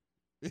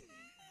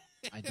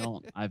 I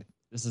don't.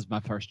 This is my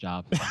first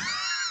job.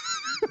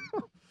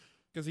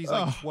 Because he's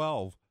like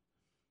 12.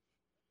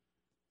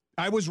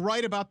 I was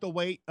right about the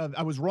weight of.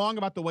 I was wrong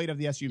about the weight of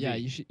the SUV. Yeah,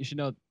 you should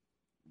know.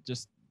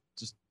 Just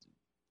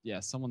yeah.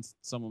 Someone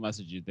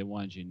messaged you. They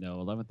wanted you to know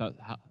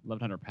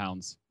 1,100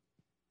 pounds.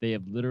 They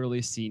have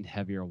literally seen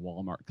heavier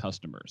Walmart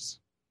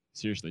customers.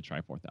 Seriously, try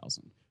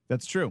 4,000.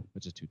 That's true.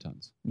 Which is 2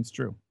 tons. It's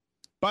true.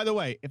 By the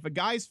way, if a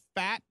guy's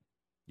fat,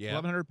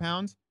 1,100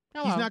 pounds,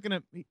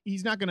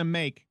 he's not gonna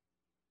make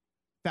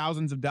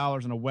thousands of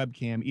dollars on a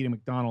webcam eating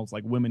McDonald's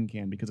like women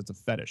can because it's a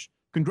fetish.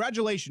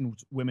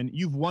 Congratulations, women.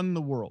 You've won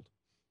the world.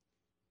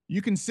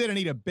 You can sit and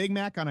eat a Big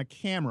Mac on a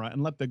camera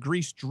and let the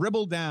grease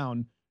dribble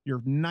down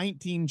your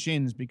 19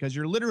 chins because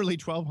you're literally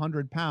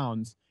 1,200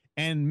 pounds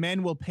and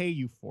men will pay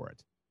you for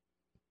it.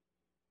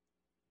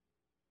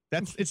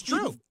 It's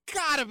true. You've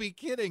gotta be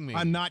kidding me.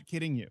 I'm not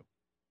kidding you.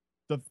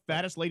 The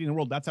fattest lady in the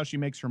world, that's how she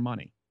makes her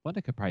money.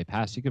 Fundit could probably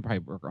pass. You could probably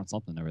work on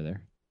something over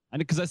there. And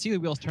because I see the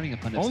wheels turning in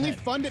Fundit's Only head.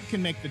 Fundit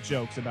can make the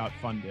jokes about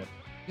Fundit.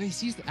 Yeah,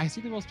 I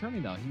see the wheels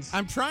turning though.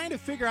 I'm trying to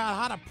figure out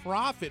how to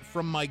profit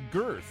from my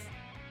girth.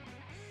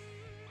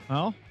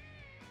 Well,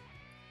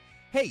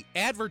 hey,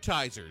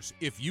 advertisers,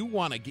 if you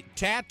want to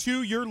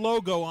tattoo your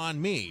logo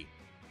on me,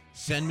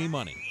 send me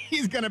money.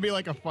 He's gonna be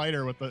like a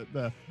fighter with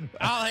the.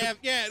 I'll have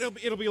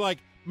it'll be like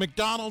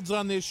McDonald's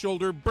on this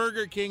shoulder,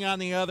 Burger King on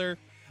the other.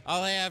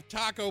 I'll have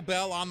Taco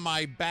Bell on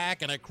my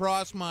back, and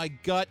across my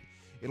gut,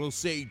 it'll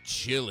say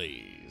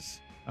Chili's.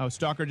 Oh,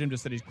 Stalker Jim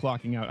just said he's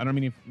clocking out. I don't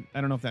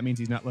know if that means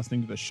he's not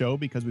listening to the show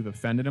because we've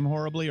offended him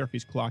horribly, or if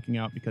he's clocking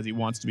out because he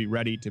wants to be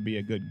ready to be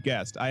a good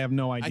guest. I have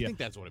no idea. I think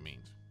that's what it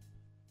means.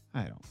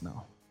 I don't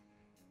know.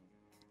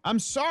 I'm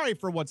sorry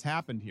for what's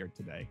happened here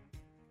today.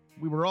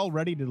 We were all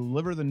ready to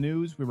deliver the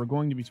news.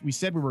 We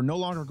said we were no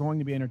longer going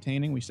to be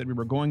entertaining. We said we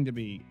were going to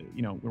be,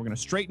 we were going to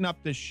straighten up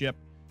this ship.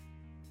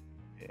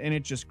 And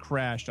it just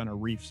crashed on a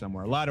reef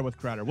somewhere. Louder with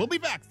Crowder. We'll be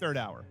back third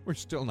hour. We're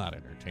still not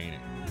entertaining.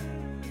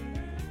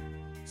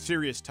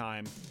 Serious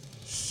time.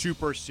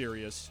 Super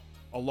serious.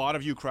 A lot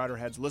of you Crowder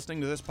heads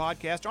listening to this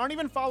podcast aren't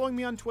even following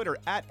me on Twitter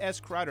at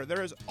 @SCrowder.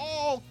 There is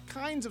all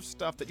kinds of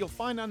stuff that you'll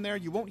find on there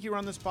you won't hear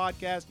on this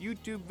podcast,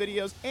 YouTube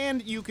videos,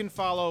 and you can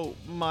follow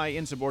my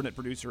insubordinate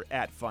producer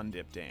at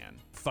FunDipDan.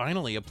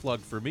 Finally, a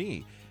plug for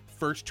me.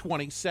 First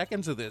 20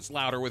 seconds of this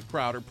Louder with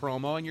Crowder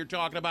promo, and you're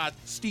talking about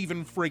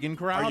Stephen friggin'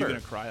 Crowder. Are you going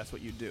to cry? That's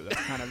what you do.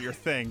 That's kind of your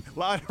thing.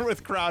 Louder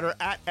with Crowder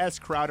at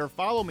 @SCrowder.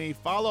 Follow me.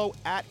 Follow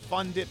at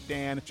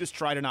FunDipDan. Just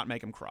try to not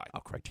make him cry.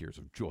 I'll cry tears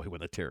of joy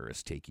when the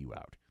terrorists take you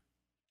out.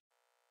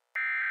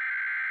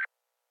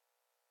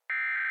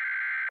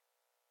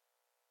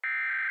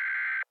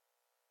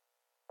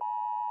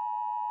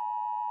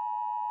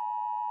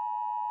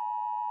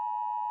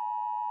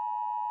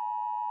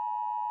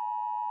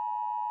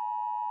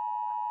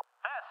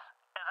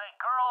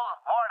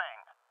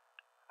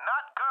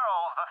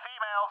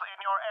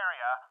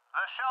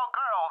 The show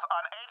Girls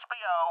on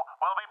HBO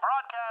will be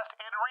broadcast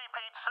in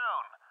repeat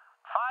soon.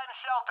 Find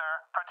shelter,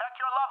 protect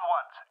your loved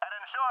ones, and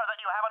ensure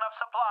that you have enough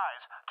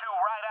supplies to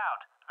ride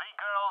out the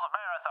Girls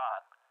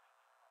Marathon.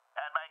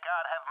 And may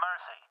God have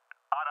mercy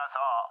on us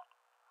all.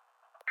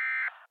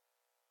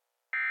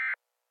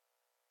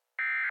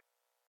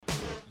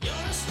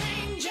 You're a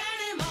strange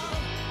animal,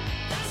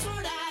 that's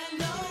what I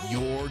know.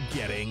 You're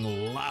getting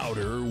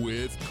louder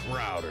with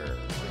Crowder.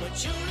 But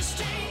you're a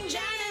strange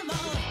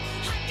animal,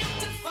 I got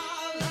to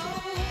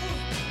follow.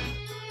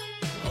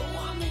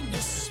 Oh, I'm in the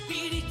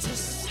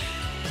spiritus.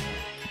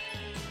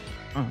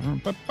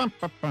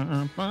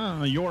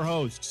 Your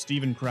host,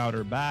 Stephen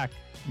Crowder, back.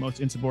 Most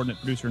insubordinate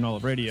producer in all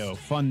of radio,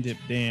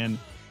 FunDipDan,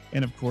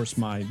 and of course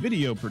my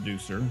video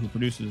producer, who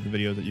produces the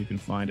videos that you can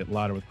find at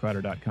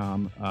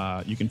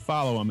louderwithcrowder.com. You can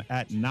follow him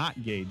at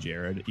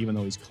NotGayJared, even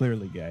though he's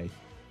clearly gay.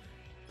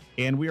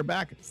 And we are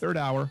back at third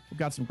hour. We've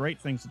got some great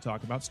things to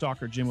talk about.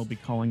 Stalker Jim will be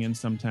calling in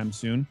sometime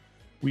soon.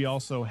 We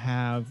also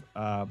have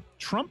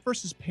Trump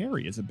versus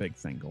Perry is a big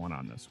thing going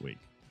on this week.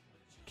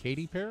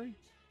 Katy Perry?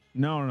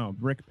 No,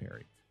 Rick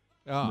Perry.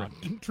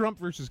 Trump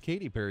versus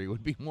Katy Perry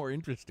would be more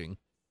interesting.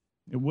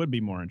 It would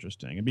be more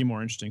interesting. It'd be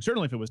more interesting.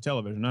 Certainly if it was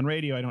television. On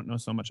radio, I don't know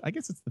so much. I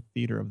guess it's the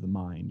theater of the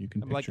mind. You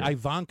can like picture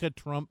Ivanka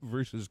Trump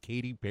versus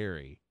Katy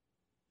Perry.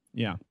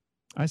 Yeah.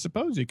 I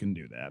suppose you can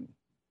do that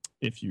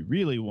if you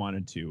really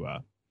wanted to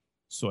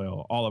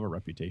soil all of our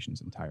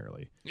reputations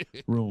entirely.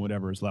 Ruin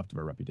whatever is left of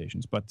our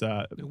reputations. But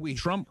we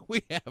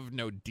have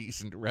no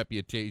decent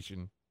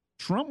reputation.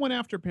 Trump went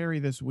after Perry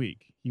this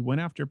week. He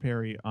went after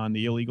Perry on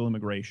the illegal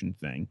immigration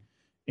thing.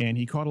 And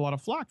he caught a lot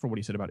of flack for what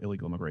he said about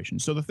illegal immigration.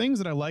 So the things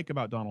that I like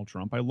about Donald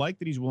Trump, I like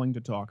that he's willing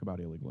to talk about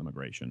illegal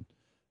immigration.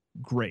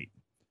 Great.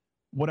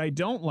 What I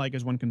don't like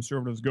is when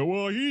conservatives go,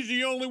 well, he's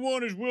the only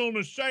one who's willing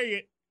to say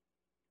it.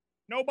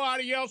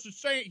 Nobody else is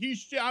saying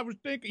it. I was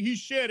thinking he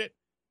said it.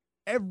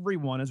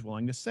 Everyone is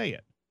willing to say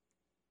it.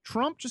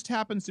 Trump just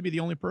happens to be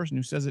the only person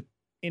who says it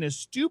in a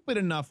stupid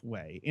enough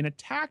way, in a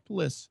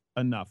tactless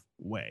enough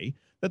way,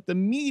 that the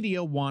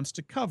media wants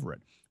to cover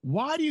it.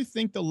 Why do you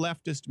think the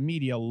leftist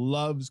media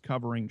loves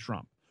covering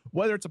Trump?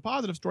 Whether it's a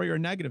positive story or a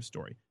negative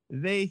story,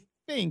 they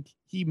think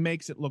he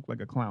makes it look like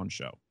a clown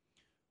show.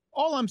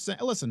 All I'm saying,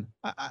 listen,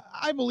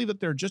 I believe that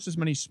there are just as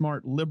many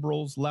smart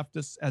liberals,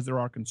 leftists, as there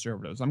are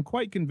conservatives. I'm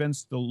quite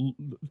convinced the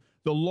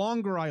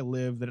longer I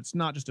live that it's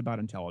not just about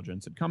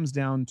intelligence. It comes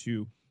down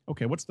to,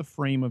 okay, what's the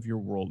frame of your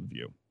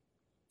worldview?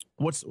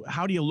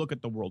 How do you look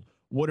at the world?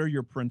 What are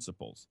your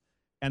principles?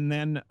 And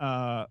then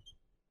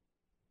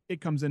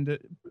it comes into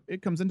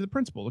the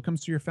principle. It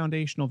comes to your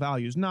foundational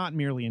values, not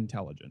merely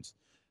intelligence.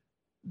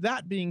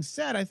 That being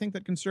said, I think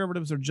that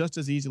conservatives are just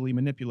as easily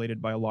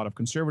manipulated by a lot of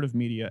conservative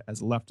media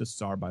as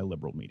leftists are by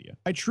liberal media.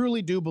 I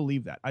truly do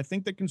believe that. I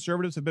think that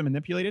conservatives have been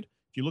manipulated.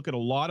 If you look at a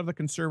lot of the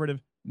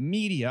conservative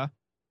media,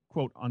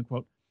 quote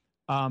unquote,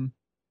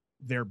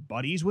 they're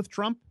buddies with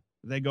Trump.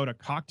 They go to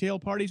cocktail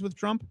parties with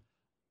Trump.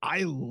 I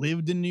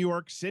lived in New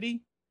York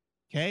City.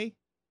 Okay.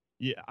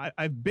 Yeah,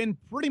 I've been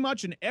pretty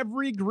much in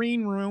every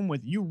green room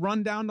with you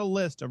run down the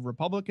list of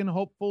Republican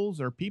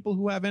hopefuls or people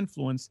who have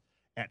influence.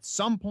 At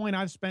some point,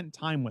 I've spent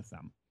time with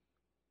them.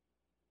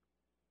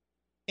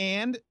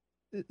 And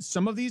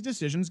some of these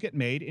decisions get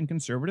made in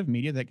conservative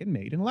media that get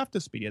made in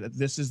leftist media, that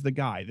this is the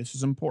guy, this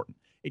is important.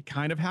 It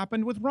kind of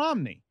happened with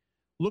Romney.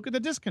 Look at the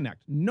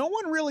disconnect. No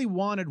one really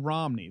wanted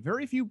Romney.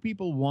 Very few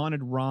people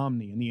wanted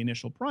Romney in the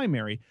initial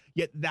primary,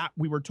 yet that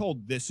we were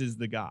told this is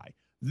the guy.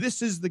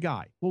 This is the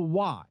guy. Well,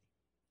 why?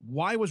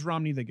 Why was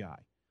Romney the guy?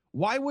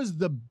 Why was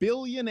the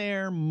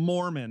billionaire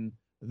Mormon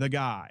the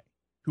guy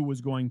who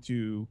was going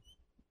to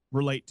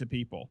relate to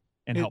people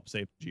and help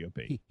save the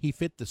GOP? He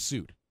fit the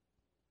suit.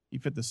 He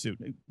fit the suit.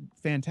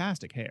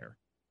 Fantastic hair.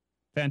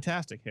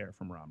 Fantastic hair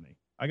from Romney.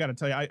 I got to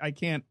tell you, I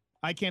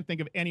can't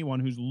think of anyone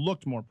who's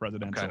looked more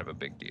presidential. Kind of a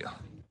big deal.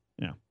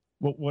 Yeah.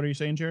 What are you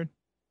saying, Jared?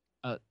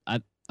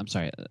 I'm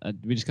sorry.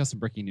 We just got some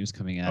breaking news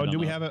coming in. Oh, do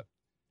we have it?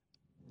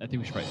 I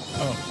think we should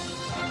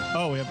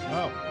probably. We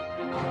have.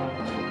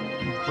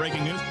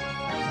 Breaking news.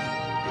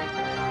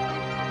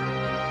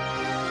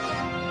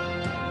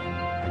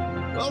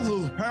 This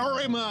is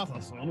Perry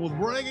Matheson with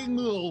breaking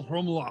news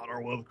from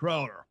Louder with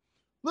Crowder.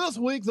 This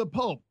week, the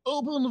Pope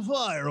opened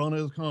fire on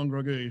his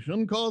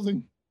congregation,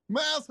 causing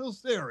mass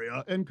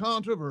hysteria and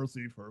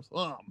controversy for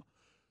some.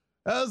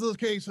 As this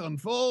case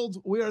unfolds,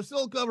 we are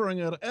still covering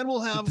it, and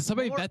we'll have Did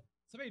somebody vet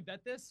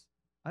this?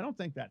 I don't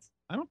think that's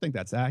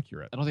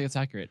accurate. I don't think it's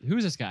accurate. Who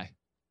is this guy?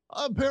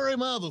 I'm Perry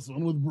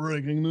Matheson with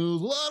breaking news.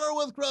 Louder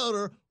with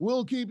Crowder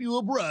will keep you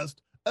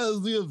abreast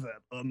as the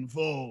event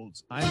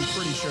unfolds. I'm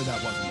pretty sure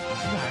that wasn't. Did you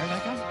hire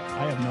that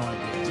guy? I have no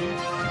idea.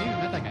 I even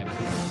met that guy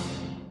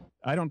before.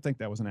 I don't think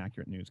that was an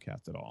accurate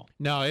newscast at all.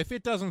 No, if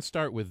it doesn't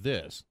start with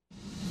this,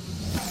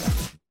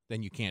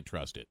 then you can't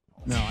trust it.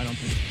 No, I don't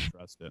think you can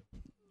trust it.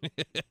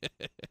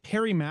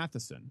 Perry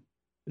Matheson,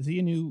 is he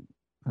a new?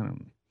 I don't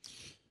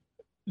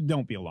know.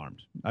 Don't be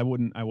alarmed. I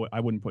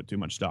wouldn't put too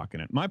much stock in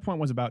it. My point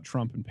was about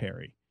Trump and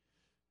Perry.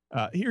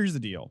 Here's the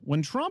deal.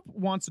 When Trump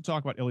wants to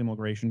talk about illegal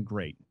immigration,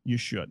 great. You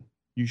should.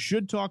 You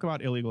should talk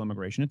about illegal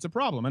immigration. It's a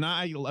problem. And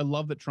I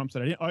love that Trump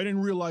said, I didn't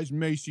realize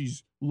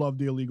Macy's loved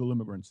the illegal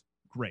immigrants.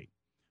 Great.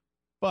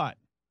 But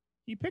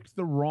he picked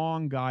the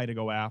wrong guy to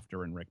go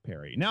after in Rick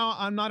Perry. Now,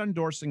 I'm not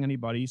endorsing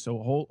anybody,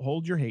 so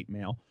hold your hate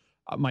mail.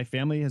 My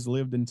family has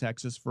lived in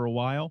Texas for a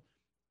while.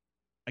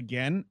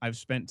 Again, I've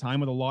spent time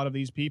with a lot of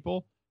these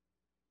people.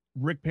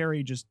 Rick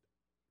Perry, just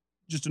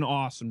an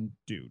awesome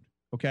dude,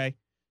 okay?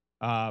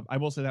 I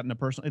will say that in a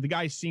personal... The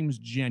guy seems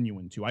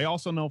genuine, too. I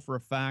also know for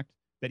a fact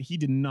that he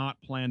did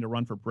not plan to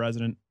run for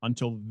president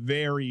until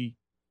very,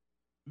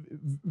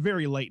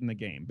 very late in the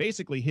game.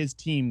 Basically, his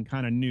team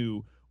kind of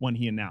knew when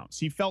he announced.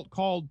 He felt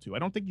called to. I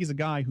don't think he's a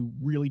guy who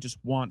really just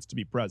wants to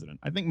be president.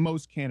 I think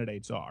most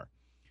candidates are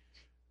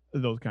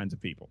those kinds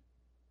of people.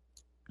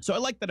 So I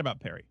like that about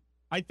Perry.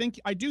 I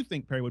do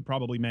think Perry would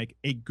probably make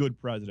a good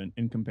president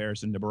in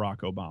comparison to Barack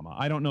Obama.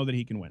 I don't know that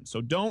he can win.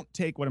 So don't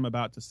take what I'm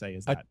about to say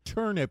as that. A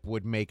turnip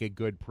would make a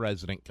good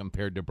president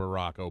compared to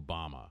Barack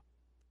Obama.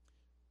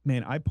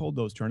 Man, I pulled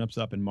those turnips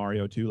up in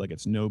Mario 2 like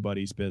it's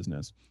nobody's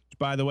business. Which,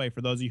 by the way,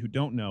 for those of you who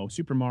don't know,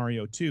 Super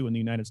Mario 2 in the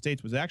United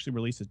States was actually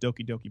released as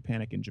Doki Doki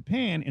Panic in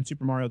Japan, and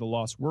Super Mario The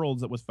Lost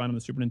Worlds that was found on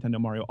the Super Nintendo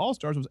Mario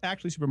All-Stars was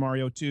actually Super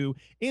Mario 2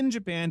 in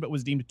Japan, but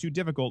was deemed too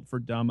difficult for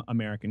dumb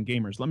American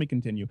gamers. Let me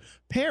continue.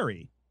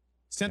 Perry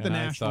sent the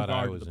National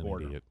Guard to the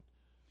border.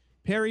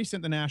 Perry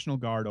sent the National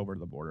Guard over to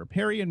the border.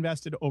 Perry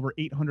invested over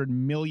 $800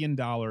 million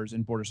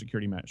in border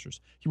security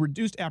measures. He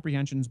reduced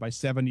apprehensions by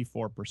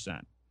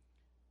 74%.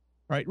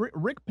 Right,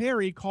 Rick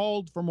Perry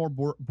called for more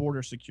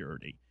border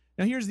security.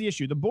 Now, here's the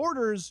issue. The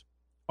borders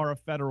are a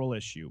federal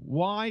issue.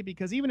 Why?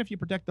 Because even if you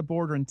protect the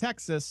border in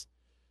Texas,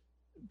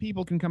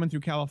 people can come in through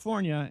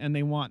California and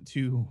they want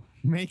to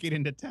make it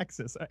into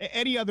Texas.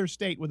 Any other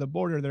state with a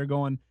border, they're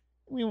going,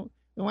 we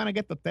want to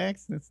get the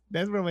tax.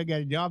 That's where we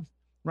get jobs,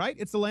 right?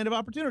 It's the land of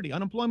opportunity.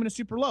 Unemployment is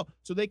super low.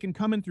 So they can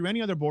come in through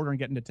any other border and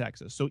get into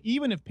Texas. So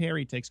even if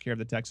Perry takes care of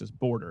the Texas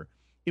border,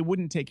 it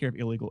wouldn't take care of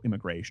illegal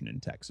immigration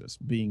in Texas,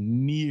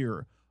 being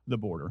near the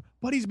border.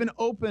 But he's been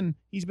open.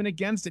 He's been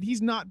against it.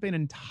 He's not been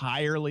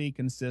entirely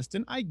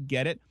consistent. I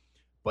get it.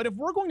 But if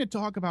we're going to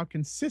talk about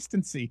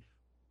consistency,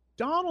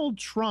 Donald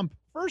Trump,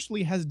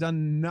 firstly, has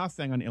done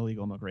nothing on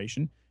illegal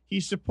immigration.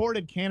 He's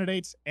supported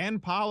candidates and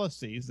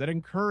policies that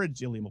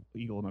encourage illegal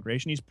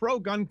immigration. He's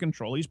pro-gun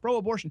control. He's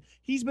pro-abortion.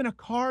 He's been a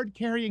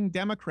card-carrying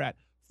Democrat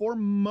for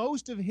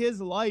most of his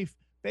life,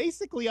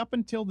 basically up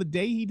until the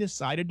day he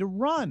decided to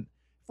run.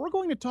 If we're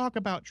going to talk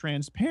about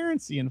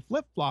transparency and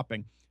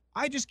flip-flopping,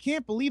 I just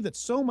can't believe that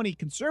so many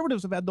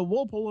conservatives have had the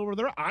wool pulled over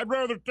their eyes. I'd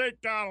rather take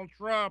Donald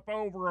Trump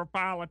over a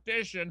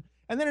politician.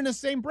 And then in the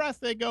same breath,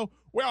 they go,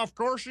 well, of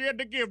course she had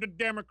to give to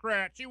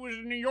Democrats. He was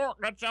in New York.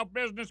 That's how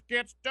business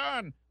gets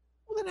done.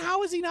 Well, then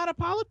how is he not a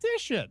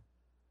politician?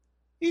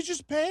 He's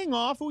just paying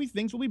off who he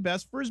thinks will be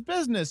best for his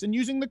business and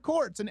using the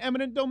courts and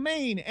eminent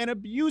domain and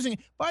abusing.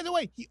 By the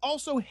way, he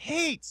also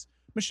hates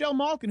Michelle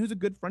Malkin, who's a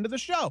good friend of the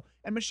show.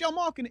 And Michelle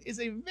Malkin is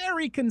a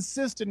very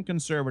consistent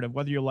conservative,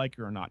 whether you like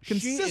her or not.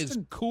 Consistent. She is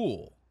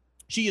cool.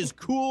 She is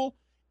cool.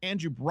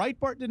 Andrew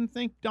Breitbart didn't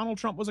think Donald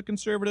Trump was a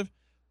conservative.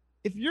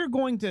 If you're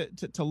going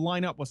to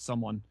line up with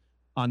someone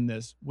on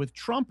this, with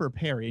Trump or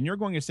Perry, and you're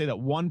going to say that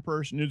one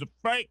person is a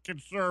fake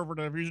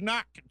conservative, he's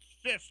not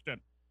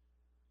consistent,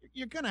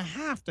 you're going to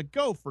have to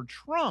go for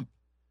Trump.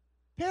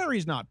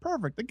 Perry's not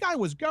perfect. The guy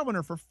was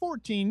governor for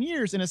 14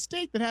 years in a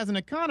state that has an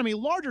economy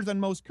larger than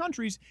most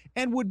countries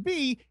and would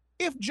be,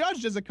 if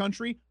judged as a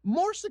country,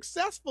 more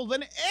successful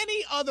than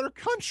any other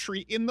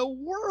country in the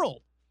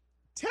world.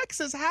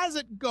 Texas has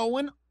it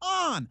going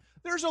on.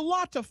 There's a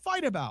lot to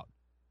fight about.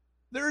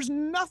 There's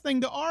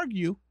nothing to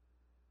argue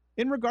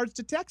in regards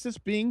to Texas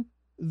being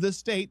the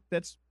state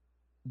that's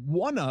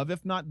one of,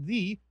 if not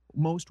the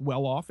most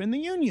well-off in the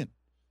union.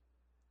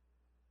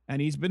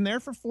 And he's been there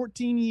for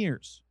 14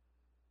 years.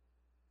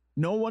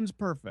 No one's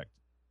perfect.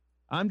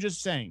 I'm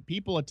just saying,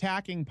 people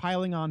attacking,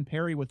 piling on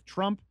Perry with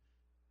Trump,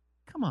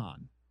 come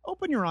on,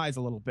 open your eyes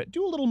a little bit.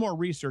 Do a little more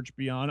research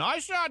beyond, I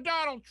saw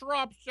Donald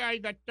Trump say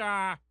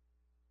that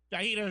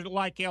he doesn't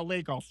like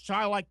illegals. So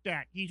I like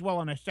that. He's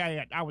willing to say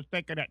it. I was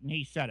thinking it, and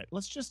he said it.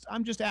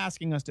 I'm just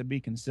asking us to be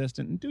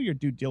consistent and do your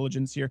due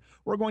diligence here.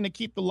 We're going to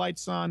keep the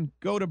lights on,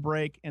 go to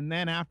break, and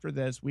then after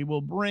this, we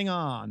will bring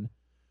on,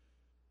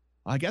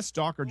 I guess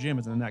Stalker Jim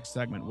is in the next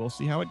segment. We'll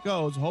see how it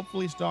goes.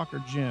 Hopefully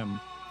Stalker Jim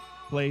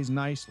plays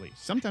nicely.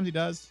 Sometimes he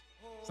does.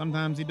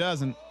 Sometimes he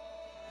doesn't.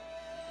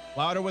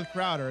 Louder with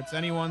Crowder. It's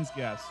anyone's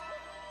guess.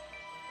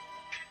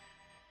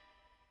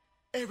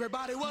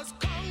 Everybody was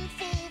kung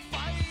fu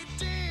fighting.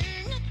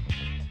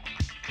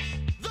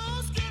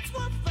 Those kids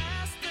were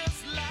fast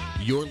as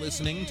lightning. You're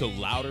listening to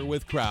Louder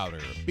with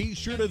Crowder. Be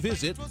sure to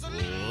visit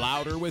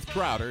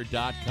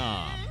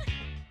louderwithcrowder.com.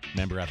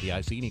 Member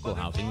FDIC and Equal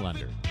Housing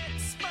Lender.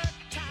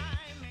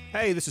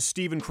 Hey, this is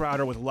Steven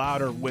Crowder with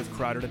Louder with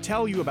Crowder to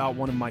tell you about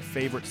one of my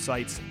favorite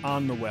sites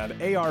on the web,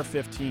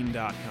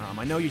 AR15.com.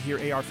 I know you hear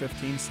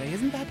AR-15 say,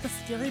 isn't that the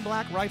scary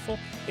black rifle?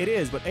 It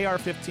is, but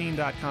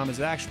AR15.com is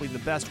actually the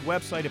best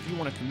website if you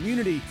want a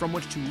community from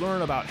which to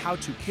learn about how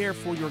to care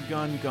for your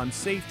gun, gun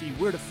safety,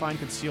 where to find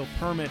concealed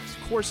permits,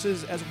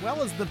 courses, as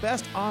well as the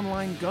best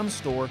online gun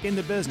store in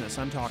the business.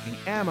 I'm talking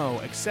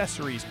ammo,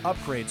 accessories,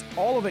 upgrades.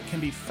 All of it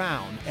can be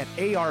found at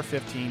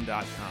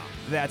AR15.com.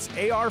 That's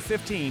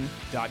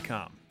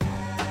AR15.com.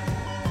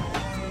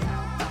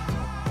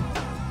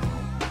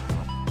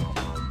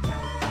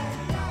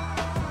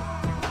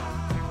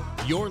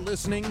 You're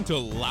listening to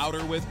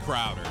Louder with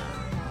Crowder.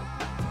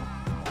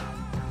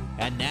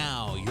 And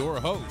now, your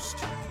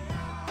host,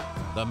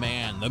 the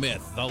man, the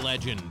myth, the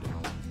legend,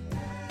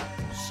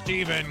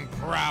 Steven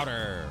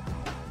Crowder.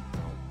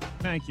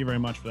 Thank you very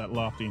much for that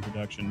lofty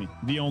introduction.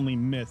 The only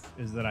myth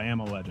is that I am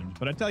a legend.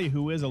 But I tell you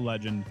who is a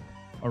legend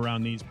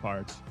around these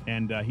parts,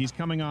 and he's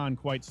coming on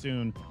quite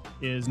soon,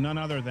 is none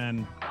other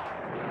than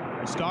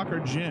Stalker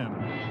Jim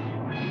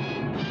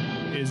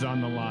is on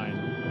the line.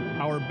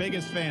 Our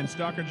biggest fan,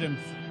 Stalker Jim,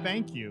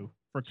 thank you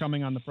for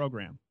coming on the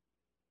program.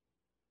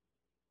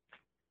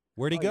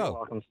 Where'd he go? You're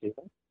welcome,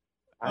 Stephen.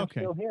 I'm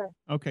Okay. still here.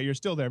 Okay, you're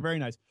still there. Very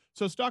nice.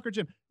 So, Stalker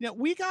Jim, now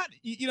we got,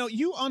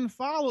 you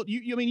unfollowed,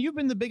 I mean, you've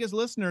been the biggest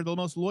listener, the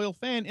most loyal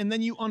fan, and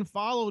then you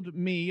unfollowed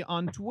me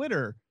on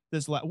Twitter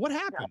what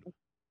happened?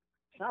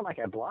 It's not like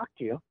I blocked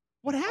you.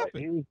 What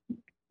happened?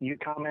 You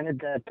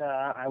commented that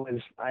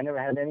I never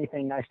had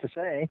anything nice to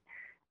say.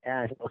 And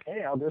I said,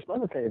 okay, I'll do us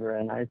both a favor.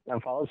 And I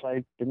unfollowed, so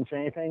I didn't say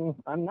anything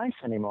unnice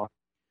anymore.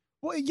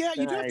 Well, yeah,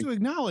 you Then do have to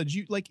acknowledge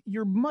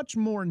you're much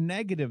more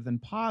negative than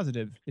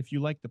positive if you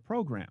like the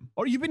program.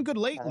 Or you've been good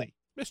lately.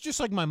 It's just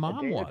like my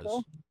mom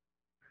was.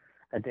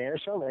 A day or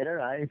so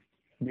later, I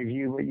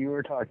reviewed what you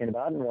were talking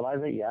about and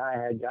realized that, I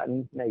had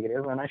gotten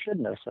negative when I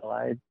shouldn't have. So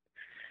I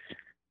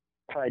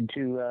tried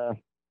to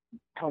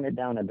tone it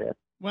down a bit.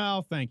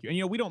 Well, thank you.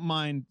 And, we don't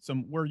mind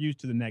we're used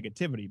to the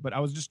negativity, but I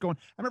was just I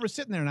remember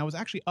sitting there and I was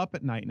actually up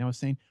at night and I was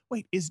saying,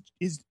 wait, is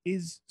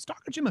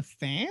Stalker Jim a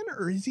fan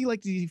or is he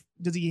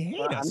does he hate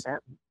us? Wait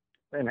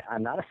a minute,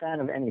 I'm not a fan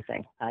of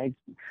anything. I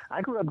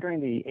grew up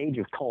during the age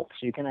of cults.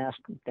 You can ask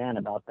Dan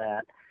about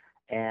that.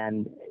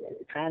 And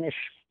fanish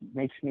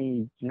makes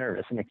me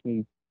nervous. It makes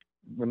me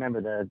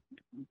remember the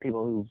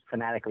people who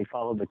fanatically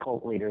followed the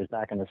cult leaders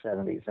back in the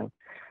 70s. And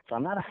so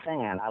I'm not a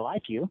fan. I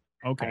like you.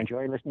 Okay. I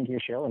enjoy listening to your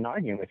show and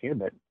arguing with you,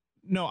 but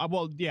no, I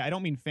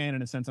don't mean fan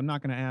in a sense. I'm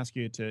not going to ask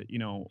you to,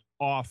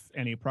 off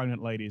any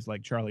pregnant ladies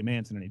like Charlie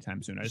Manson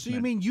anytime soon. So you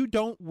mean you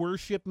don't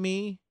worship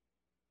me?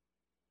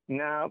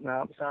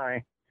 No,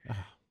 sorry.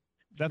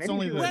 That's Maybe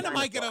only when am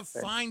I going to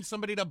find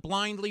somebody to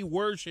blindly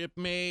worship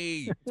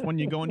me? It's when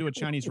you go into a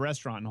Chinese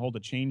restaurant and hold a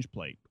change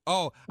plate.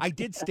 Oh, I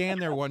did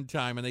stand there one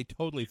time and they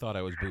totally thought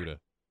I was Buddha.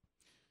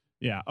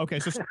 Yeah. Okay.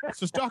 So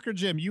Stalker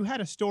Jim, you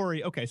had a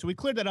story. Okay. So we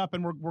cleared that up,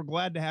 and we're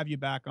glad to have you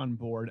back on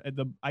board.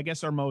 I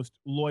guess our most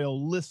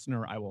loyal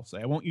listener, I will say.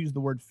 I won't use the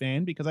word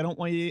fan because I don't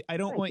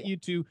want you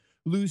to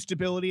lose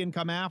stability and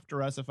come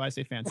after us if I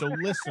say fan. So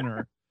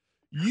listener,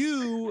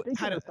 you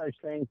had a such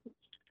thing.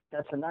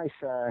 That's a nice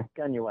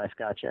gun your wife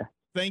got you.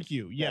 Thank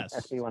you. Yes.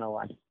 SB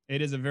 101.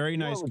 It is a very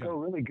nice gun. gun. Go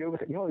really good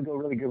with it. You know what would go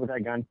really good with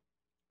that gun?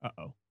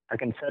 Uh-oh. A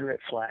Confederate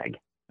flag.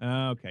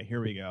 Okay,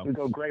 here we go. You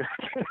go great.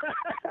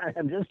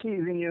 I'm just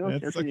teasing you.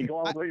 That's just so you go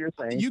on with what you're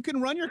saying. You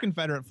can run your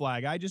Confederate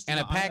flag.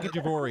 And a package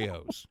of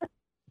Oreos.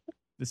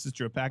 This is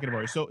true. A packet of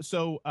Oreos.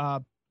 So,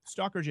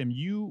 Stalker Jim,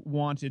 you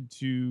wanted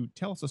to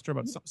tell us a story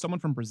about someone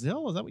from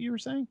Brazil. Is that what you were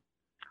saying?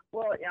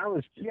 Well,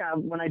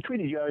 when I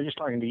tweeted you, I was just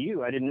talking to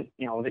you. I didn't,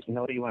 that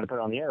you wanted to put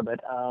it on the air,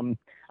 but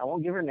I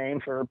won't give her name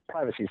for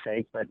privacy's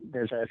sake, but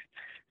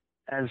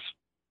as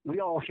we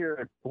all here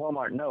at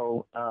Walmart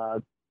know,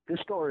 this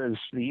store is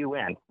the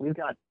UN.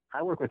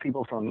 I work with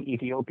people from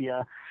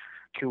Ethiopia,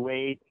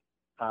 Kuwait,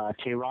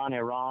 Tehran,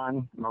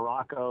 Iran,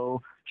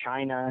 Morocco,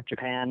 China,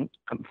 Japan,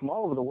 from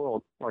all over the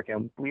world.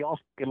 We all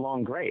get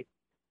along great.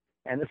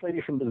 And this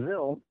lady from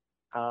Brazil,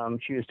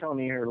 she was telling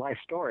me her life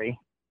story,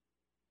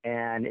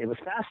 and it was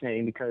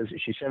fascinating because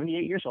she's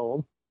 78 years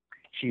old.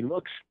 She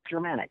looks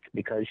Germanic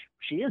because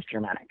she is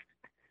Germanic,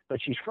 but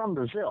she's from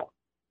Brazil.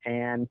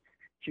 And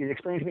she was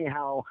explaining to me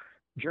how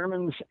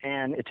Germans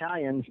and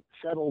Italians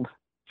settled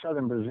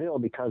southern Brazil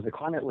because the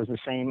climate was the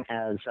same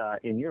as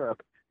in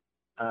Europe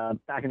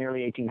back in the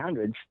early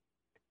 1800s,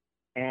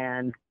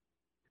 and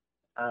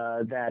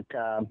that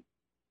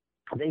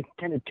they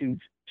tended to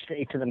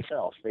stay to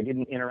themselves. They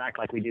didn't interact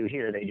like we do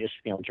here. They just,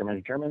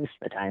 Germans,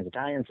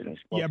 Italians. And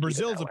yeah,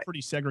 Brazil is a pretty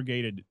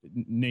segregated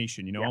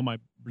nation. All my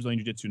Brazilian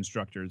Jiu-Jitsu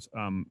instructors,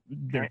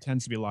 there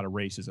tends to be a lot of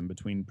racism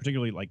between,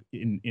 particularly like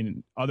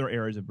in other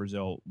areas of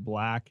Brazil,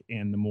 black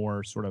and the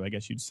more sort of, I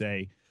guess you'd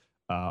say,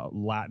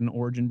 Latin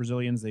origin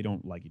Brazilians. They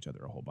don't like each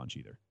other a whole bunch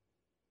either.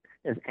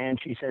 Yes, and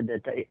she said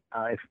that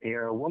if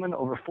you're a woman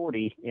over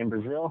 40 in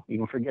Brazil, you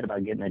can forget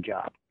about getting a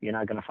job. You're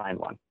not going to find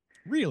one.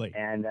 Really?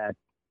 And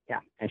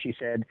and she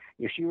said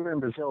if she were in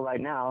Brazil right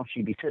now,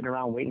 she'd be sitting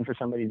around waiting for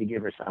somebody to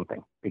give her something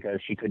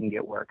because she couldn't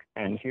get work.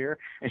 And she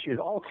was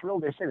all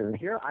thrilled. They said, and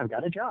here I've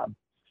got a job.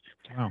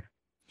 Wow.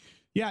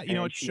 Yeah,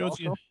 it shows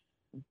you.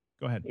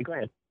 Go ahead. Go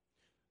ahead.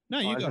 No,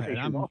 you go ahead.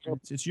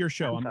 It's your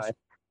show. I'm sorry.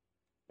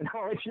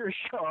 No, it's your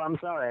show. I'm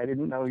sorry. I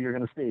didn't know you were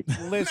going to speak.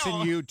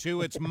 Listen, you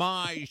two, it's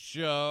my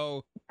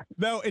show.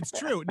 No, it's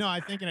true. No, I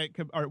think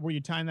were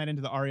you tying that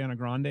into the Ariana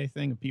Grande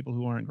thing of people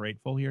who aren't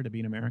grateful here to be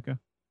in America?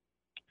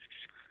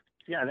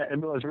 Yeah, it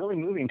was really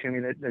moving to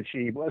me that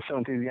she was so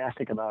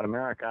enthusiastic about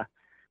America.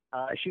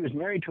 She was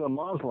married to a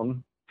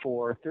Muslim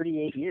for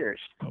 38 years,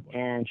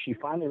 and she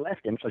finally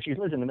left him. So she's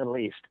lived in the Middle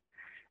East,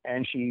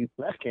 and she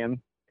left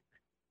him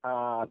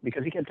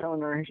because he kept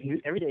telling her,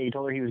 every day he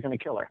told her he was going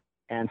to kill her.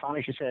 And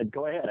finally she said,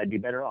 go ahead, I'd be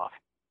better off,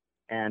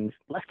 and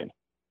left him.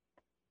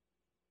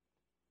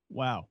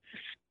 Wow.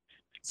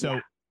 So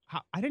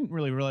I didn't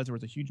really realize there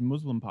was a huge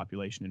Muslim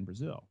population in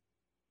Brazil.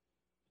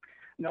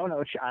 No,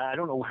 I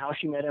don't know how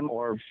she met him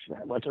or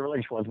what the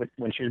relationship was, but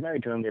when she was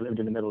married to him, they lived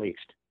in the Middle East.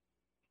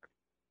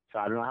 So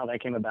I don't know how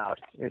that came about.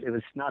 It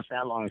was not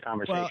that long a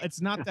conversation. Well, it's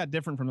not that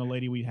different from the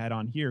lady we had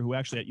on here who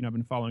actually, I've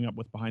been following up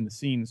with behind the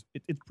scenes.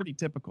 It's pretty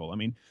typical. I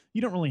mean,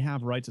 you don't really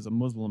have rights as a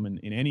Muslim in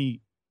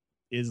any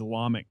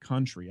Islamic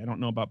country. I don't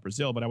know about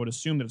Brazil, but I would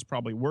assume that it's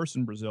probably worse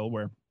in Brazil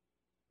where,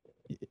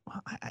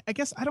 I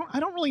guess I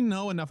don't really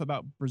know enough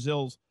about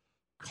Brazil's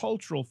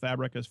cultural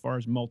fabric as far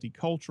as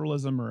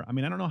multiculturalism, or I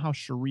don't know how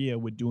Sharia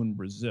would do in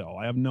Brazil.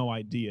 I have no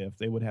idea if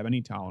they would have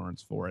any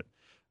tolerance for it.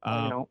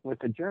 Well, with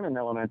the German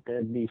element,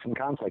 there'd be some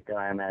conflict there,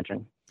 I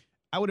imagine.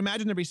 I would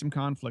imagine there'd be some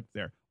conflict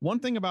there. One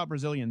thing about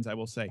Brazilians, I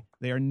will say,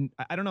 they are,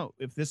 I don't know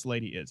if this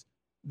lady is,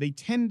 they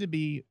tend to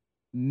be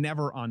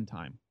never on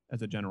time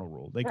as a general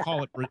rule. They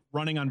call it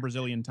running on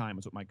Brazilian time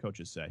is what my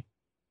coaches say.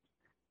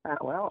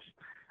 Well,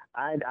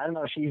 I don't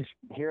know. She's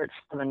here at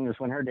 7 is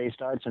when her day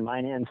starts, and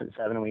mine ends at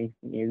 7.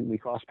 We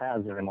cross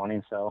paths every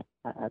morning. So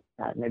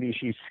maybe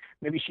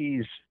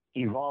she's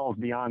evolved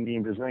beyond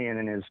being Brazilian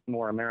and is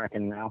more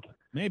American now.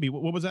 Maybe.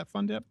 What was that,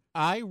 Fun Dip?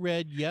 I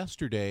read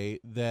yesterday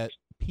that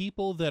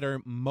people that are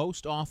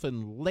most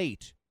often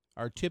late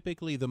are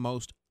typically the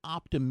most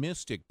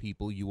optimistic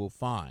people you will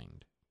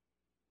find.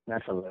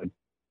 That's a load.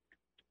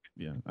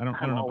 Yeah, I don't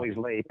I'm know. always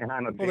late, and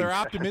I'm a. Well, they're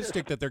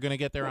optimistic that they're going to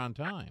get there on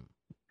time.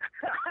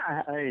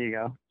 There you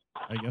go.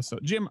 I guess so.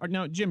 Jim,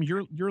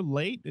 you're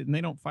late and they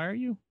don't fire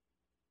you?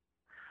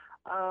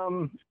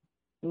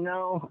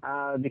 No,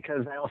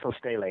 because I also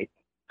stay late.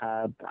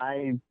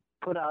 I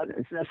put out,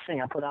 that's the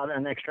thing, I put out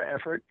an extra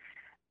effort,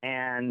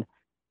 and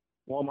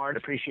Walmart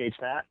appreciates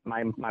that.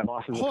 My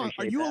bosses Hold on, appreciate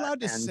that. are you allowed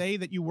to say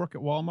that you work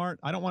at Walmart?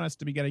 I don't want us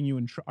to be getting you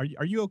in trouble.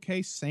 Are you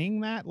okay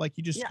saying that? Like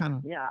you just kind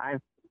of... Yeah,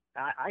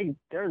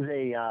 there's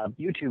a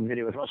YouTube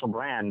video with Russell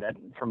Brand that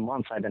for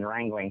months I've been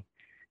wrangling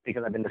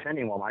because I've been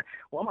defending Walmart.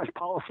 Walmart's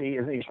policy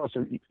is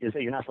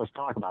that you're not supposed to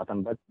talk about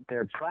them, but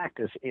their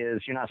practice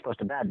is you're not supposed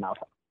to badmouth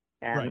them.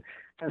 And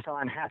since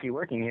I'm happy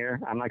working here,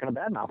 I'm not going to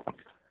badmouth them.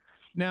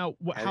 Now,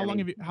 how long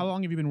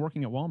have you been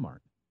working at Walmart,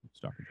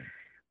 Stalker Jim?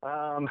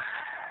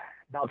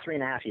 About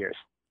 3.5 years.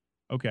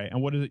 Okay,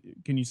 and what is it?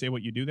 Can you say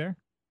what you do there?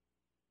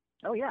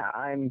 Oh yeah,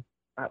 I'm.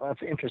 That's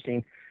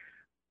interesting.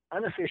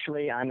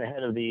 Unofficially, I'm the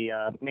head of the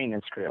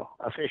maintenance crew.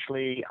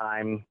 Officially,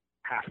 I'm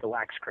half the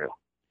wax crew.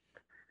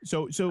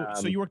 So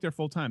you work there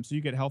full time. So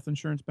you get health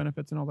insurance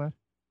benefits and all that?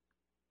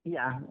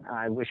 Yeah,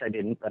 I wish I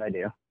didn't, but I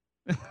do.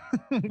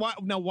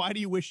 Why do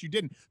you wish you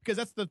didn't? Because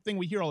that's the thing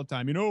we hear all the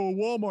time.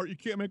 Walmart, you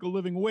can't make a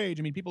living wage.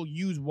 I mean, people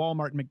use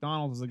Walmart and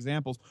McDonald's as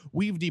examples.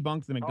 We've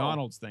debunked the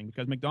McDonald's thing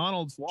because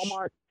McDonald's...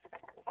 Walmart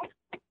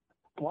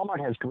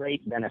has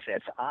great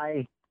benefits.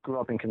 I grew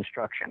up in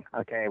construction,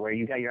 okay, where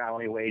you got your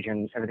hourly wage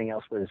and everything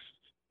else was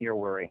your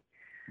worry.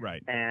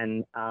 Right.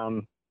 And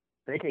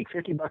they take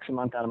 $50 a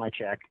month out of my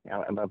check,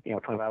 about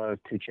 25 out of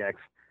 2 checks,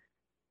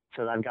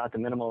 so that I've got the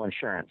minimal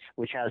insurance,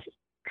 which has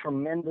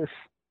tremendous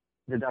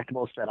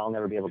deductibles that I'll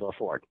never be able to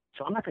afford.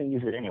 So I'm not going to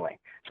use it anyway.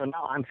 So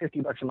now I'm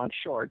 $50 a month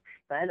short.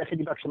 If I had that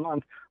 $50 a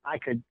month, I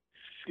could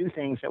do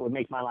things that would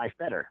make my life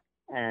better.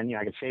 And,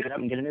 I could save it up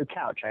and get a new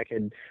couch. I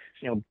could,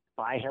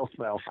 buy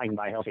I can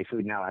buy healthy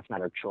food now. That's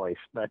not a choice.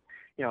 But,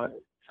 having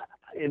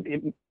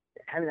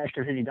an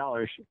extra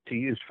 $50 to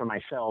use for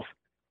myself,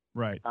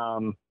 right.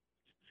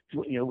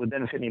 Would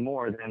benefit me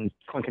more than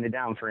clunking it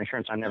down for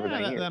insurance I'm never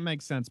going to use. That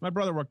makes sense. My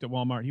brother worked at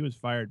Walmart. He was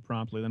fired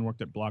promptly, then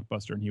worked at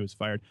Blockbuster, and he was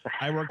fired.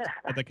 I worked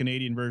at the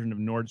Canadian version of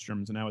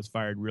Nordstrom's, and I was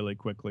fired really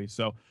quickly.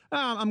 So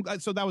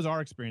so that was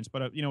our experience.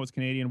 But, it was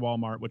Canadian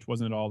Walmart, which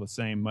wasn't at all the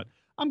same. But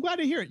I'm glad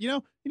to hear it.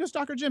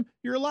 Stalker Jim,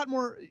 you're a lot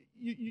more,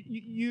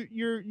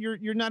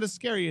 you're not as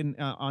scary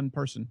on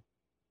person.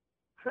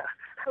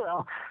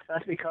 Well,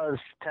 that's because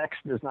text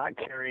does not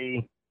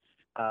carry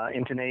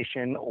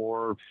intonation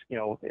or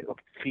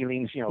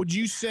feelings. Would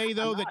you say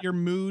though that your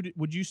mood?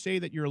 Would you say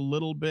that you're a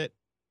little bit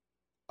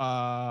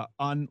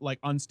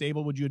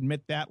unstable? Would you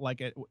admit that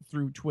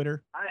through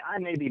Twitter? I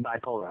may be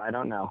bipolar. I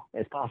don't know.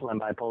 It's possible I'm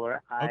bipolar.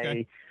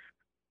 Okay.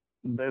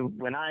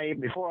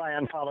 Before I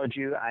unfollowed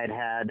you, I'd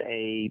had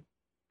a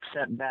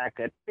setback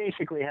that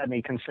basically had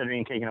me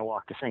considering taking a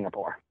walk to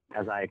Singapore,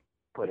 as I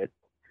put it.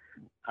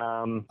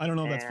 I don't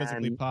know if that's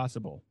physically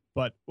possible,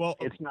 but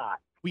it's not.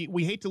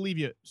 We hate to leave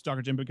you,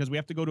 Stalker Jim, because we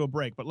have to go to a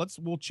break, but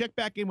we'll check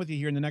back in with you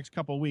here in the next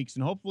couple of weeks,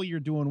 and hopefully you're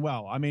doing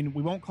well. I mean,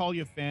 we won't call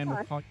you a fan,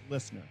 we'll call you a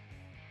listener.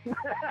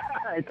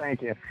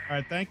 Thank you. All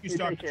right, thank you,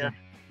 Stalker Jim.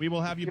 We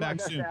will have you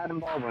back soon. Adam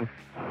Baldwin.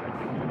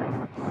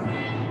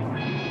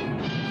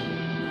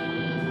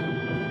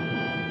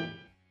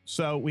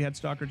 So we had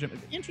Stalker Jim.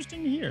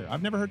 Interesting to hear.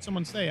 I've never heard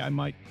someone say I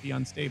might be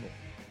unstable.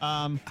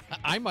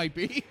 I might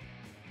be.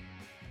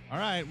 All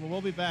right. Well,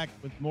 we'll be back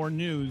with more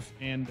news,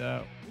 and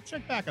we'll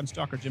check back on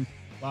Stalker Jim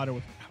Louder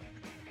with Crowder.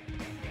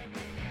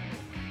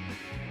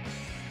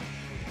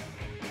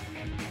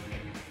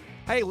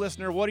 Hey,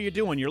 listener, what are you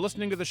doing? You're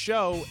listening to the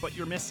show, but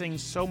you're missing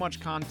so much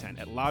content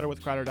at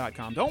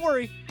louderwithcrowder.com. Don't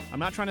worry. I'm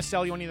not trying to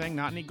sell you anything,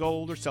 not any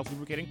gold or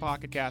self-lubricating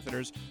pocket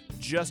catheters,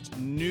 just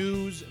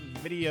news,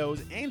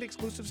 videos, and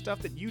exclusive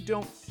stuff that you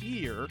don't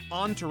hear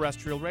on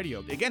terrestrial radio.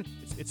 Again,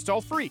 it's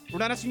all free. We're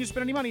not asking you to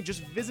spend any money.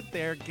 Just visit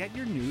there, get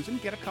your news,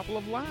 and get a couple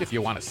of laughs. If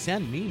you want to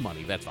send me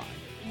money, that's fine.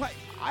 What?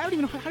 I don't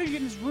even know. How did you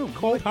get in this room?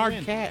 Cold hard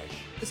cash.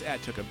 This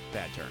ad took a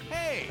bad turn.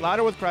 Hey!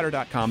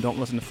 Louderwithcrowder.com. Don't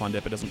listen to Fun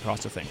Dip. It doesn't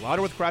cost a thing.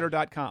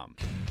 Louderwithcrowder.com.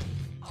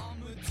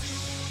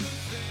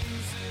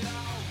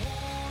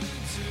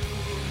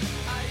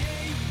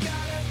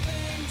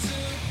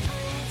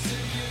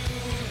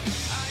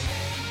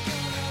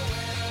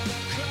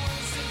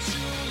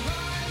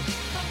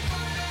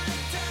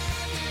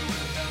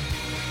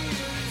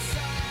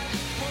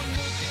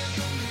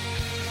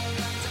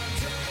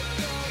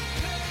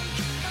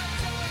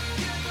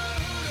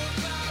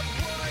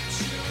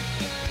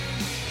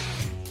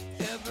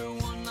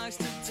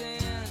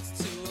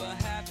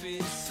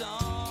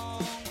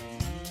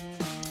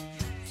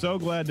 So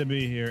glad to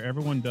be here.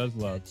 Everyone does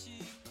love.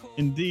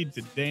 Indeed,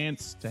 to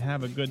dance, to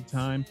have a good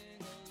time.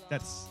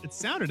 It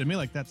sounded to me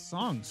like that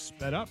song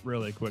sped up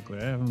really quickly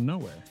out of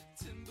nowhere.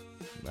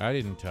 I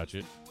didn't touch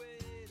it.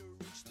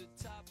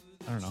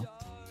 I don't know.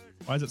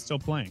 Why is it still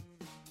playing?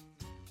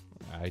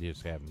 I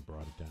just haven't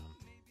brought it down.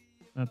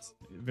 That's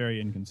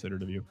very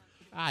inconsiderate of you.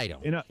 I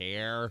don't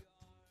care.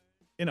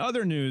 In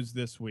other news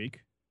this week,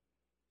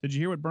 did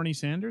you hear what Bernie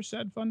Sanders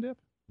said, Fun Dip?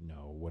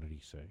 No, what did he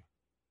say?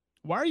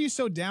 Why are you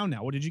so down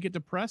now? What, did you get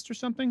depressed or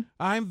something?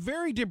 I'm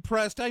very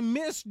depressed. I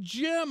miss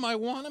Jim. I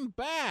want him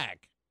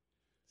back.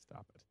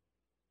 Stop it.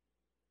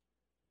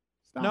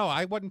 Stop. No,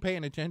 I wasn't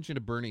paying attention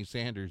to Bernie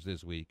Sanders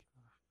this week.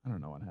 I don't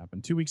know what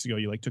happened. 2 weeks ago,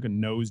 you took a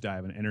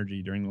nosedive in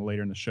energy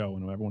later in the show,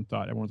 and everyone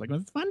was like,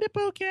 "Was Fun Dip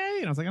okay?"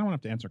 And I was like, I don't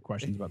want to have to answer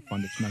questions about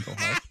Fun Dip's mental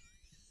health.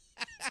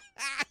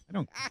 I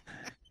don't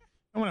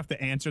want to have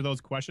to answer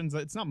those questions.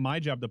 It's not my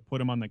job to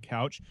put him on the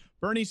couch.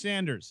 Bernie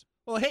Sanders.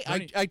 Well, hey,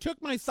 I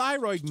took my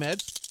thyroid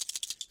meds,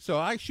 so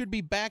I should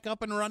be back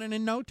up and running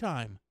in no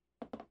time.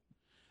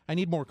 I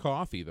need more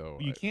coffee, though.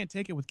 You can't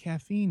take it with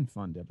caffeine,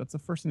 Fun Dip. That's the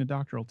first thing the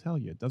doctor will tell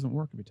you. It doesn't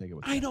work if you take it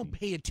with caffeine. I don't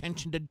pay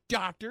attention to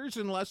doctors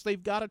unless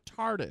they've got a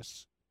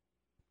TARDIS.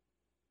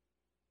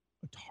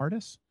 A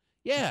TARDIS?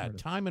 Yeah,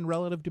 time and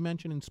relative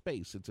dimension in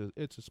space.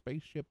 It's a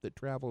spaceship that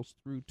travels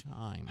through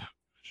time.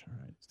 All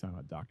right, it's talking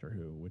about Doctor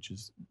Who, which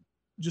is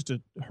just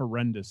a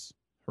horrendous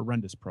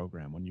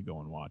program when you go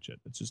and watch it.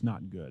 It's just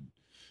not good.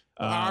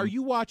 Are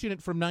you watching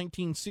it from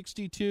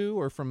 1962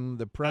 or from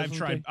the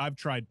present? I've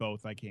tried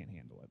both. I can't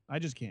handle it. I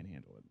just can't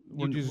handle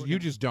it. You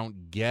just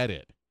don't get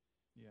it.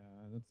 Yeah,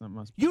 that's not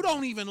must. You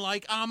don't even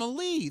like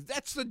Amelie.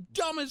 That's the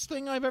dumbest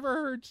thing I've ever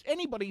heard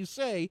anybody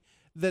say.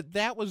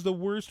 That was the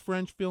worst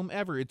French film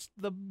ever. It's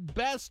the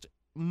best,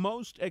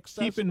 most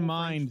accessible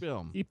French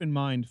film. Keep in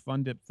mind,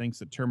 Fun Dip thinks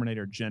that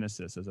Terminator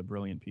Genesis is a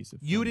brilliant piece of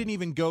film. You didn't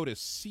even go to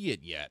see it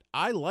yet.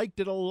 I liked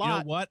it a lot.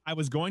 You know what? I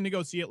was going to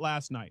go see it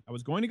last night. So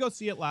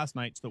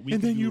that we.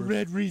 And then you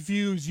read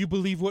reviews. You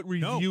believe what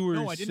reviewers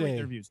say. No, I didn't read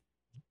the reviews.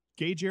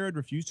 Gay Jared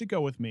refused to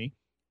go with me,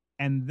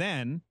 and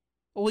then.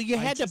 Well, you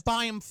had to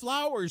buy him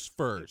flowers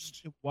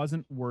first. It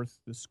wasn't worth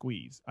the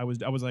squeeze. I was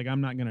like,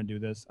 I'm not going to do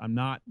this. I'm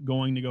not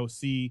going to go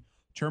see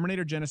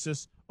Terminator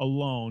Genesis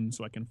alone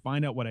so I can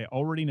find out what I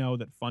already know,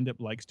 that Fun Dip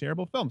likes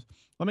terrible films.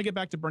 Let me get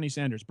back to Bernie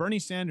Sanders. Bernie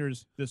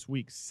Sanders this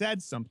week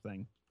said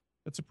something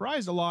that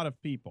surprised a lot of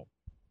people.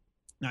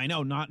 Now, I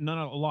know not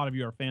a lot of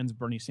you are fans of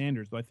Bernie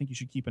Sanders, but I think you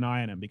should keep an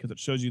eye on him because it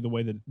shows you the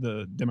way that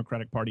the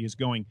Democratic Party is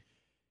going.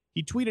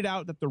 He tweeted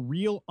out that the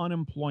real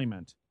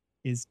unemployment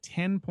is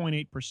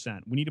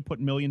 10.8%. We need to put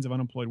millions of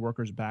unemployed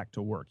workers back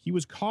to work. He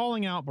was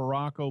calling out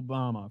Barack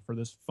Obama for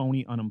this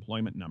phony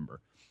unemployment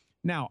number.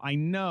 Now, I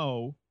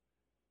know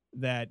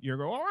that you're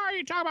going, why are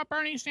you talking about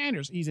Bernie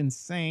Sanders? He's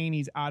insane.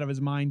 He's out of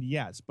his mind.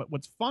 Yes. But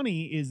what's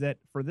funny is that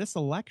for this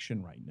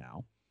election right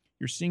now,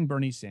 you're seeing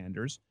Bernie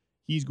Sanders.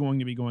 He's going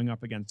to be going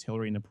up against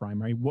Hillary in the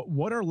primary.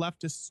 What are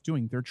leftists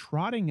doing? They're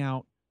trotting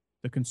out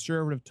the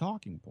conservative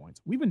talking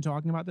points. We've been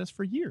talking about this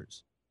for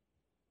years,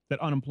 that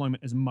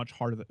unemployment is much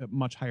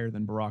higher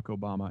than Barack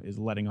Obama is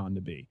letting on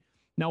to be.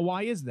 Now,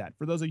 why is that?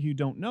 For those of you who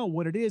don't know,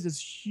 what it is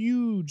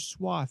huge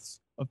swaths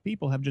of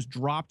people have just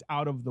dropped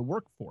out of the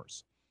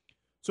workforce.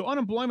 So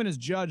unemployment is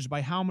judged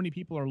by how many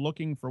people are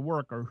looking for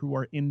work or who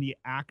are in the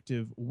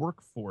active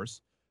workforce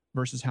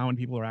versus how many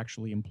people are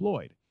actually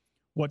employed.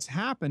 What's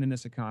happened in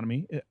this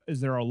economy is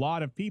there are a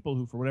lot of people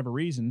who, for whatever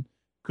reason,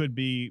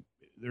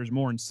 there's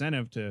more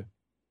incentive to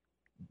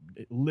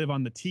live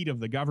on the teat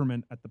of the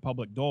government at the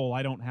public dole.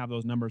 I don't have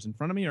those numbers in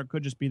front of me, or it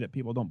could just be that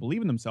people don't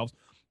believe in themselves.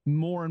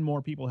 More and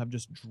more people have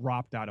just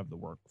dropped out of the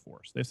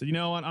workforce. They said, you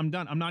know what, I'm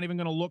done. I'm not even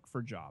going to look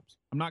for jobs.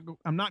 I'm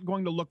not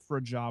going to look for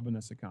a job in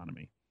this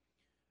economy.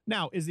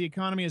 Now, is the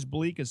economy as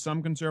bleak as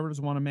some conservatives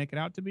want to make it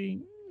out to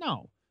be?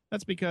 No.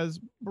 That's because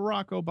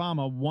Barack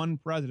Obama, one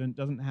president,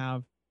 doesn't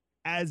have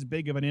as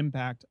big of an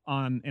impact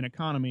on an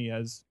economy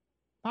as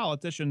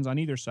politicians on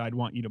either side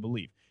want you to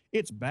believe.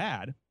 It's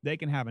bad. They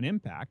can have an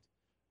impact.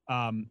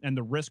 And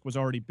the risk was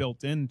already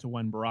built into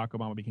when Barack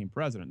Obama became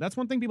president. That's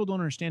one thing people don't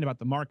understand about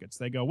the markets.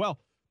 They go, well,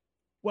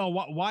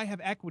 why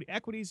have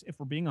equities? If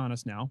we're being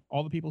honest now,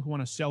 all the people who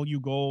want to sell you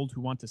gold,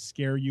 who want to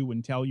scare you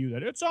and tell you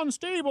that it's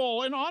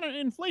unstable and on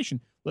inflation.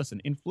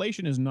 Listen,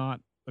 inflation is not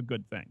a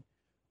good thing,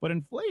 but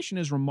inflation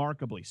is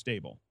remarkably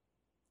stable.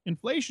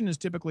 Inflation is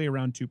typically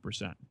around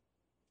 2%.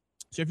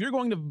 So if you're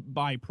going to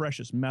buy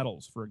precious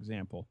metals, for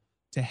example,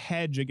 to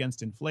hedge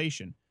against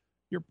inflation,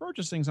 you're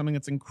purchasing something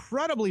that's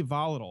incredibly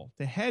volatile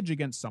to hedge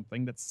against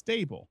something that's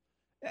stable.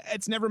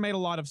 It's never made a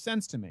lot of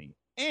sense to me.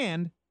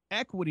 And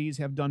equities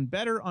have done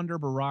better under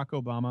Barack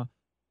Obama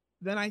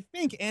than I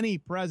think any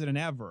president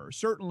ever,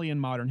 certainly in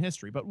modern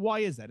history. But why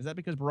is that? Is that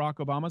because Barack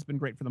Obama's been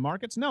great for the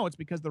markets? No, it's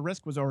because the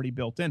risk was already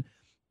built in.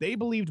 They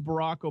believed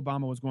Barack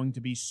Obama was going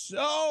to be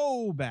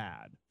so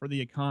bad for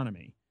the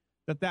economy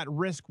that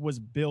risk was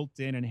built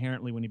in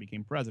inherently when he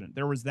became president.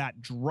 There was that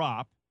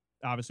drop.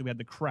 Obviously, we had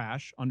the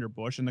crash under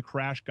Bush, and the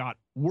crash got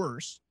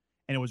worse.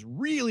 And it was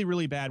really,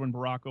 really bad when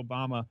Barack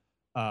Obama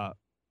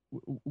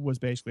was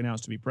basically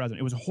announced to be president.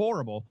 It was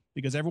horrible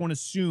because everyone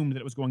assumed that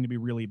it was going to be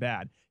really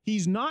bad.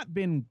 He's not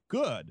been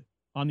good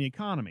on the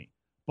economy,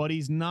 but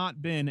he's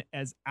not been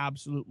as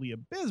absolutely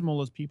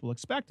abysmal as people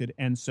expected.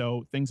 And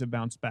so things have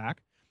bounced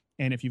back.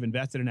 And if you've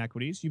invested in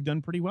equities, you've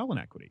done pretty well in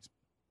equities.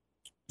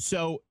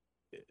 So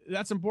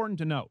that's important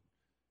to note.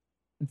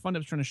 And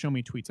Fundip's trying to show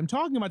me tweets. I'm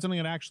talking about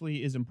something that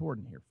actually is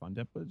important here,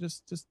 Fundip, but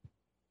just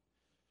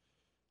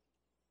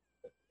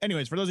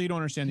anyways, for those of you who don't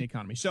understand the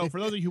economy. So for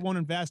those of you who want to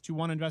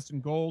invest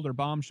in gold or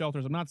bomb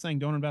shelters, I'm not saying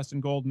don't invest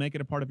in gold, make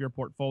it a part of your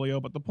portfolio.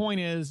 But the point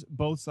is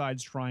both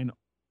sides try and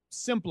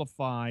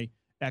simplify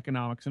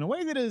economics in a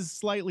way that is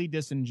slightly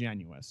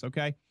disingenuous,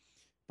 okay?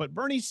 But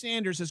Bernie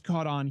Sanders has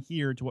caught on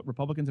here to what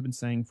Republicans have been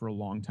saying for a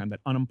long time, that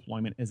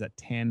unemployment is at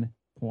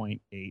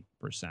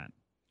 10.8%.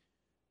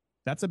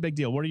 That's a big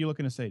deal. What are you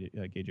looking to say,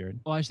 Gay Jared?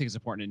 Well, I just think it's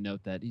important to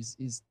note that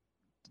he's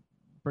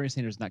Bernie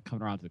Sanders is not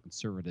coming around to the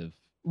conservative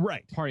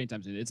party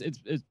anytime soon.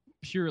 It's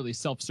purely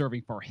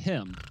self-serving for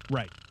him,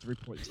 right, to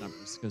report these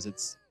numbers because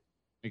it's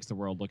makes the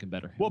world looking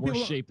better, well,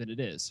 worse shape than it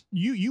is.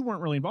 You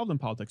weren't really involved in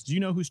politics. Do you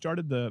know who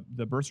started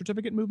the birth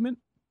certificate movement?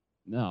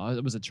 No,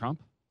 was it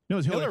Trump? No, it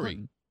was Hillary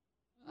Clinton.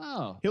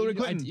 Oh, Hillary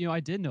Clinton. I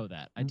did know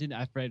that.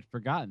 I'd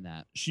forgotten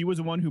that. She was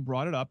the one who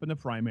brought it up in the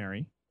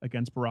primary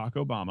against Barack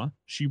Obama.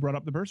 She brought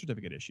up the birth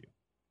certificate issue.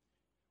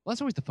 Well,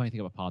 that's always the funny thing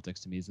about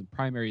politics to me is in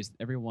primaries,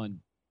 everyone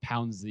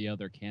pounds the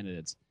other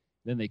candidates.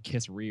 Then they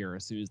kiss rear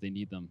as soon as they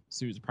need them. As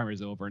soon as the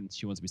primary's over and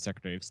she wants to be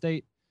Secretary of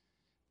State,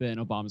 then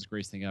Obama's the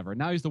greatest thing ever.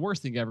 Now he's the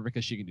worst thing ever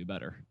because she can do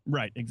better.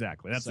 Right,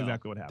 exactly. That's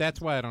exactly what happened.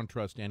 That's why I don't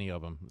trust any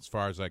of them as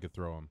far as I could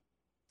throw them.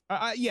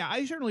 Yeah,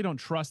 I certainly don't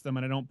trust them,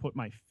 and I don't put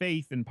my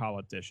faith in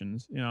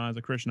politicians. You know, as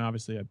a Christian,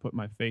 obviously, I put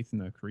my faith in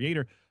the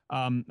Creator.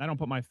 I don't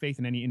put my faith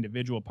in any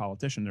individual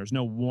politician. There's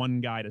no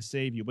one guy to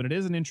save you, but it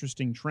is an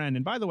interesting trend.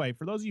 And by the way,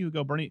 for those of you who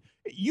go Bernie,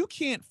 you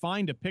can't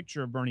find a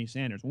picture of Bernie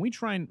Sanders. When we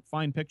try and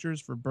find pictures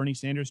for Bernie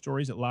Sanders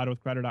stories at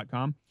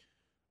louderwithcrowder.com,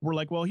 we're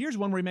like, well, here's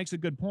one where he makes a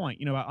good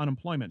point, about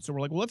unemployment. So we're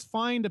like, well, let's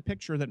find a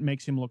picture that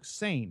makes him look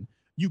sane.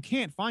 You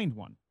can't find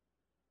one.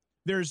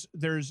 There's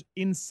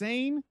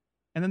insane,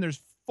 and then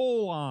there's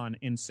full-on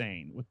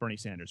insane with Bernie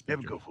Sanders.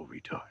 Never go full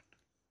retard.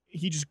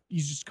 He's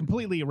just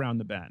completely around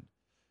the bend.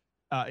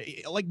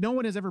 Like no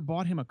one has ever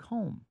bought him a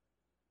comb.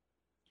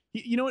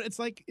 You know what? It's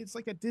like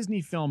a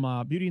Disney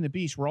film, Beauty and the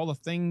Beast, where all the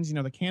things,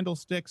 the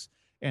candlesticks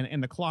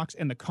and the clocks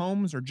and the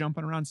combs are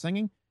jumping around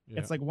singing. Yeah.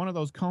 It's like one of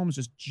those combs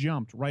just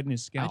jumped right in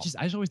his scalp.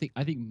 I just always think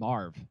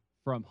Marv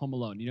from Home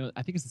Alone.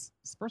 I think it's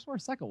the first one or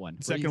second one.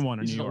 Second one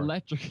in New York.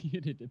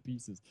 Electrocuted to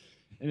pieces,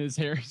 and his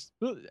hair.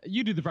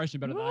 You do the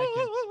impression better than I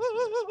can.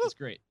 It's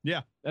great.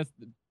 Yeah, that's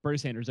Bernie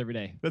Sanders every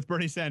day. That's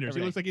Bernie Sanders.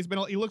 He looks like he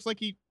looks like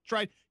he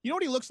tried. You know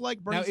what he looks like?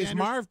 Bernie Sanders. Is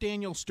Marv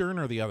Daniel Stern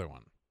or the other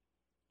one?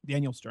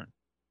 Daniel Stern.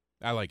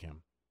 I like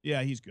him.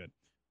 Yeah, he's good.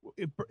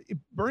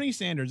 Bernie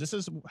Sanders, this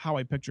is how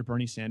I picture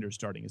Bernie Sanders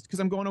starting, is because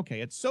I'm going,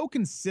 okay, it's so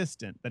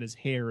consistent that his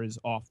hair is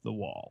off the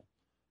wall,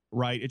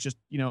 right? It's just,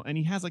 and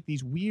he has like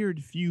these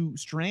weird few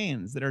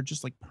strands that are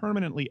just like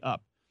permanently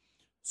up.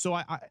 So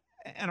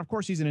and of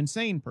course he's an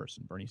insane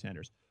person, Bernie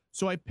Sanders.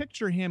 So I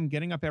picture him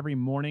getting up every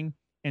morning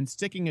and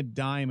sticking a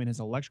dime in his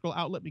electrical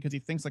outlet because he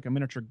thinks like a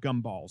miniature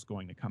gumball is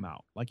going to come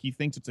out. Like he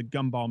thinks it's a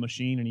gumball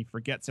machine and he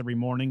forgets every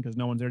morning because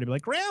no one's there to be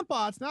like,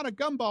 Grandpa, it's not a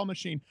gumball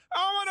machine.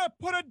 I want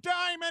to put a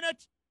dime in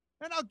it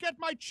and I'll get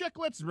my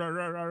chiclets.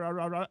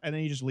 And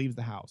then he just leaves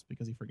the house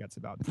because he forgets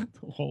about the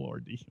whole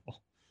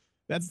ordeal.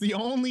 That's the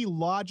only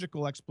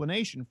logical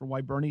explanation for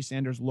why Bernie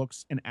Sanders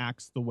looks and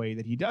acts the way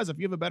that he does. If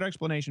you have a better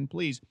explanation,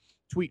 please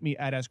tweet me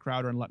at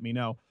 @SCrowder and let me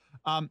know.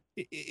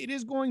 It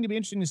is going to be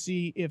interesting to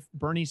see if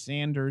Bernie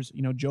Sanders,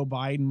 Joe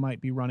Biden might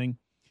be running.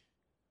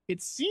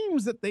 It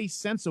seems that they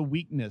sense a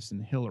weakness in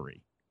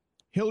Hillary.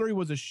 Hillary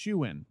was a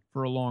shoo-in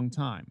for a long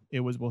time. It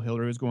was, well,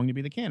 Hillary was going to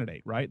be the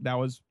candidate, right? That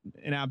was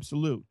an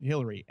absolute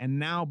Hillary. And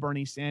now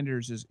Bernie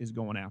Sanders is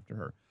going after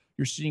her.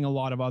 You're seeing a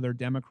lot of other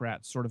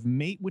Democrats sort of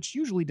mate, which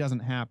usually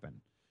doesn't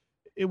happen.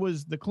 It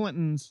was the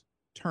Clintons'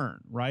 turn,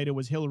 right? It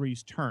was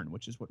Hillary's turn,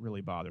 which is what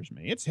really bothers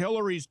me. It's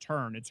Hillary's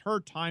turn. It's her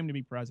time to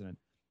be president.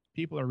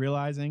 People are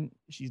realizing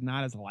she's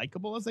not as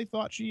likable as they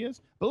thought she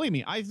is. Believe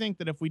me, I think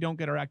that if we don't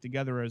get our act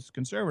together as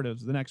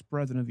conservatives, the next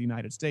president of the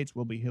United States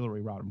will be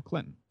Hillary Rodham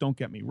Clinton. Don't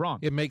get me wrong.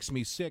 It makes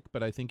me sick,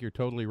 but I think you're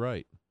totally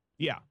right.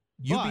 Yeah.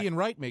 You being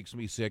right makes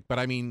me sick, but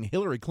I mean,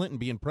 Hillary Clinton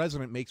being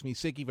president makes me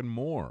sick even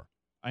more.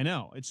 I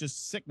know. It's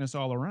just sickness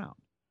all around.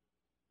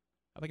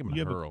 I think I'm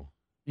going to hurl.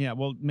 Yeah,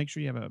 well, make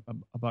sure you have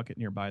a bucket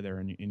nearby there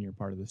in your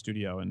part of the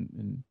studio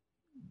and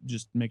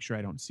just make sure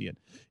I don't see it.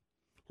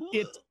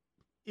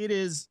 It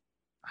is...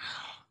 Oh,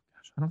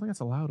 gosh, I don't think that's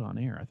allowed on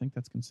air. I think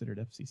that's considered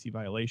FCC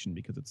violation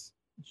because it's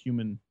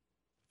human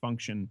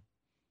function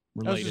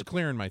related. I was just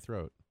clearing my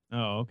throat.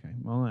 Oh, okay.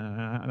 Well,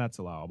 that's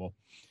allowable.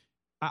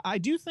 I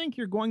do think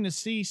you're going to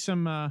see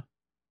some. I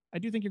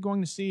do think you're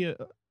going to see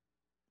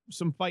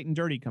some fight and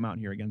dirty come out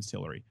here against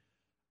Hillary.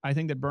 I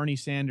think that Bernie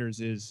Sanders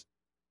is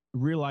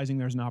realizing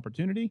there's an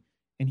opportunity,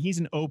 and he's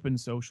an open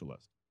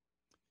socialist.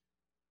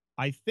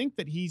 I think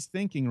that he's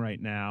thinking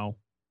right now.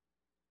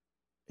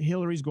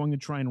 Hillary's going to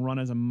try and run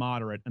as a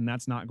moderate, and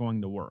that's not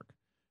going to work.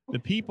 The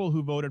people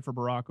who voted for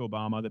Barack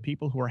Obama, the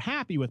people who are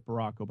happy with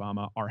Barack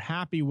Obama, are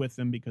happy with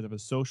him because of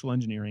his social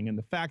engineering and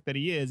the fact that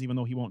he is, even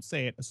though he won't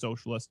say it, a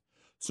socialist.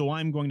 So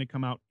I'm going to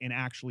come out and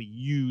actually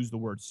use the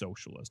word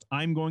socialist.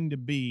 I'm going to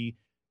be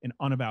an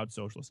unavowed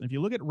socialist. And if you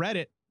look at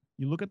Reddit,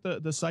 you look at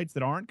the sites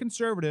that aren't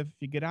conservative,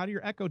 if you get out of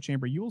your echo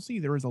chamber, you will see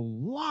there is a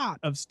lot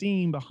of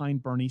steam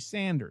behind Bernie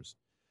Sanders,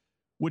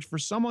 which for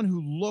someone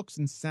who looks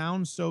and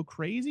sounds so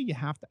crazy, you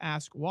have to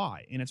ask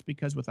why. And it's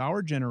because with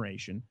our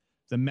generation,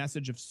 the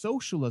message of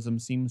socialism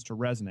seems to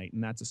resonate,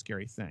 and that's a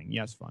scary thing.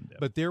 Yes, Fundip.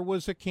 But there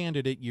was a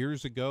candidate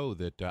years ago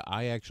that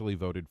I actually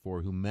voted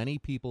for who many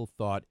people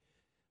thought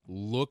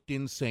looked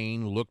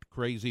insane, looked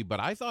crazy, but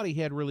I thought he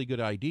had really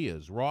good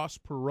ideas. Ross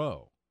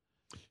Perot.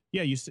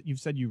 Yeah, you've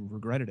said you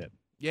regretted it.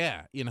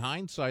 Yeah, in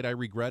hindsight, I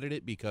regretted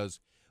it because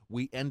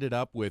we ended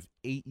up with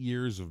 8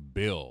 years of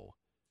Bill.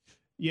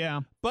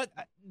 Yeah. But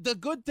the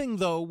good thing,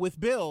 though, with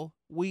Bill,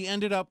 we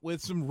ended up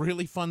with some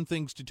really fun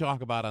things to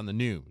talk about on the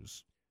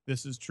news.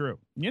 This is true.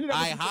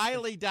 I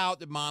highly doubt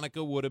that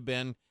Monica would have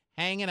been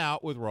hanging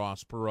out with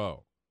Ross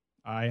Perot.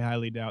 I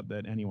highly doubt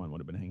that anyone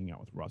would have been hanging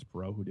out with Ross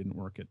Perot who didn't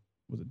work at,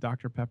 was it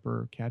Dr.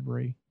 Pepper,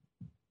 Cadbury?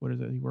 What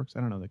is it he works? I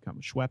don't know the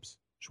company. Schweppes?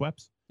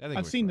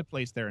 I've seen the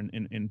place there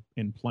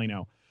in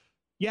Plano.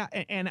 Yeah,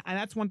 and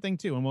that's one thing,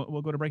 too, and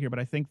we'll go to break here, but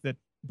I think that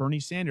Bernie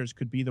Sanders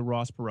could be the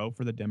Ross Perot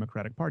for the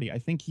Democratic Party. I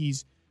think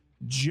he's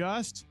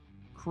just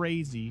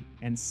crazy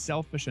and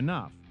selfish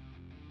enough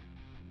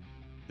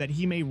that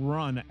he may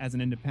run as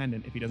an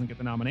independent if he doesn't get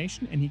the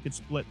nomination, and he could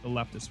split the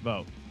leftist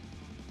vote.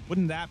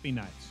 Wouldn't that be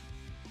nice?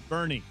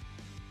 Bernie,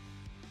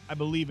 I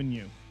believe in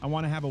you. I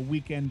want to have a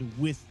weekend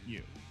with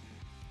you.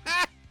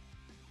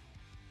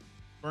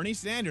 Bernie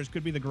Sanders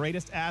could be the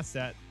greatest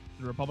asset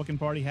the Republican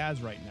Party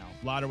has right now.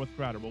 Louder with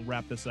Crowder. We'll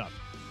wrap this up.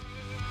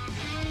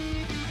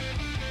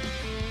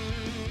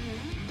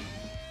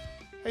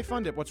 Hey,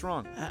 Fundip, what's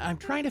wrong? I'm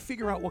trying to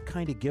figure out what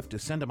kind of gift to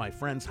send to my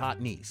friend's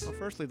hot niece. Well,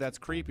 firstly, that's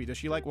creepy. Does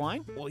she like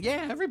wine? Well,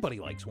 yeah, everybody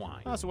likes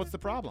wine. Oh, so what's the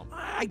problem?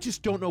 I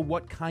just don't know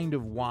what kind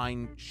of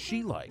wine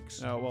she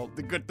likes. Oh, well,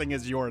 the good thing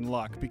is you're in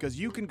luck, because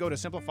you can go to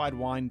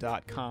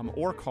simplifiedwine.com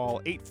or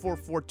call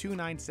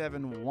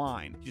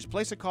 844-297-WINE. You just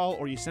place a call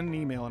or you send an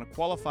email, and a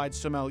qualified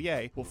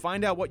sommelier will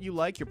find out what you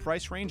like, your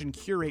price range, and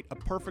curate a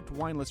perfect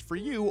wine list for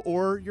you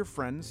or your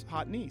friend's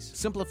hot niece.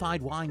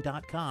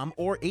 Simplifiedwine.com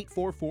or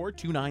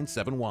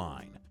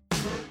 844-297-WINE.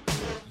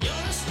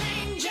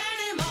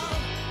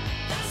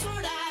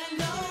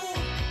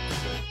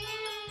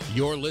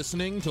 You're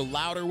listening to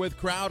Louder with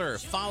Crowder.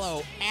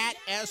 Follow at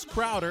S.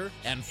 Crowder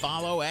and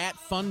follow at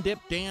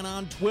FunDipDan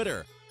on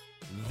Twitter.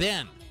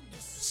 Then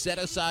set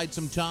aside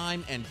some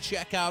time and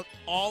check out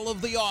all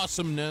of the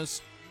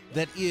awesomeness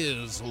that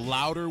is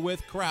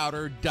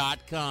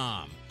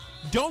louderwithcrowder.com.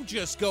 Don't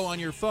just go on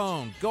your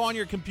phone. Go on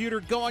your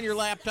computer. Go on your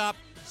laptop.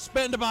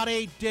 Spend about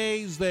 8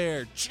 days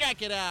there.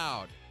 Check it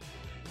out.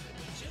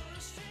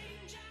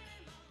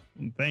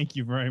 Thank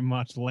you very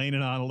much. Laying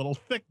it on a little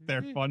thick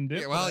there,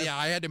 Fundip. Yeah,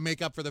 I had to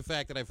make up for the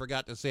fact that I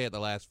forgot to say it the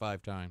last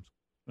 5 times.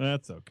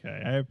 That's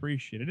okay. I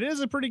appreciate it. It is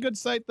a pretty good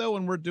site, though,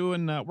 and we're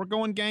going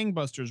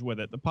gangbusters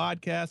with it. The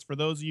podcast, for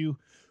those of you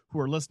who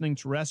are listening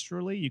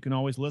terrestrially, you can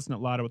always listen at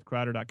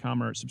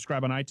louderwithcrowder.com or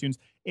subscribe on iTunes.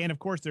 And, of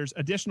course, there's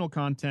additional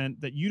content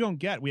that you don't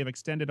get. We have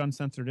extended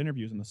uncensored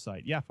interviews on the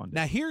site. Yeah, Fundip.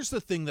 Now, here's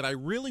the thing that I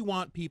really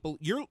want people,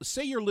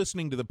 say you're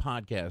listening to the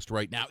podcast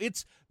right now.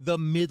 It's the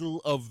middle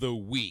of the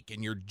week,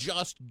 and you're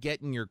just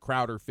getting your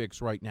Crowder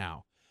fix right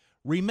now.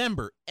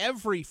 Remember,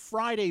 every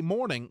Friday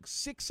morning,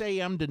 6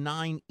 a.m. to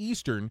 9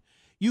 Eastern,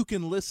 you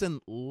can listen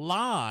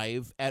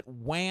live at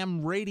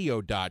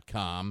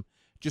whamradio.com.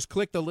 Just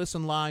click the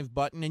Listen Live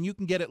button, and you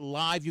can get it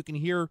live. You can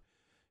hear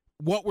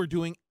what we're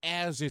doing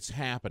as it's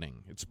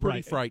happening. It's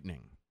pretty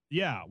frightening.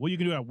 Yeah, well, you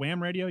can do it on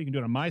Wham Radio. You can do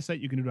it on my site.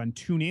 You can do it on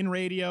TuneIn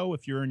Radio.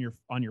 If you're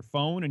on your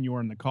phone and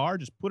you're in the car,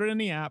 just put it in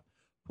the app.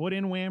 Put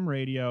in Wham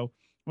Radio.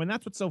 I mean,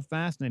 that's what's so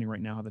fascinating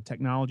right now, how the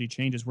technology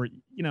changes where,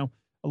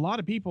 a lot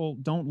of people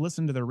don't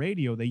listen to their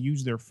radio. They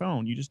use their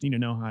phone. You just need to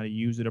know how to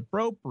use it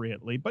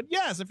appropriately. But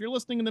yes, if you're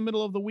listening in the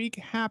middle of the week,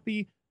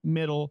 happy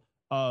middle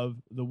of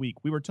the week.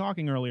 We were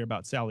talking earlier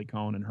about Sally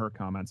Cohn and her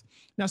comments.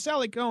 Now,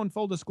 Sally Cohn,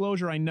 full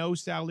disclosure, I know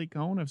Sally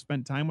Cohn. I've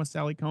spent time with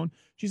Sally Cohn.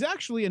 She's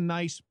actually a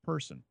nice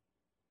person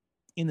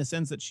in the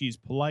sense that she's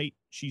polite,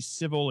 she's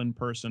civil in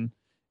person,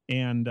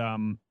 and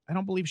I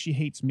don't believe she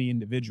hates me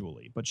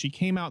individually. But she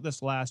came out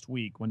this last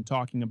week when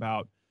talking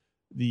about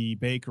the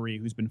bakery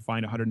who's been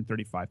fined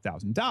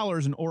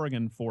 $135,000 in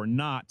Oregon for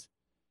not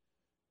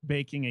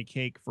baking a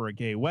cake for a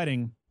gay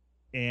wedding,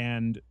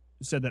 and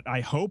said that I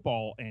hope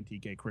all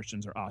anti-gay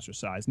Christians are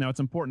ostracized. Now, it's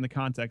important in the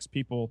context.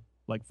 People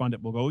like Fundit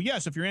will go,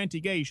 yes, if you're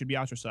anti-gay, you should be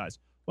ostracized.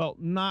 Well,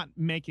 not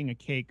making a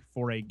cake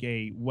for a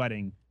gay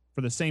wedding for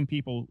the same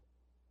people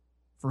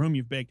for whom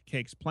you've baked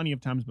cakes plenty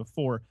of times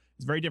before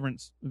is very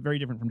different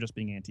from just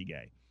being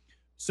anti-gay.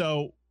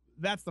 So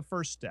that's the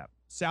first step.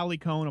 Sally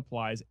Cohn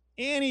applies.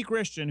 Any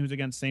Christian who's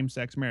against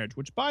same-sex marriage,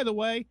 which, by the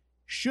way,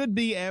 should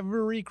be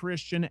every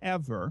Christian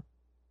ever,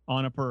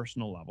 on a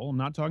personal level, I'm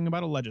not talking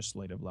about a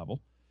legislative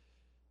level,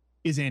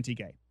 is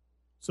anti-gay.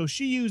 So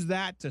she used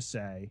that to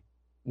say,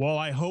 well,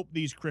 I hope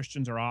these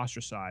Christians are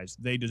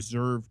ostracized. They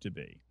deserve to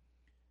be.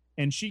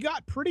 And she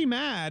got pretty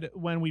mad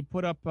when we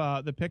put up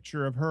the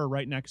picture of her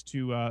right next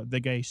to the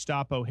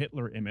Gestapo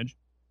Hitler image.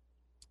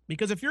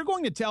 Because if you're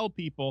going to tell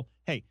people,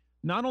 hey,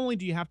 not only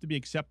do you have to be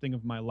accepting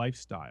of my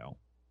lifestyle,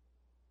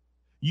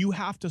 you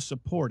have to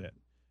support it.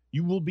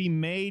 You will be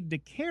made to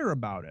care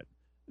about it.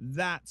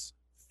 That's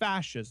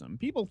fascism.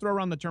 People throw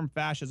around the term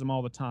fascism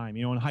all the time,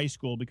 in high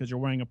school, because you're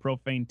wearing a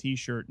profane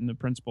T-shirt and the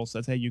principal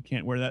says, hey, you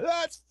can't wear that.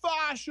 That's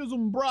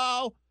fascism,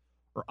 bro.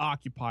 Or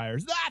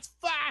occupiers. That's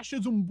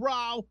fascism,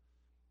 bro.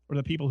 Or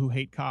the people who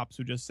hate cops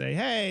who just say,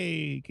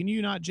 hey, can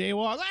you not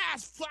jaywalk?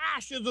 That's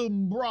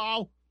fascism,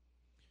 bro.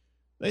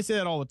 They say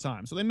that all the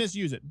time, so they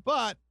misuse it.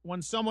 But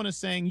when someone is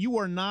saying you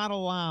are not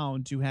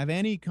allowed to have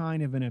any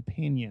kind of an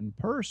opinion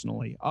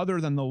personally other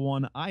than the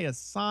one I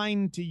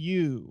assign to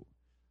you,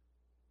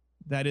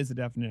 that is the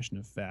definition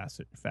of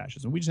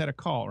fascism. We just had a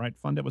call, right?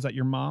 Funda, was that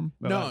your mom?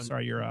 No,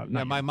 sorry,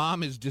 my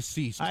mom is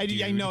deceased. I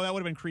know, that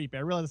would have been creepy.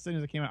 I realized as soon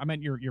as it came out, I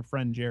meant your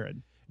friend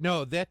Jared.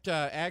 No, that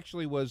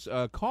actually was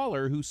a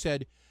caller who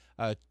said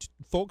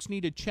folks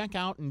need to check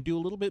out and do a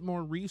little bit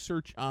more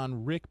research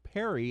on Rick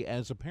Perry,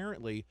 as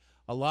apparently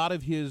a lot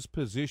of his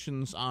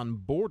positions on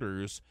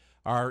borders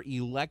are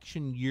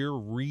election year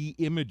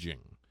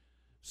re-imaging.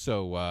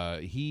 So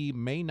he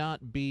may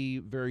not be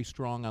very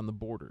strong on the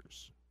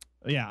borders.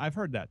 Yeah, I've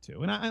heard that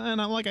too.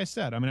 And like I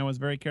said, I was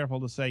very careful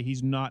to say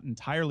he's not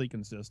entirely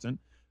consistent.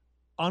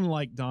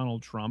 Unlike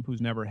Donald Trump,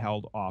 who's never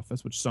held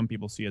office, which some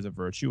people see as a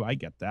virtue. I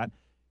get that.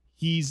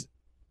 He's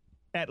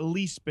at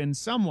least been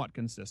somewhat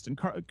consistent.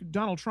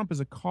 Donald Trump is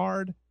a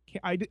card.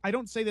 I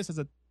don't say this as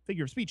a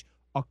figure of speech.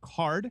 A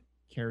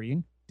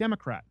card-carrying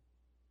Democrat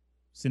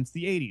since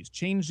the 80s.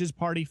 Changed his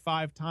party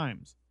 5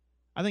 times.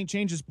 I think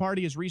changed his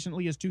party as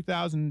recently as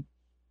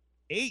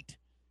 2008.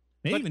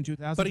 Maybe even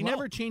 2012. But he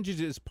never changes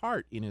his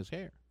part in his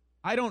hair.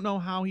 I don't know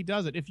how he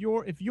does it. If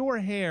your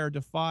hair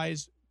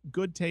defies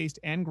good taste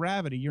and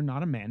gravity, you're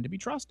not a man to be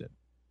trusted.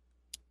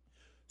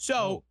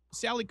 So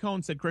Sally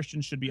Cohn said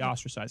Christians should be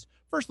ostracized.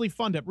 Firstly,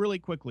 fund it really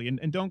quickly,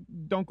 and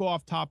don't go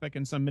off topic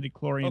in some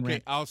midichlorian Okay,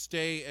 rant. I'll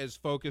stay as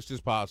focused as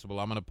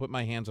possible. I'm going to put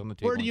my hands on the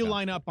table. Where do you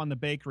line up on the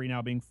bakery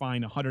now being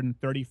fined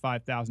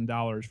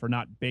 $135,000 for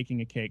not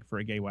baking a cake for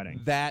a gay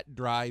wedding? That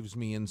drives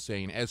me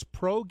insane. As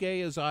pro-gay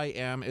as I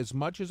am, as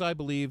much as I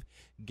believe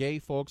gay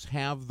folks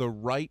have the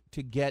right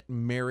to get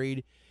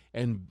married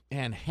and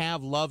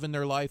have love in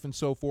their life and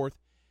so forth,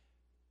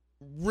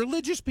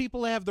 religious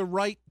people have the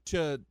right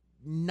to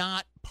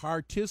not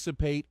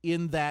participate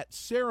in that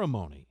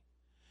ceremony.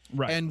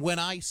 Right. And when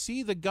I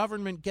see the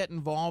government get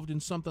involved in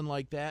something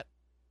like that,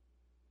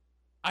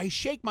 I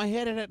shake my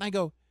head at it and I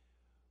go,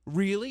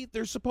 really?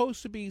 There's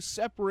supposed to be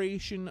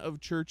separation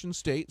of church and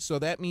state, so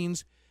that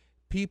means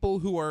people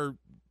who are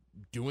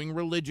doing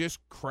religious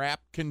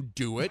crap can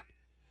do it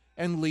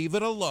and leave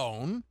it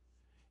alone,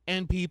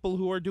 and people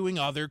who are doing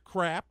other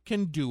crap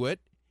can do it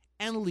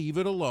and leave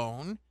it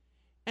alone,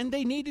 and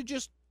they need to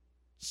just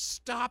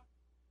stop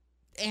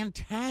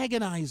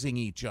antagonizing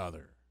each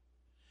other.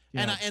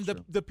 Yeah, and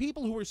the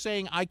people who are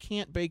saying I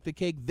can't bake the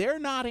cake, they're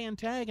not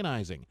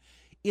antagonizing.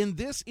 In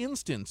this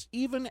instance,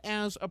 even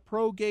as a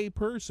pro-gay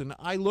person,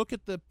 I look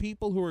at the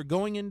people who are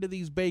going into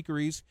these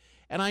bakeries,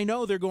 and I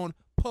know they're going,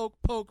 poke,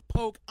 poke,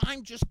 poke,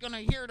 I'm just going to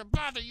here to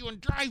bother you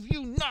and drive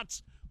you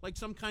nuts, like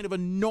some kind of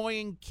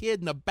annoying kid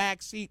in the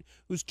back seat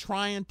who's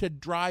trying to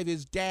drive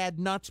his dad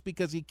nuts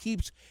because he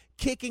keeps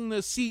kicking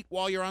the seat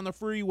while you're on the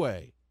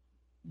freeway.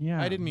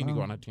 Yeah, I didn't mean to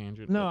go on a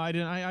tangent. No, I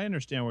didn't. I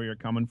understand where you're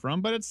coming from,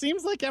 but it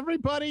seems like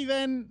everybody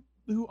then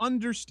who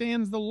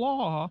understands the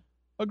law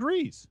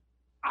agrees.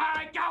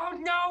 I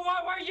don't know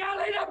what we're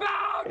yelling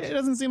about! It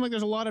doesn't seem like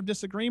there's a lot of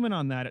disagreement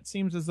on that. It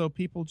seems as though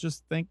people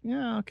just think,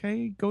 yeah,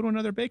 okay, go to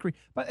another bakery.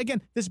 But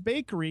again, this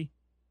bakery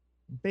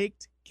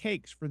baked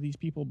cakes for these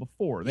people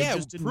before. They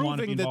just didn't want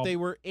to be proving that involved. they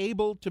were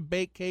able to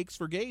bake cakes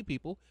for gay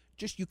people,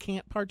 just you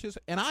can't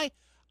participate. And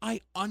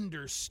I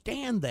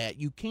understand that.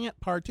 You can't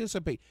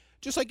participate.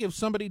 Just like if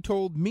somebody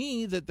told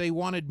me that they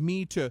wanted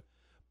me to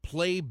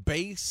play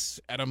bass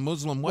at a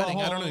Muslim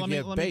wedding, I don't know if you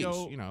have bass,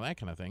 that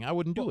kind of thing. I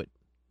wouldn't do it.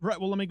 Right.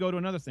 Well, let me go to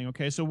another thing.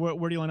 Okay, so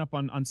where do you line up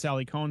on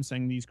Sally Cohn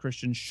saying these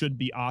Christians should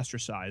be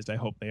ostracized? I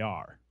hope they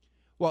are.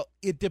 Well,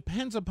 it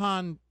depends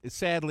upon,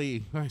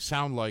 sadly, I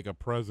sound like a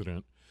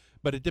president,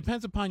 but it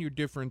depends upon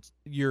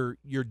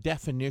your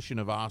definition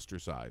of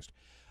ostracized.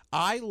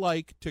 I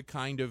like to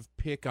kind of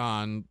pick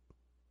on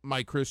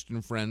my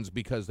Christian friends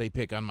because they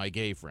pick on my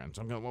gay friends.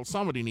 I'm going, well,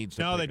 somebody needs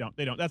to. No, they don't.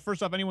 They don't. That's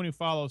first off, anyone who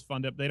follows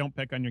Fund Up, they don't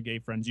pick on your gay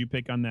friends. You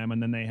pick on them,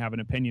 and then they have an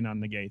opinion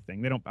on the gay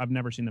thing. They don't. I've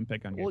never seen them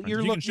pick on gay friends.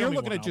 You're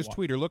looking at just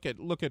Twitter. Look at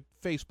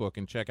Facebook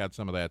and check out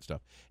some of that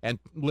stuff. And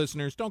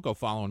listeners, don't go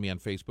following me on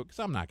Facebook because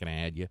I'm not going to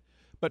add you.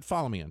 But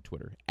follow me on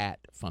Twitter at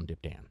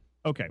FunDipDan.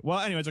 Okay. Well,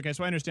 anyways, okay.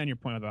 So I understand your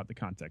point about the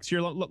context.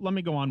 Here, let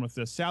me go on with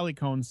this. Sally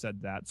Cohn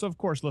said that. So of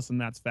course, listen,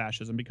 that's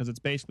fascism because it's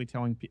basically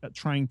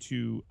trying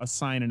to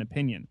assign an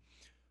opinion.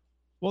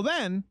 Well,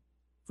 then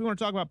if we want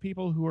to talk about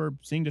people who are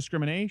seeing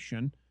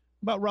discrimination,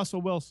 about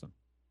Russell Wilson.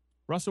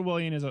 Russell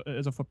Wilson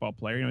is a football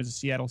player. You know, he's a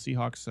Seattle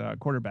Seahawks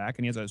quarterback,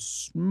 and he has a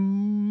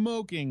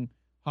smoking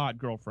hot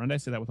girlfriend. I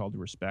say that with all due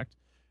respect.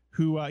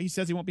 Who he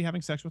says he won't be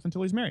having sex with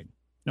until he's married.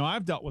 Now,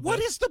 I've dealt with What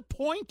this. is the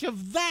point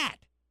of that?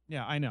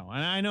 Yeah, I know.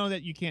 And I know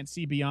that you can't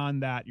see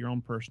beyond that, your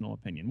own personal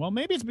opinion. Well,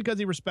 maybe it's because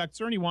he respects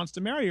her and he wants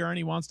to marry her and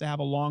he wants to have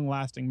a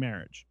long-lasting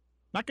marriage.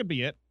 That could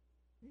be it.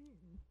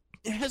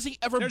 Has he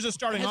ever? There's a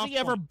starting Has off he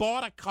ever point.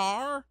 bought a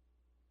car?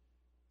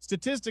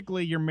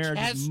 Statistically, your marriage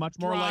is Test much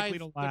more likely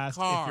to drive the last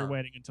if car. you're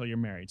waiting until you're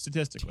married.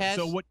 Statistically. Test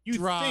So what you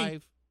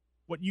drive.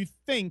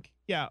 think,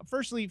 yeah,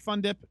 firstly,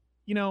 Fun Dip,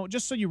 you know,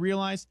 just so you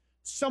realize,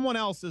 someone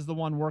else is the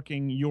one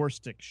working your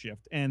stick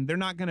shift, and they're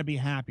not going to be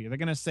happy. They're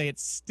going to say it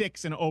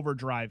sticks in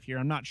overdrive here.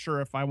 I'm not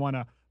sure if I want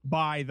to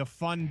buy the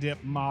Fun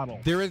Dip model.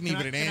 There isn't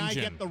even an Can I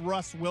engine. get the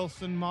Russ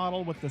Wilson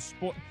model with the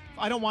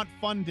I don't want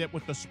Fun Dip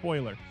with the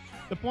spoiler.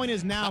 The point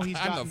is now he's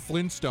I'm got the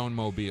Flintstone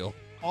mobile.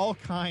 all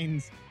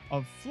kinds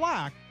of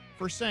flack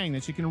for saying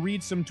this. You can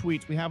read some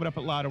tweets. We have it up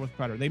at Louder with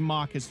Crowder. They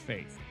mock his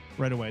faith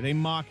right away. They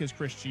mock his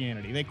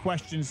Christianity. They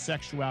question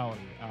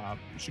sexuality.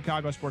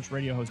 Chicago sports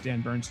radio host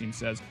Dan Bernstein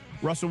says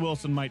Russell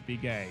Wilson might be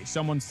gay.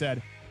 Someone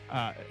said,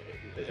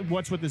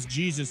 what's with this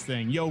Jesus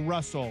thing? Yo,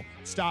 Russell,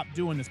 stop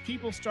doing this.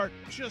 People start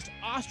just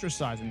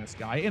ostracizing this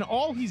guy. And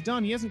all he's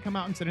done, he hasn't come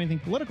out and said anything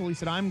political. He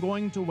said, I'm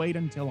going to wait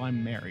until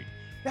I'm married.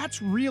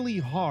 That's really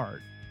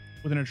hard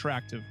with an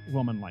attractive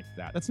woman like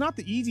that. That's not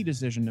the easy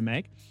decision to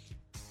make.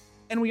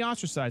 And we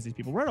ostracize these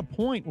people. We're at a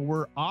point where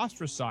we're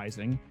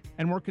ostracizing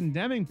and we're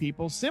condemning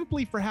people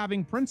simply for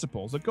having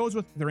principles. It goes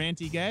with they're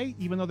anti-gay,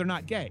 even though they're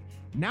not gay.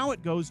 Now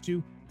it goes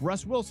to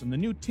Russ Wilson, the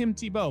new Tim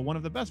Tebow, one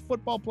of the best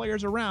football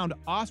players around,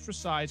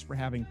 ostracized for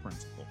having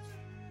principles.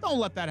 Don't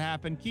let that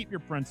happen. Keep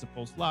your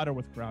principles. Louder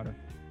with Crowder.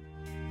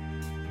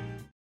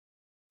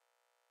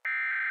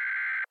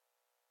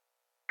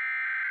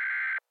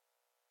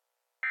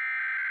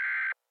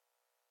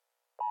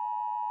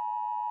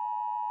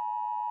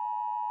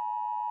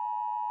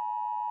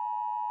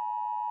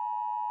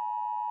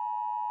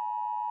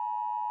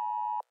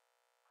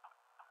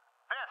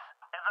 This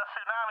is a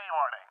tsunami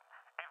warning.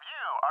 If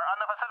you are on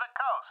the Pacific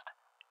coast,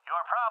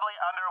 you're probably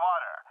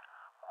underwater.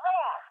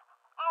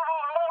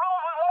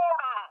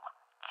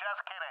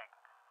 Just kidding.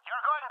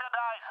 You're going to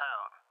die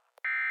soon.